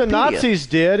on Wikipedia. Look what the Nazis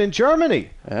did in Germany.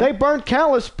 Yeah. They burned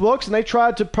countless books, and they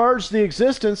tried to purge the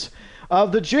existence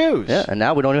of the Jews. Yeah, and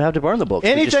now we don't even have to burn the books.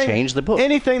 We just change the book.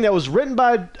 Anything that was written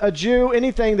by a Jew,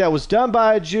 anything that was done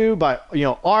by a Jew, by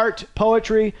art,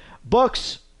 poetry,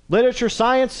 books, literature,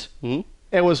 science,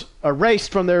 it was erased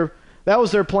from their That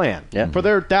was their plan. Yeah. For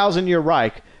their 1,000-year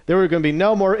Reich, there were going to be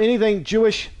no more anything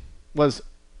Jewish was,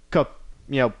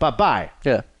 bye-bye.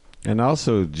 Yeah. And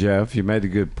also, Jeff, you made a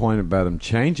good point about them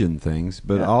changing things,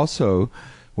 but also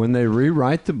when they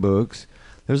rewrite the books,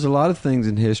 there's a lot of things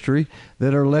in history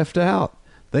that are left out.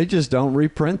 They just don't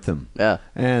reprint them. Yeah.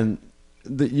 And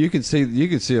you can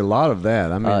see a lot of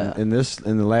that. I mean, in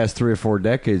the last 3 or 4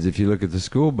 decades, if you look at the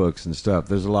school books and stuff,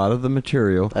 there's a lot of the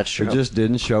material that just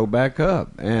didn't show back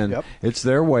up, and it's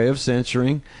their way of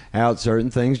censoring out certain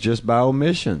things just by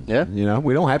omission. Yeah,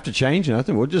 we don't have to change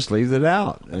nothing; we'll just leave it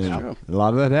out. That's true. A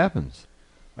lot of that happens.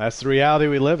 That's the reality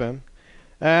we live in.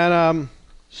 And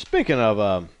speaking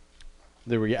of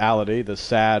the reality, the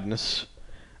sadness.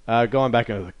 Going back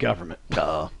into the government.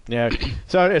 Yeah.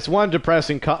 So it's one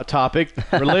depressing topic,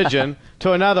 religion,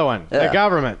 to another one, the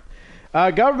government.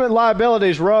 Government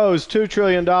liabilities rose $2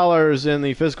 trillion in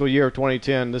the fiscal year of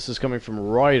 2010. This is coming from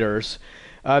Reuters.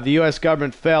 The U.S.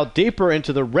 government fell deeper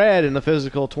into the red in the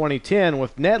fiscal 2010,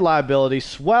 with net liabilities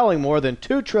swelling more than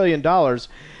 $2 trillion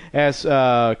as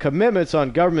commitments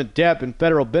on government debt and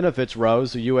federal benefits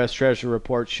rose, the U.S. Treasury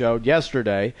report showed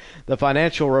yesterday. The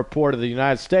financial report of the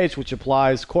United States, which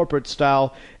applies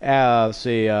corporate-style,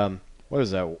 what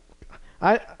is that?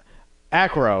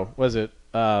 ACRO, was it?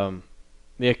 The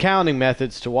accounting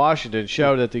methods to Washington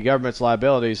showed that the government's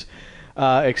liabilities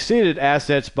exceeded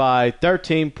assets by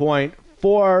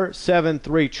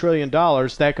 $13.473 trillion.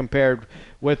 That compared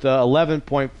with the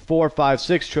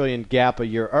 $11.456 trillion gap a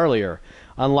year earlier.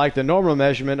 Unlike the normal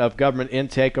measurement of government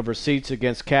intake of receipts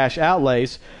against cash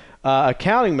outlays,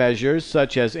 accounting measures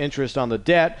such as interest on the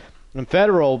debt and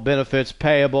federal benefits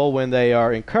payable when they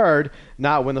are incurred,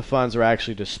 not when the funds are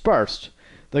actually dispersed.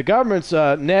 The government's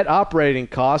net operating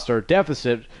cost or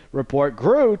deficit report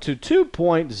grew to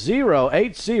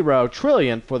 $2.080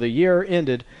 trillion for the year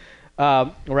ended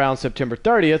around September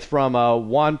 30th from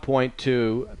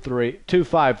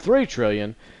 $1.253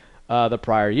 trillion the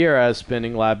prior year, as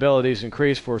spending liabilities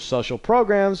increased for social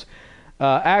programs.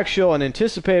 Actual and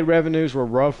anticipated revenues were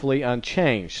roughly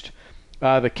unchanged.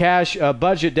 The cash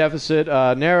budget deficit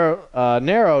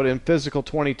narrowed in fiscal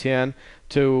 2010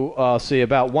 to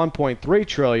about $1.3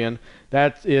 trillion.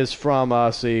 That is from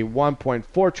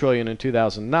 $1.4 trillion in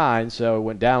 2009, so it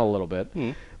went down a little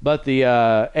bit. But the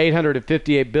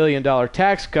 $858 billion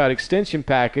tax cut extension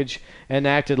package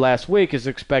enacted last week is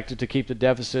expected to keep the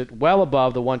deficit well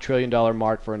above the $1 trillion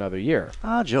mark for another year.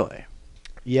 Ah, joy.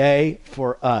 Yay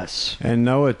for us. And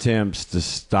no attempts to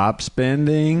stop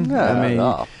spending. No, I mean,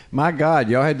 no. My God,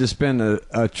 y'all had to spend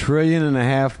 $1.5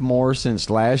 trillion more since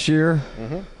last year.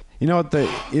 Mm-hmm. You know what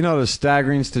the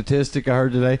staggering statistic I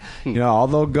heard today?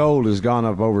 Although gold has gone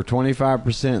up over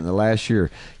 25% in the last year,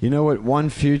 you know what one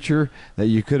future that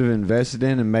you could have invested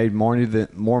in and made more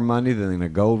money than a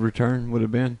gold return would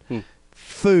have been?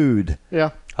 Food. Yeah.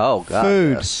 Oh, God,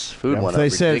 food. yes. Food went They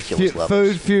up said ridiculous levels.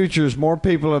 food futures, more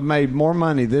people have made more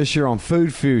money this year on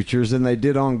food futures than they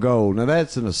did on gold. Now,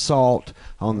 that's an assault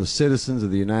on the citizens of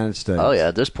the United States. Oh, yeah.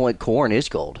 At this point, corn is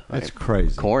gold. That's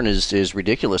crazy. Corn is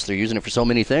ridiculous. They're using it for so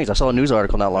many things. I saw a news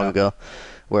article not long ago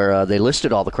where they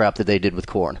listed all the crap that they did with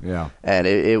corn. Yeah. And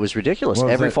it was ridiculous.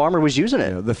 Every farmer was using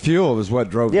it. Yeah, the fuel is what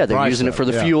drove the price they're using it for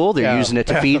the fuel. They're using it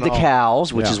to feed the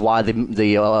cows, which is why the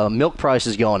milk price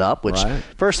is going up, which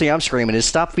first thing I'm screaming is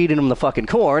stop feeding them the fucking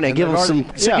corn and give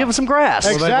them some grass.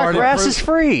 Exactly. Grass is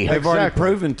free. They've already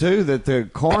proven, too, that the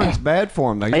corn's bad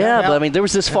for them. Yeah, but I mean, there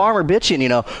was this farmer bitching,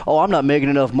 I'm not making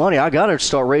enough money. I got to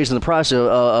start raising the price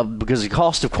because the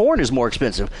cost of corn is more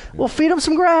expensive. Well, feed them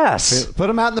some grass. Put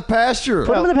them out in the pasture.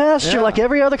 Put them in the pasture like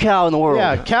every other cow in the world.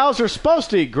 Yeah, cows are supposed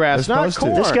to eat grass, not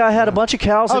corn. This guy had a bunch of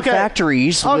cows in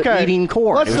factories eating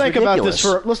corn. Let's think about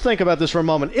this for a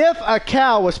moment. If a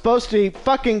cow was supposed to eat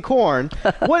fucking corn,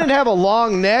 wouldn't it have a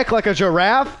long neck like a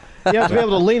giraffe? You have to be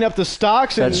able to lean up the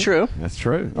stalks. That's true. That's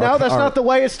true. No, that's not the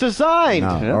way it's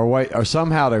designed. No. Or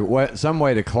somehow some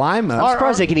way to climb up. I'm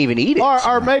surprised they can even eat it.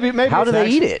 Or maybe how do they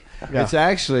eat it? It's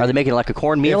actually. Are they making like a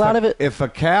cornmeal out of it? If a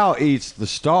cow eats the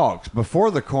stalks before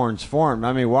the corn's formed,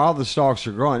 I mean, while the stalks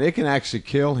are growing, it can actually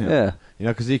kill him. Yeah.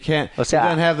 Because he can't. He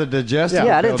doesn't have the digestive.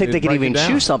 Yeah, I didn't think they could even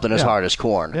chew something as hard as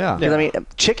corn. Yeah. I mean,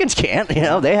 chickens can't.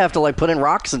 They have to put in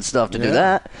rocks and stuff to do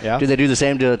that. Yeah. Do they do the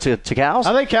same to cows?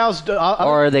 I think cows. Or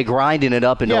are they grinding it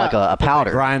up into like a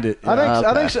powder? They grind it.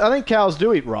 I think cows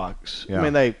do eat rocks. Yeah. I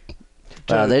mean, they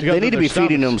need to be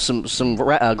feeding them some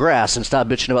grass and stop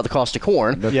bitching about the cost of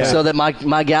corn, so that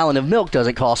my gallon of milk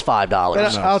doesn't cost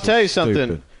 $5. I'll tell you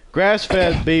something.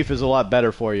 Grass-fed beef is a lot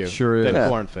better for you than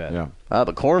corn-fed. Yeah.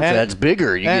 But corn fat's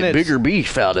bigger. You get bigger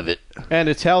beef out of it. And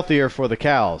it's healthier for the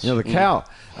cows. You know,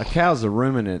 a cow's a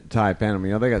ruminant type animal.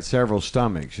 You know, they got several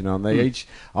stomachs, you know, and they each,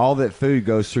 all that food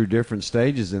goes through different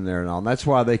stages in there and all. And that's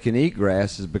why they can eat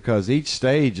grass, is because each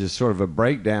stage is sort of a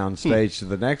breakdown stage to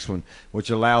the next one, which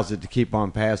allows it to keep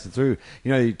on passing through.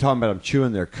 You know, you're talking about them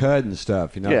chewing their cud and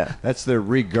stuff, you know. Yeah. That's their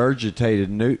regurgitated,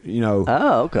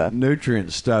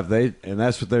 nutrient stuff. And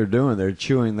that's what they're doing. They're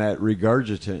chewing that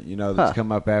regurgitant, you know, that's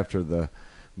come up after the...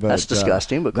 But, that's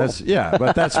disgusting, but cool.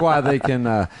 But that's why they can.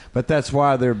 But that's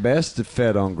why they're best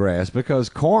fed on grass, because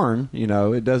corn, you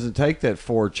know, it doesn't take that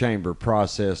 4-chamber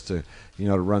process to, you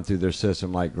know, to run through their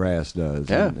system like grass does.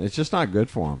 Yeah. And it's just not good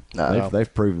for them. No.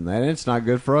 They've proven that, and it's not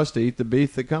good for us to eat the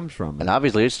beef that comes from it. And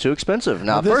obviously, it's too expensive.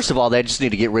 Now, first of all, they just need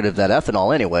to get rid of that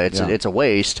ethanol anyway. It's a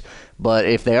waste. But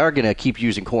if they are going to keep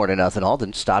using corn and ethanol,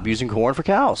 then stop using corn for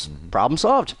cows. Problem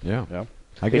solved. Yeah.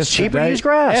 It's cheaper to use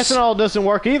grass. Ethanol doesn't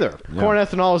work either. Corn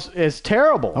ethanol is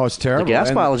terrible. Oh, it's terrible. The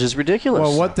gas mileage is ridiculous.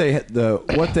 Well, what they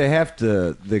have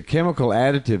to, the chemical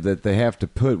additive that they have to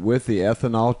put with the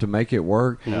ethanol to make it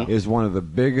work is one of the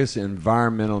biggest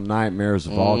environmental nightmares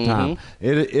of all time.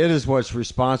 It is what's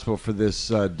responsible for this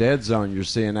dead zone you're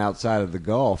seeing outside of the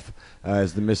Gulf.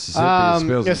 As the Mississippi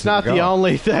spills it's not the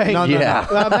only thing. No.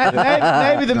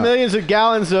 Maybe the millions of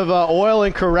gallons of oil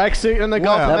in Corexit in the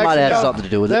Gulf of Mexico. That might have something to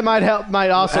do with it. That might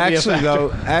also be a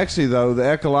factor. Actually, the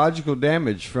ecological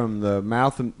damage from the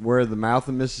mouth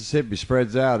of Mississippi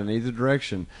spreads out in either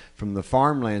direction from the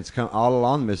farmlands all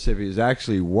along the Mississippi is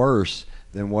actually worse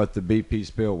than what the BP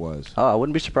spill was. Oh, I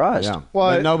wouldn't be surprised. Yeah.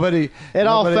 Well, it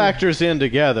all factors in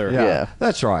together. Yeah,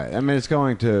 that's right. I mean,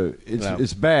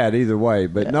 it's bad either way,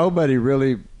 but nobody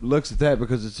really looks at that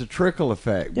because it's a trickle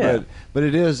effect. Yeah. But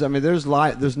it is. I mean,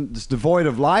 it's devoid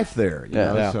of life there. You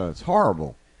know, so it's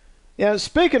horrible. Yeah.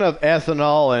 Speaking of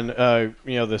ethanol and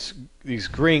these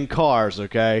green cars,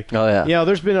 okay. Oh yeah. You know,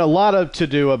 there's been a lot of to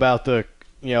do about the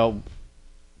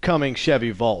coming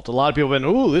Chevy Volt. A lot of people have been,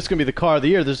 ooh, this is going to be the car of the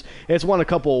year. It's won a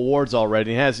couple awards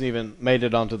already. It hasn't even made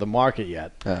it onto the market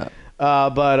yet.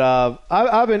 But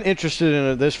I've been interested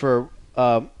in this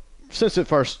since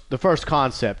the first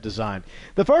concept design.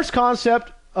 The first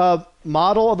concept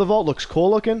model of the Volt looks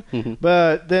cool looking,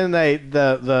 but then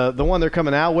the one they're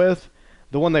coming out with,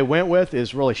 the one they went with,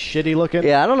 is really shitty looking.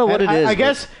 Yeah, I don't know what it is.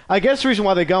 I guess the reason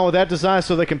why they're going with that design is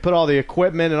so they can put all the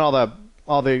equipment and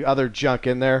all the other junk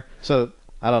in there. So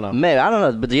I don't know. Maybe, I don't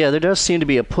know, but yeah, there does seem to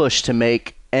be a push to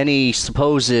make any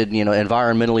supposed,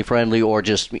 environmentally friendly or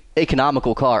just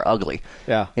economical car ugly.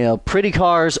 Yeah. Pretty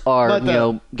cars are,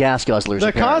 gas guzzlers. The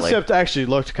apparently. concept actually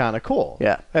looked kind of cool.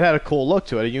 Yeah. It had a cool look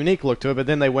to it, a unique look to it, but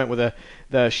then they went with the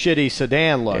shitty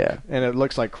sedan look, and it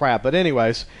looks like crap. But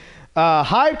anyways,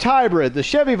 hyped hybrid. The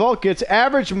Chevy Volt gets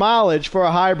average mileage for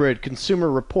a hybrid,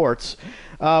 Consumer Reports.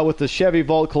 With the Chevy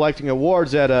Volt collecting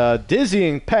awards at a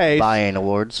dizzying pace. Buying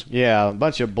awards. Yeah, a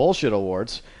bunch of bullshit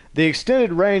awards. The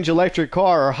extended range electric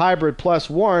car or hybrid plus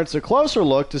warrants a closer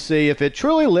look to see if it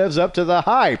truly lives up to the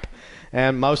hype.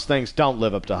 And most things don't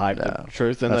live up to hype, the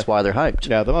truth. And that's why they're hyped.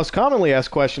 Yeah, the most commonly asked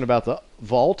question about the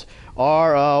Volt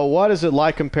are what is it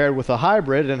like compared with a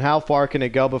hybrid, and how far can it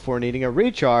go before needing a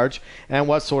recharge, and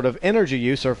what sort of energy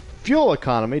use or fuel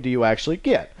economy do you actually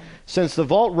get? Since the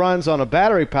Volt runs on a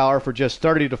battery power for just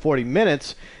 30 to 40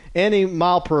 minutes, any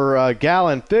mile per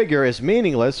gallon figure is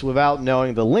meaningless without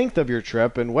knowing the length of your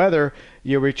trip and whether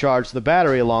you recharge the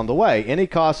battery along the way. Any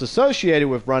costs associated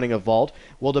with running a Volt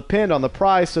will depend on the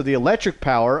price of the electric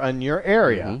power in your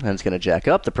area. And it's going to jack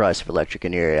up the price of electric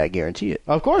in your area, I guarantee it.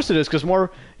 Of course it is, because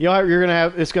more you're going to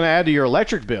have, it's going to add to your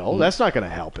electric bill. That's not going to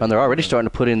help it. And they're already starting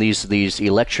to put in these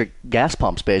electric gas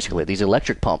pumps, basically, these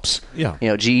electric pumps. Yeah.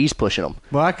 GE's pushing them.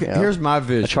 Well, here's my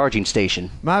vision. A charging station.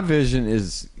 My vision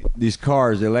is these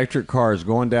cars, electric cars,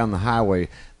 going down the highway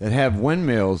that have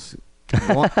windmills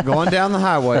going down the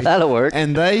highway. That'll work.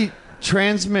 And they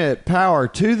transmit power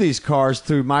to these cars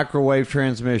through microwave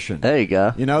transmission. There you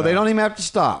go. They don't even have to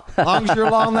stop. As long as you're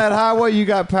along that highway, you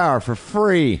got power for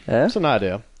free. That's an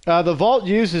idea. The Volt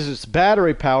uses its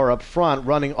battery power up front,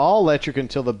 running all electric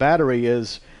until the battery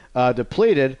is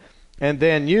depleted, and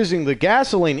then using the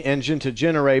gasoline engine to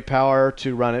generate power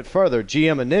to run it further.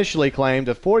 GM initially claimed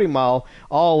a 40-mile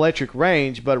all-electric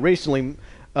range, but recently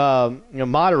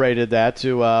moderated that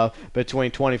to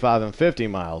between 25 and 50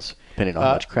 miles. Depending on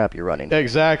how much crap you're running.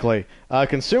 Exactly.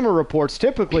 Consumer Reports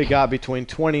typically got between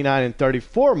 29 and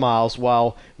 34 miles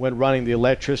when running the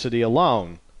electricity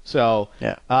alone. So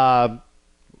that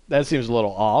seems a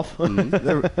little off.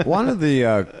 One of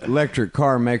the electric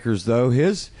car makers, though,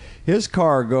 his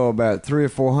car go about 300 or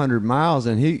 400 miles,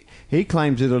 and he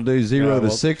claims it'll do 0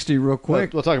 to 60 real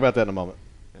quick. We'll talk about that in a moment.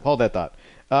 Hold that thought.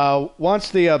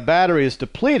 Once the battery is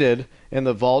depleted in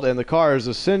the vault and the car is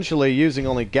essentially using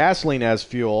only gasoline as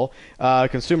fuel,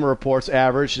 Consumer Reports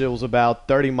averaged it was about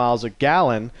 30 miles a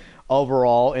gallon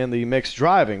overall in the mixed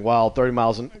driving. While 30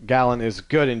 miles a gallon is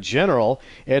good in general,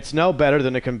 it's no better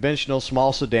than a conventional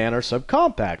small sedan or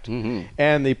subcompact. Mm-hmm.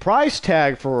 And the price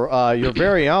tag for your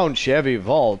very own Chevy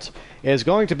Volt is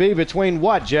going to be between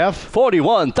what, Jeff?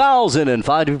 $41,000 and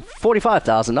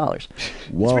 $45,000.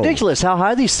 It's ridiculous how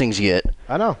high these things get.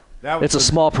 I know. It's a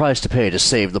small price to pay to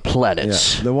save the planet.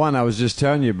 Yeah. The one I was just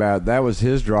telling you about, that was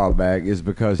his drawback, is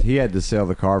because he had to sell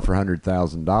the car for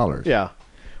 $100,000. Yeah.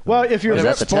 Well, if you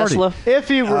remember, is that the Tesla? If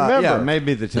you remember, yeah,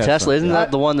 maybe the Tesla. The Tesla, isn't that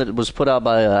the one that was put out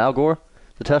by Al Gore?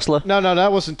 The Tesla? No,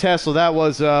 that wasn't Tesla. That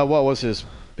was what was his.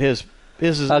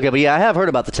 Okay, but yeah, I have heard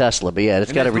about the Tesla, but yeah,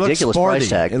 it's got a ridiculous price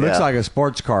tag. It looks like a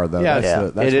sports car, though. Yeah,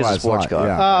 that's it is why a sports car.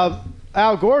 Yeah.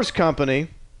 Al Gore's company,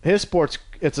 it's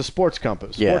a sports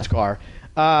car.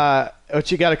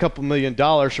 But you got a couple $1 million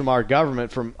from our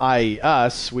government, from i.e.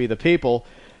 us, we the people.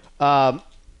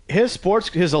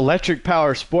 His electric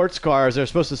power sports cars, they're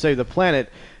supposed to save the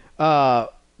planet.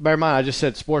 Bear in mind, I just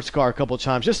said sports car a couple of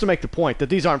times just to make the point that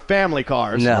these aren't family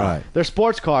cars. No. Right. They're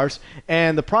sports cars,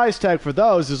 and the price tag for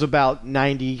those is about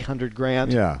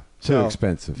 $90,000. Yeah, too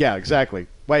expensive. Yeah, exactly.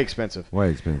 Way expensive. Way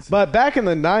expensive. But back in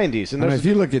the 90s, and if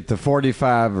you look at the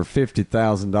 $45,000 or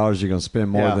 $50,000 you're going to spend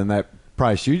more than that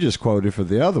price you just quoted for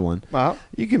the other one,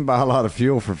 you can buy a lot of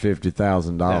fuel for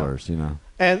 $50,000. You know.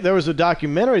 And there was a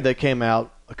documentary that came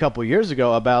out a couple years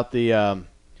ago about the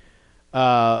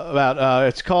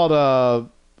it's called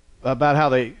about how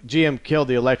GM killed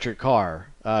the electric car.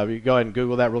 You go ahead and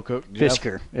Google that real quick.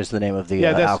 Fisker is the name of the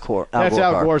Al Gore. That's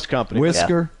Al Gore's company.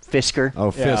 Whisker? Yeah. Fisker.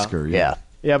 Oh, Fisker. Yeah.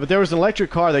 Yeah, but there was an electric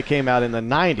car that came out in the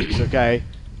 90s, okay?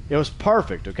 It was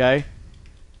perfect, okay?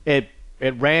 It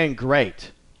ran great.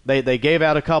 They gave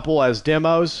out a couple as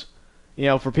demos,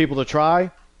 for people to try.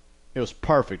 It was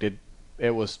perfect.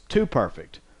 It was too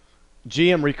perfect.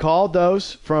 GM recalled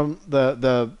those from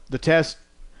the test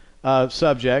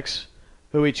subjects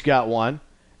who each got one,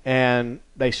 and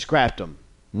they scrapped them.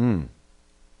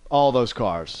 All those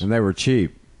cars. And they were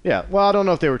cheap. Yeah. Well, I don't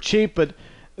know if they were cheap, but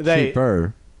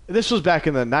cheaper. This was back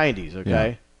in the 90s, okay?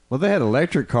 Yeah. Well, they had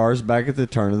electric cars back at the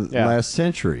turn of the last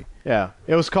century. Yeah.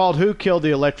 It was called Who Killed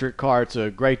the Electric Car. It's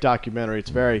a great documentary.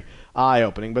 It's very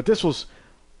eye-opening. But this was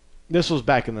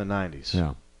back in the 90s.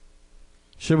 Yeah.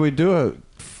 Should we do a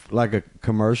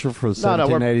commercial for the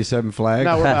 1787 flag?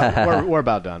 No, we're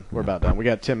about done. We're about done. We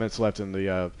got 10 minutes left in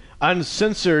the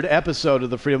uncensored episode of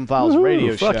the Freedom Files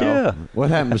radio show. Yeah.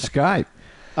 What happened to Skype?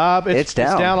 It's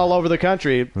down. It's down all over the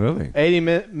country. Really? 80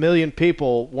 million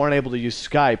people weren't able to use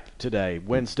Skype today,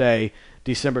 Wednesday,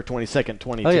 December 22nd,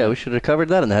 2010. Oh, yeah, we should have covered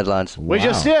that in the headlines. We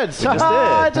just did.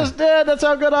 I just did. That's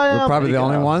how good I am. We're probably the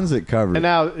only ones that covered it.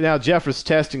 And now Jeff is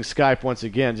testing Skype once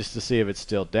again just to see if it's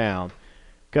still down.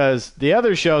 Because the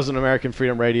other shows on American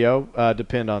Freedom Radio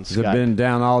depend on Skype. Has it been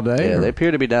down all day? Yeah, they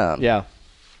appear to be down. Yeah.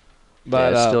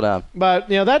 But, it's still down. But,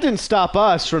 that didn't stop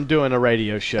us from doing a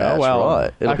radio show. That's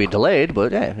right. It'll be delayed,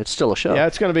 but yeah, it's still a show. Yeah,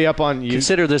 it's going to be up on YouTube.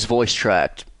 Consider this voice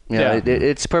tracked.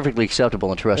 It's perfectly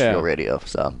acceptable in terrestrial radio.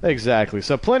 So exactly.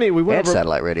 So plenty. And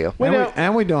satellite radio.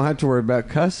 And we don't have to worry about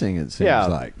cussing, it seems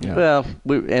like. Yeah. Well,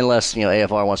 unless,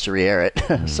 AFR wants to re-air it.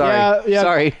 Sorry. Yeah.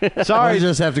 Sorry. Sorry. We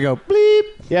just have to go bleep.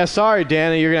 Yeah, sorry,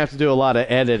 Danny. You're going to have to do a lot of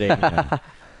editing.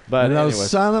 But those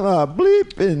son of a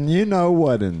bleep and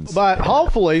what'ins. But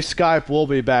hopefully Skype will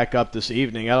be back up this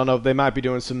evening. I don't know if they might be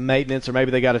doing some maintenance, or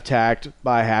maybe they got attacked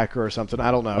by a hacker or something.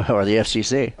 I don't know. Or the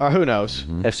FCC. Or who knows?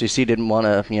 Mm-hmm. FCC didn't want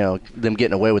to, them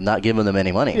getting away with not giving them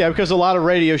any money. Yeah, because a lot of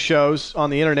radio shows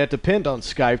on the internet depend on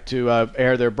Skype to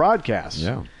air their broadcasts.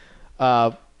 Yeah.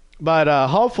 But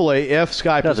hopefully, if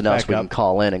Skype nothing is back else we up, can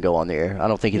call in and go on the air. I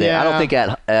don't think I don't think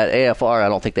at AFR. I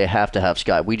don't think they have to have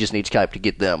Skype. We just need Skype to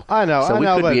get them. I know.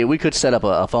 So we could set up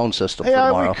a phone system for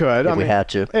tomorrow. We could. If we had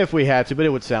to. If we had to, but it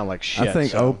would sound like shit. I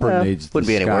think Oprah needs. Wouldn't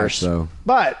be any Skype, worse. Though.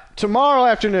 But tomorrow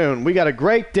afternoon, we got a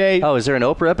great date. Oh, is there an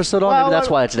Oprah episode on? Maybe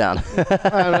that's why it's down.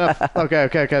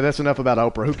 Okay. That's enough about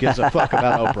Oprah. Who gives a fuck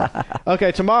about Oprah?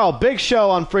 Okay, tomorrow, big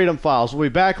show on Freedom Files. We'll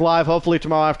be back live, hopefully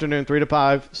tomorrow afternoon, 3 to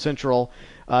 5 Central,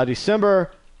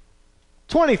 December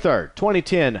 23rd,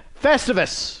 2010.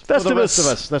 Festivus. For the rest of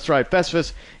us. That's right.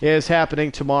 Festivus is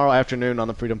happening tomorrow afternoon on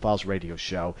the Freedom Files radio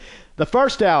show. The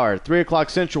first hour, 3 o'clock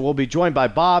Central, we'll be joined by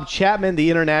Bob Chapman,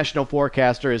 the international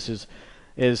forecaster is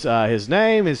his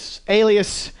name, his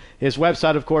alias. His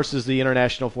website, of course, is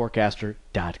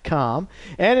theinternationalforecaster.com.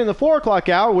 And in the 4 o'clock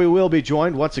hour, we will be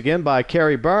joined once again by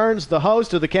Carey Burns, the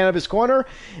host of the Cannabis Corner.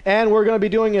 And we're going to be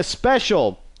doing a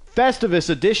special Festivus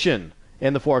edition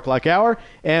in the 4 o'clock hour.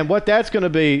 And what that's going to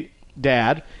be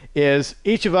Dad, is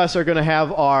each of us are going to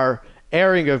have our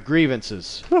airing of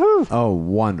grievances. Oh,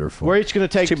 wonderful. We're each going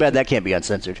to take Too bad that can't be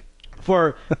uncensored.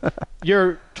 for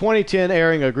your 2010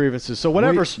 airing of grievances. So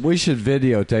whatever's we should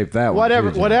videotape that one.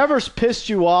 too, Jim. whatever's pissed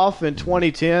you off in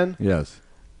 2010, Yes.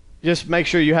 just make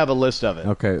sure you have a list of it.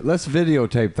 Okay, let's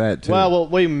videotape that too. Well,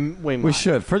 we we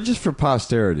should for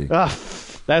posterity.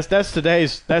 That's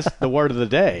the word of the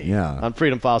day. Yeah. On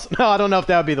Freedom Files. No, I don't know if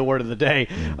that would be the word of the day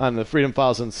on the Freedom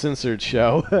Files Uncensored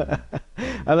show.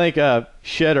 I think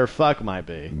shit or fuck might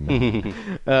be.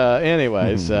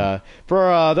 Anyways,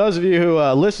 for those of you who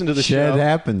listen to the show, Shit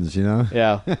happens, you know.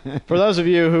 yeah. For those of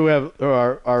you who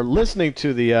are listening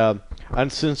to the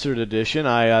Uncensored edition,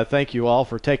 I thank you all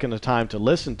for taking the time to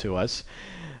listen to us.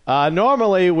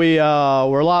 Normally we're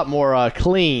a lot more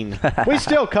clean. We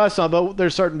still cuss on, but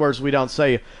there's certain words we don't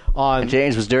say on. And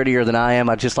James was dirtier than I am.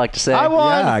 I'd just like to say. I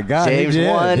won. Yeah, God, James he did.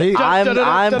 won.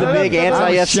 I'm the big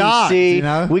shocked, anti-FCC. you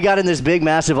know? We got in this big,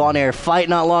 massive on-air fight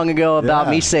not long ago about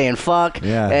me saying fuck,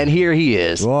 and here he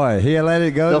is. Boy, he let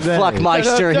it go The today.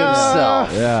 Fuckmeister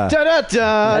himself. Yeah.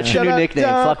 That's your new nickname,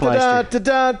 Fuckmeister.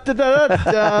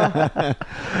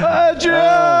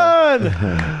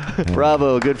 Adrian!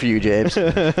 Bravo, good for you, James.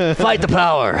 Fight the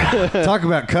power. Talk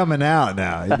about coming out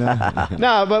now. You know?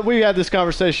 No, but we had this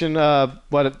conversation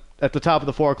at the top of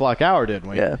the 4 o'clock hour, didn't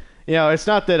we? Yeah. You know, it's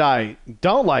not that I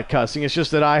don't like cussing. It's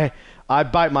just that I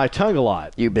bite my tongue a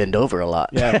lot. You bend over a lot.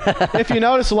 Yeah. If you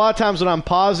notice, a lot of times when I'm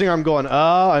pausing or I'm going,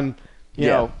 and you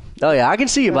know. Oh yeah, I can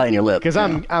see you biting your lip. Because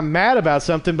I'm mad about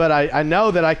something, but I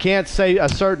know that I can't say a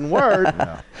certain word.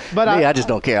 But I just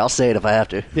don't care. I'll say it if I have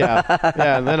to. Yeah,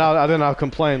 and then I'll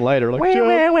complain later. Like,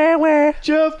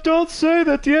 Jeff, don't say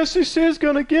that. The FCC is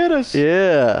going to get us.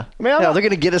 Yeah. I mean, they're going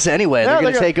to get us anyway. They're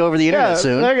going to take over the internet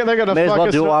soon. They're going to May fuck as well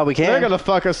us. do it while we can. They're going to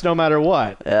fuck us no matter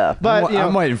what. Yeah. But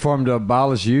I'm waiting for him to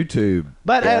abolish YouTube.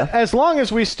 But as long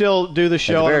as we still do the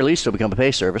show, at the very least, it'll become a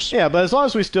pay service. Yeah, but as long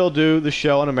as we still do the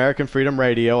show on American Freedom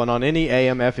Radio and on any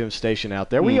AM/FM station out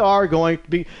there, we are going to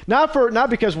be not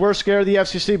because we're scared of the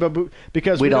FCC, but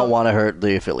because we don't want to hurt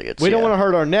the affiliates. We don't want to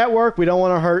hurt our network. We don't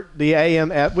want to hurt the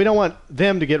AM. We don't want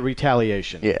them to get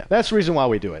retaliation. Yeah, that's the reason why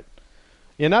we do it.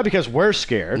 Yeah, not because we're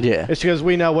scared. Yeah, it's because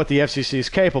we know what the FCC is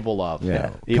capable of.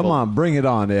 Yeah, come on, bring it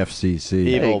on,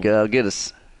 FCC. There you go, get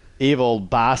us. Evil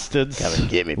bastards. Come and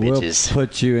get me, bitches. We'll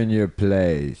put you in your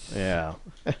place. Yeah.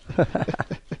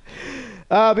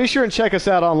 Be sure and check us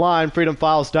out online,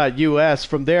 freedomfiles.us.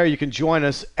 From there, you can join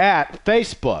us at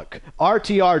Facebook,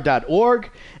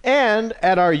 rtr.org, and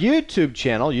at our YouTube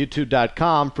channel,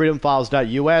 youtube.com,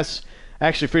 freedomfiles.us.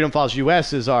 Actually, Freedom Files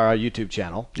US is our YouTube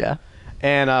channel. Yeah.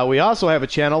 And we also have a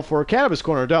channel for Cannabis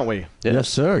Corner, don't we? Yes,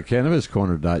 sir.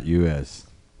 CannabisCorner.us.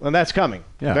 And that's coming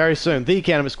very soon.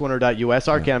 TheCannabisCorner.us,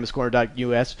 our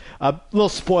CannabisCorner.us. A little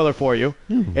spoiler for you.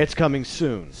 It's coming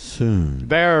soon. Soon.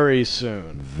 Very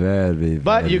soon. Very,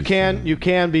 But very you soon.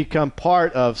 can become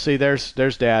part of, see, there's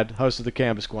Dad, host of the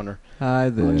Cannabis Corner. Hi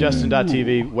there.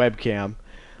 Justin.tv webcam.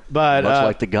 But much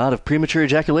like the god of premature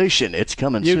ejaculation, it's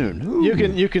coming soon.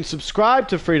 You can subscribe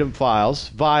to Freedom Files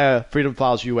via Freedom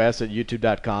Files US at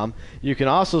youtube.com. You can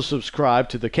also subscribe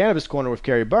to the Cannabis Corner with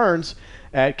Carey Burns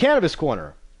at Cannabis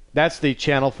Corner. That's the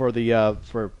channel for the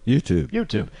for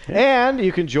YouTube. Yeah. And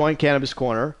you can join Cannabis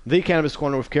Corner, the Cannabis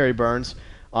Corner with Carey Burns,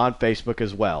 on Facebook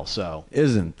as well. So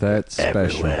isn't that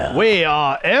special? Everywhere. We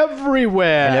are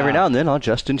everywhere. And every now and then on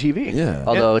Justin TV. Yeah.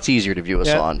 Although it's easier to view us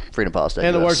on FreedomFiles.us.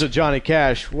 In the words of Johnny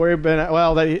Cash, we've been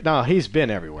he's been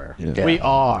everywhere. Yeah. We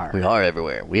are. We are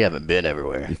everywhere. We haven't been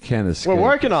everywhere. You can't escape. We're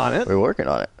working on it. We're working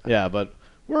on it. Yeah, but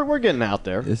we're getting out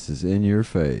there. This is in your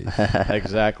face.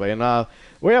 Exactly. And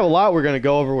we have a lot we're going to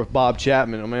go over with Bob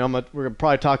Chapman. I mean, we're going to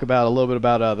probably talk about a little bit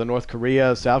about the North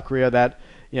Korea, South Korea. That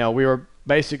we were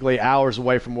basically hours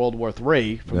away from World War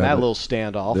III from that little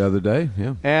standoff. The other day,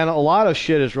 yeah. And a lot of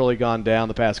shit has really gone down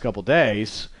the past couple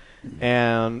days.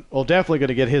 And we're definitely going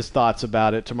to get his thoughts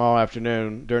about it tomorrow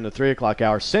afternoon during the 3 o'clock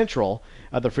hour Central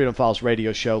at the Freedom Files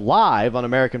radio show live on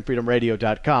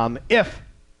AmericanFreedomRadio.com if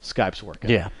Skype's working.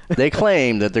 Yeah. They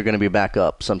claim that they're going to be back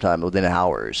up sometime within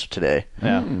hours today.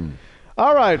 Yeah.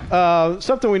 All right.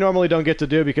 Something we normally don't get to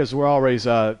do because we're always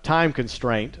time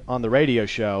constraint on the radio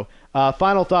show.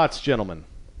 Final thoughts, gentlemen.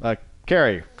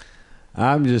 Carey.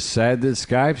 I'm just sad that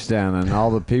Skype's down and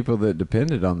all the people that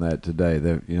depended on that today.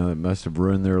 That it must have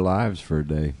ruined their lives for a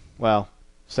day. Well,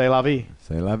 c'est la vie.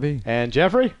 C'est la vie. And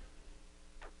Jeffrey?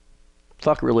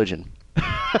 Fuck religion.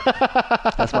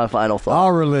 That's my final thought.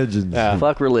 All religions. Yeah.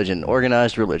 Fuck religion.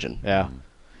 Organized religion. Yeah.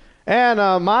 And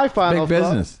my final Big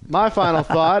business. My final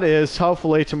thought is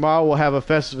hopefully tomorrow we'll have a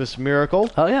Festivus Miracle.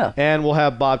 Oh, yeah. And we'll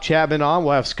have Bob Chapman on.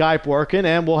 We'll have Skype working,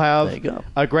 and we'll There you have go.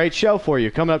 a great show for you.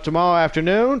 Coming up tomorrow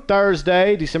afternoon,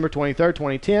 Thursday, December 23rd,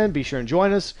 2010. Be sure and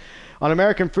join us on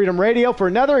American Freedom Radio for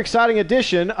another exciting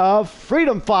edition of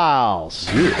Freedom Files.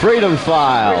 Freedom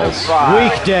Files.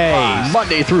 Weekdays.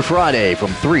 Monday through Friday from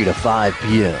 3 to 5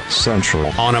 p.m. Central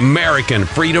on American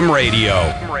Freedom Radio.